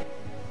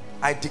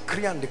 I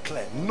decree and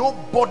declare,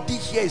 nobody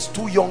here is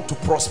too young to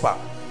prosper.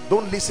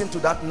 Don't listen to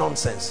that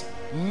nonsense.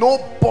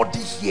 Nobody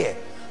here.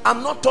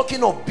 I'm not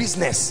talking of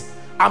business.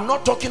 I'm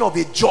not talking of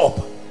a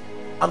job.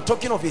 I'm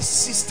talking of a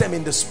system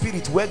in the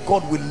spirit where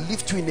God will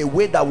lift you in a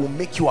way that will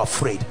make you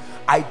afraid.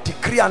 I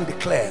decree and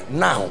declare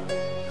now,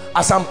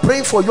 as I'm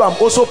praying for you, I'm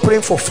also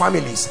praying for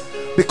families,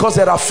 because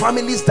there are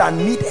families that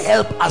need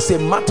help as a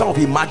matter of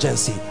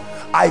emergency.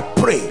 I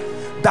pray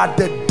that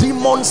the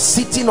demon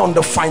sitting on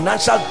the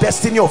financial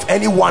destiny of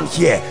anyone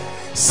here,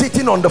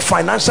 sitting on the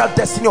financial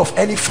destiny of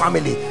any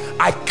family,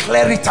 I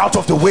clear it out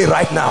of the way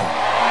right now.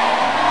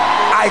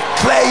 I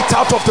clear it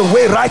out of the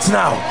way right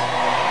now.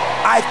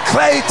 I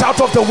clear it out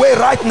of the way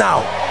right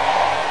now.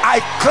 I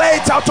clear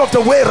it out of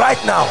the way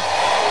right now.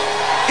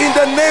 In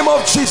the name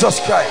of Jesus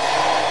Christ.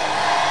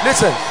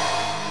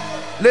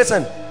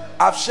 Listen,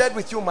 I've shared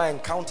with you my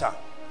encounter.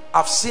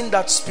 I've seen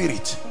that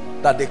spirit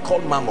that they call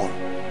Mammon.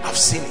 I've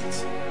seen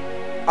it.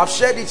 I've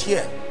shared it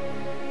here.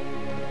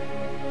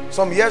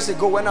 Some years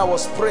ago when I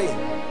was praying,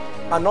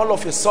 and all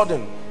of a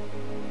sudden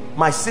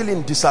my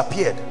ceiling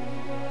disappeared,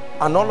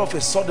 and all of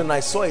a sudden I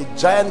saw a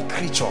giant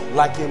creature,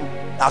 like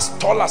as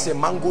tall as a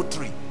mango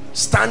tree,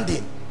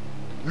 standing,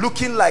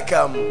 looking like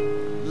a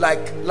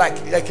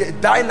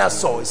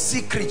dinosaur, a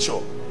sea creature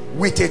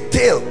with a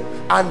tail,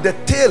 and the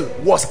tail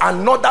was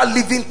another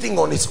living thing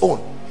on its own.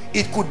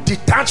 It could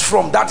detach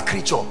from that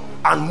creature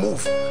and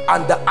move,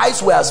 and the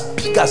eyes were as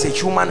big as a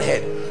human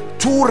head,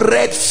 two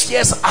red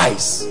fierce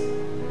eyes,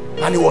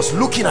 and he was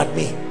looking at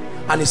me,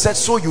 and he said,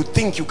 so you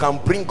think you can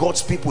bring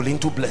God's people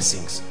into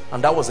blessings?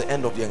 And that was the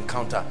end of the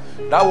encounter.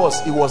 It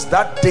was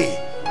that day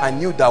I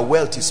knew that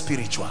wealth is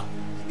spiritual.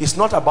 It's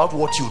not about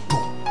what you do,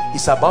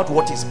 it's about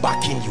what is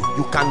backing you.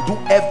 You can do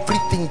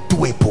everything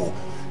doable.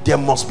 There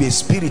must be a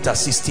spirit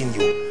assisting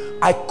you.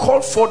 I call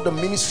for the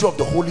ministry of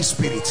the Holy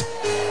Spirit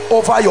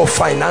over your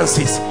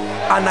finances,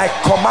 and I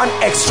command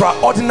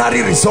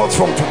extraordinary results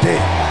from today.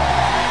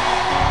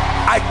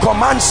 I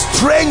command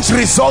strange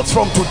results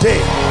from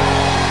today.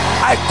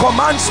 I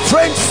command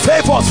strange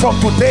favors from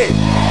today.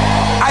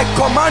 I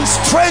command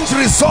strange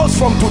results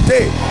from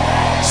today.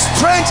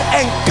 Strange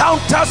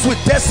encounters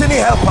with destiny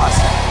helpers.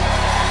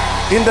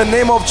 In the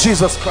name of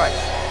Jesus Christ.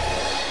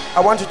 I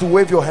want you to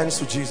wave your hands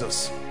to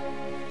Jesus.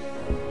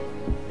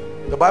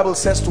 The Bible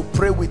says to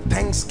pray with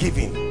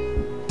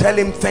thanksgiving. Tell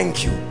him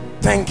thank you.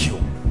 Thank you.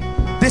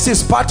 This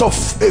is part of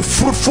a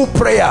fruitful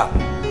prayer.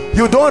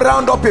 You don't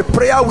round up a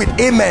prayer with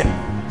amen.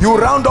 You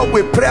round up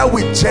a prayer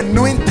with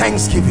genuine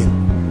thanksgiving.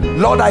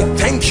 Lord, I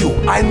thank you.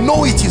 I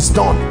know it is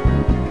done.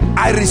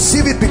 I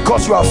receive it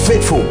because you are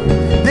faithful.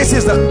 This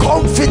is the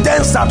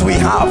confidence that we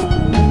have,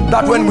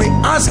 that when we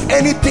ask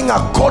anything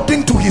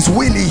according to his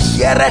will, he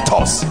heareth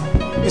us.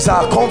 It's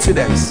our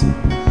confidence.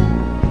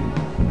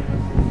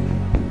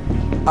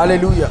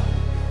 Hallelujah.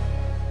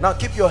 Now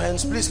keep your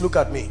hands. Please look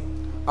at me.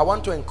 I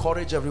want to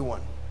encourage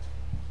everyone.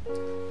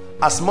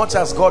 As much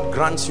as God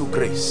grants you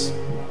grace,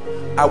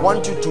 I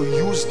want you to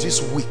use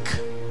this week.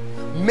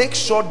 Make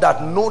sure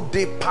that no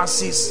day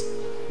passes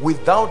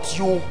without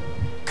you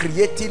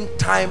creating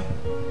time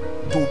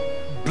to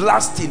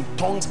blast in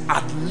tongues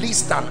at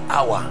least an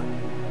hour.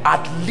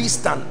 At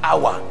least an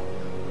hour.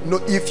 No,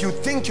 if you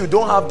think you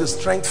don't have the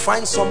strength,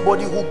 find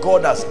somebody who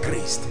God has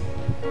graced.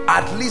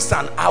 At least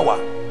an hour.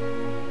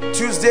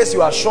 Tuesdays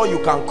you are sure you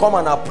can come,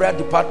 and our prayer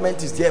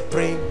department is there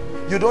praying.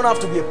 You don't have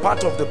to be a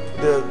part of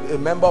a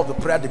member of the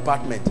prayer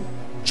department.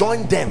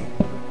 Join them,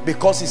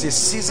 because it's a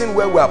season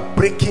where we are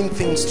breaking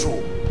things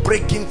through.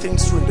 Breaking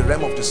things through in the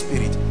realm of the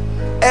spirit.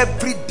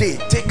 Every day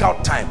take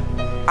out time.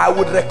 I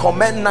would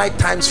recommend night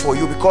times for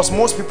you, because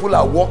most people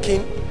are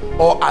working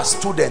or are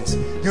students.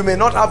 You may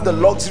not have the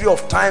luxury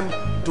of time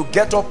to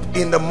get up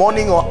in the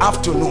morning or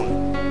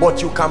afternoon,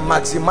 but you can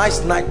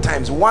maximize night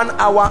times. 1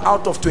 hour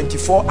out of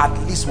 24 at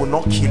least will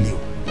not kill you.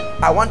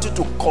 I want you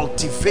to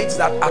cultivate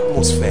that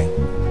atmosphere.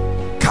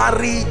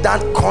 Carry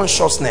that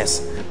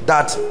consciousness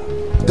that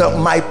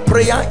my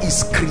prayer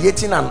is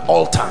creating an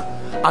altar,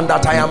 and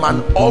that I am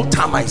an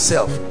altar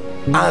myself,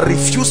 and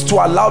refuse to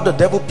allow the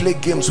devil play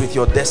games with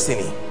your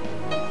destiny.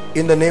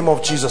 In the name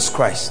of Jesus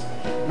Christ.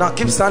 Now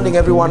keep standing,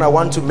 everyone. I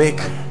want to make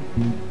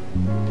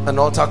an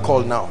altar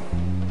call now.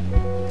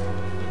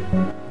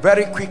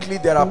 Very quickly,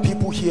 there are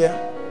people here.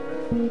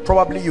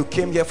 Probably you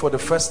came here for the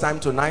first time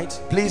tonight.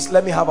 Please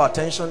let me have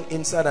attention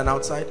inside and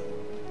outside.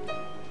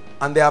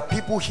 And there are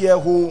people here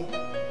who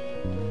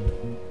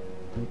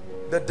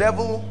the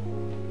devil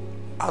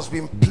has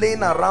been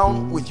playing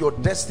around with your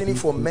destiny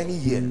for many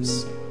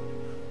years.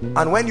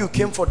 And when you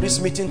came for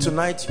this meeting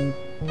tonight,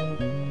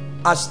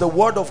 as the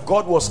word of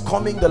God was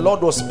coming, the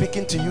Lord was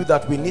speaking to you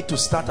that we need to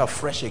start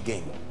afresh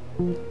again.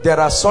 There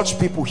are such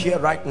people here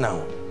right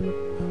now.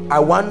 I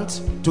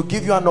want to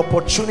give you an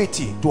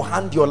opportunity to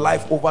hand your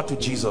life over to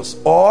Jesus.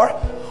 Or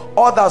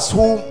others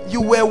who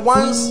you were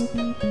once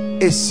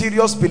a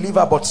serious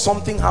believer, but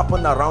something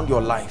happened around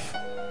your life.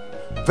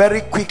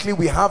 Very quickly,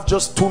 we have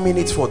just 2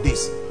 minutes for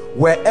this.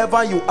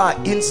 Wherever you are,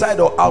 inside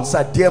or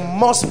outside, there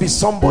must be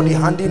somebody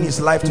handing his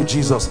life to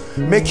Jesus.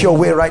 Make your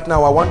way right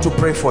now. I want to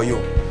pray for you.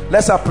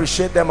 Let's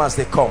appreciate them as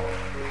they come.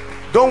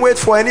 Don't wait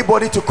for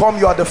anybody to come.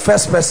 You are the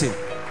first person.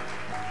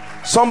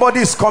 Somebody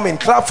is coming.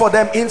 Clap for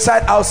them,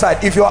 inside,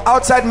 outside. If you're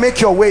outside,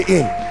 make your way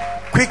in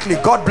quickly.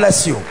 God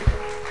bless you.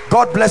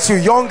 God bless you,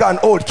 young and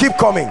old. Keep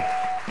coming.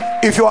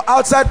 If you're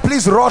outside,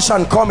 please rush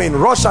and come in.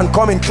 Rush and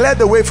come in. Clear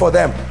the way for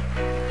them.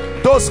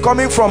 Those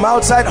coming from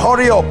outside,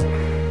 hurry up.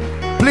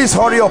 Please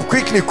hurry up.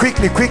 Quickly,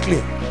 quickly,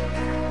 quickly.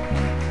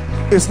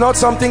 It's not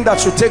something that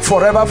should take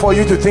forever for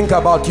you to think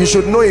about. You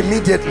should know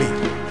immediately.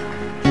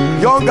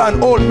 Young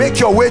and old, make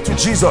your way to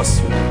Jesus.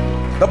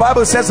 The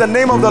Bible says the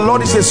name of the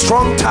Lord is a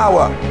strong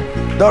tower.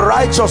 The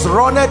righteous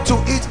runneth to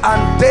it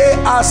and they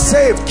are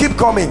saved. Keep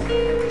coming.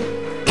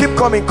 Keep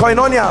coming.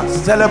 Koinonia,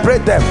 celebrate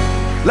them.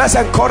 Let's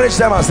encourage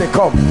them as they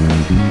come.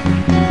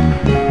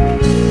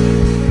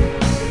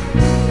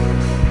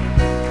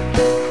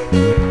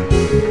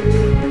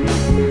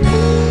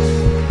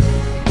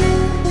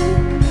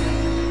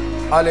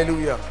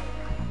 Hallelujah.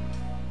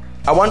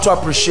 I want to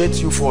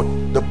appreciate you for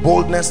the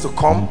boldness to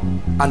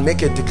come and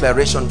make a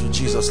declaration to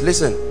Jesus.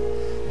 Listen,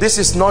 this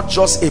is not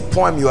just a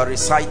poem you are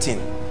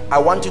reciting. I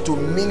want you to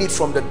mean it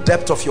from the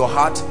depth of your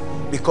heart,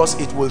 because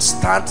it will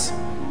start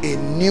a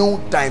new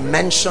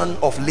dimension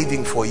of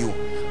living for you.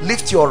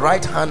 Lift your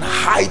right hand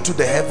high to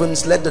the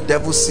heavens. Let the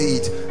devil see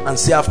it and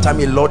say after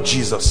me, Lord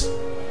Jesus.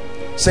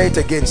 Say it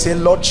again. Say,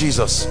 Lord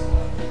Jesus,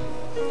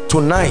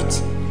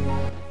 tonight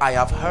I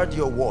have heard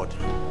your word.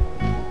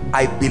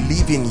 I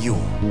believe in you.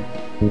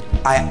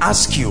 I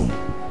ask you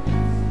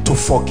to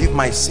forgive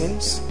my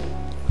sins.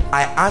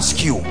 I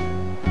ask you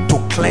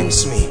to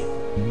cleanse me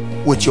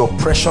with your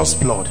precious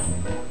blood.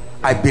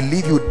 I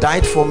believe you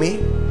died for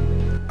me.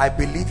 I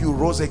believe you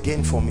rose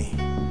again for me.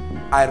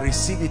 I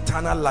receive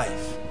eternal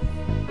life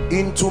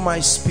into my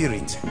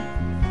spirit,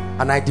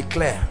 and I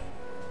declare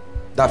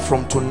that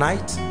from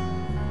tonight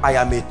I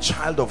am a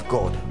child of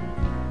God.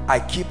 I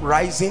keep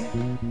rising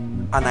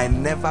and I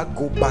never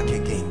go back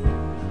again.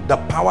 The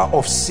power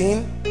of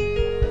sin,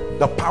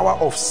 the power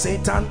of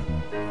Satan,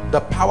 the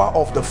power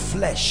of the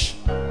flesh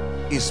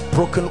is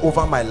broken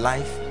over my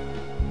life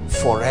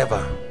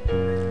forever,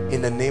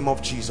 in the name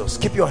of Jesus.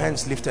 Keep your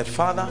hands lifted.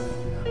 Father,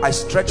 I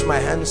stretch my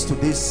hands to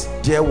these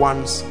dear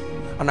ones,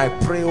 and I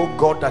pray, oh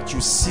God, that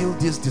you seal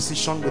this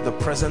decision with the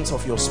presence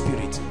of your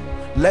spirit.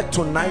 Let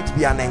tonight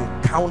be an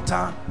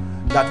encounter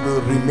that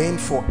will remain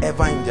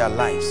forever in their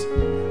lives.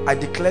 I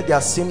declare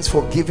their sins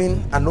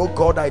forgiven, and oh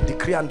God, I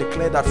decree and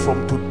declare that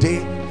from today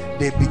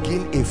they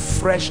begin a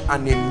fresh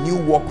and a new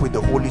walk with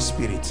the Holy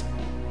Spirit,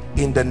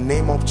 in the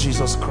name of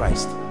Jesus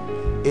Christ.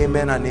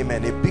 Amen and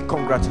amen. A big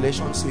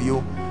congratulations to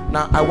you.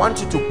 Now I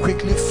want you to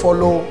quickly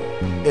follow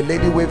a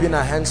lady waving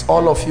her hands.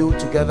 All of you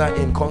together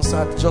in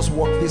concert, just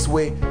walk this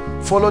way.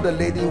 Follow the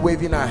lady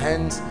waving her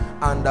hands,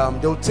 and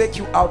they'll take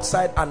you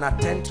outside and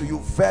attend to you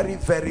very,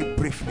 very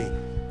briefly.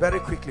 Very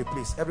quickly,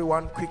 please.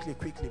 Everyone, quickly,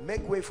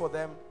 make way for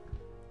them.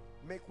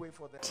 Make way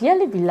for them.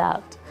 Dearly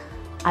beloved,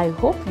 I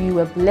hope you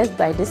were blessed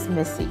by this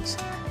message.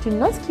 Do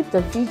not keep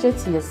the video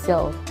to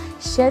yourself.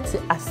 Share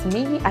to as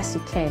many as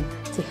you can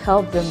to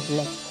help them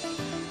bless.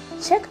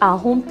 Check our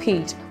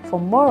homepage for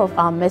more of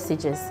our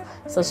messages.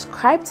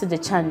 Subscribe to the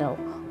channel,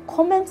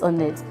 comment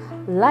on it,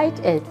 like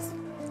it.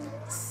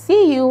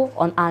 See you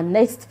on our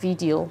next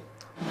video.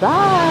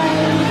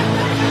 Bye.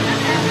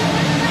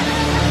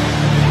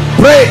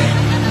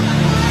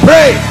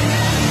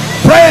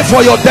 Pray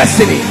for your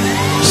destiny.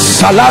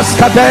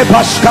 Salaskade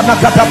bashkana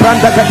kata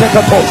branda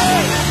katekatos.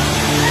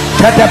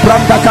 Kete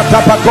branda kata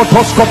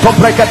pakotos koto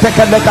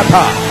brekateka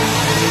lekata.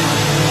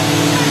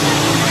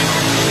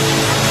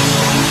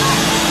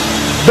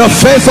 The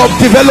phase of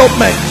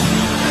development.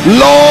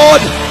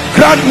 Lord,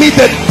 grant me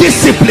the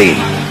discipline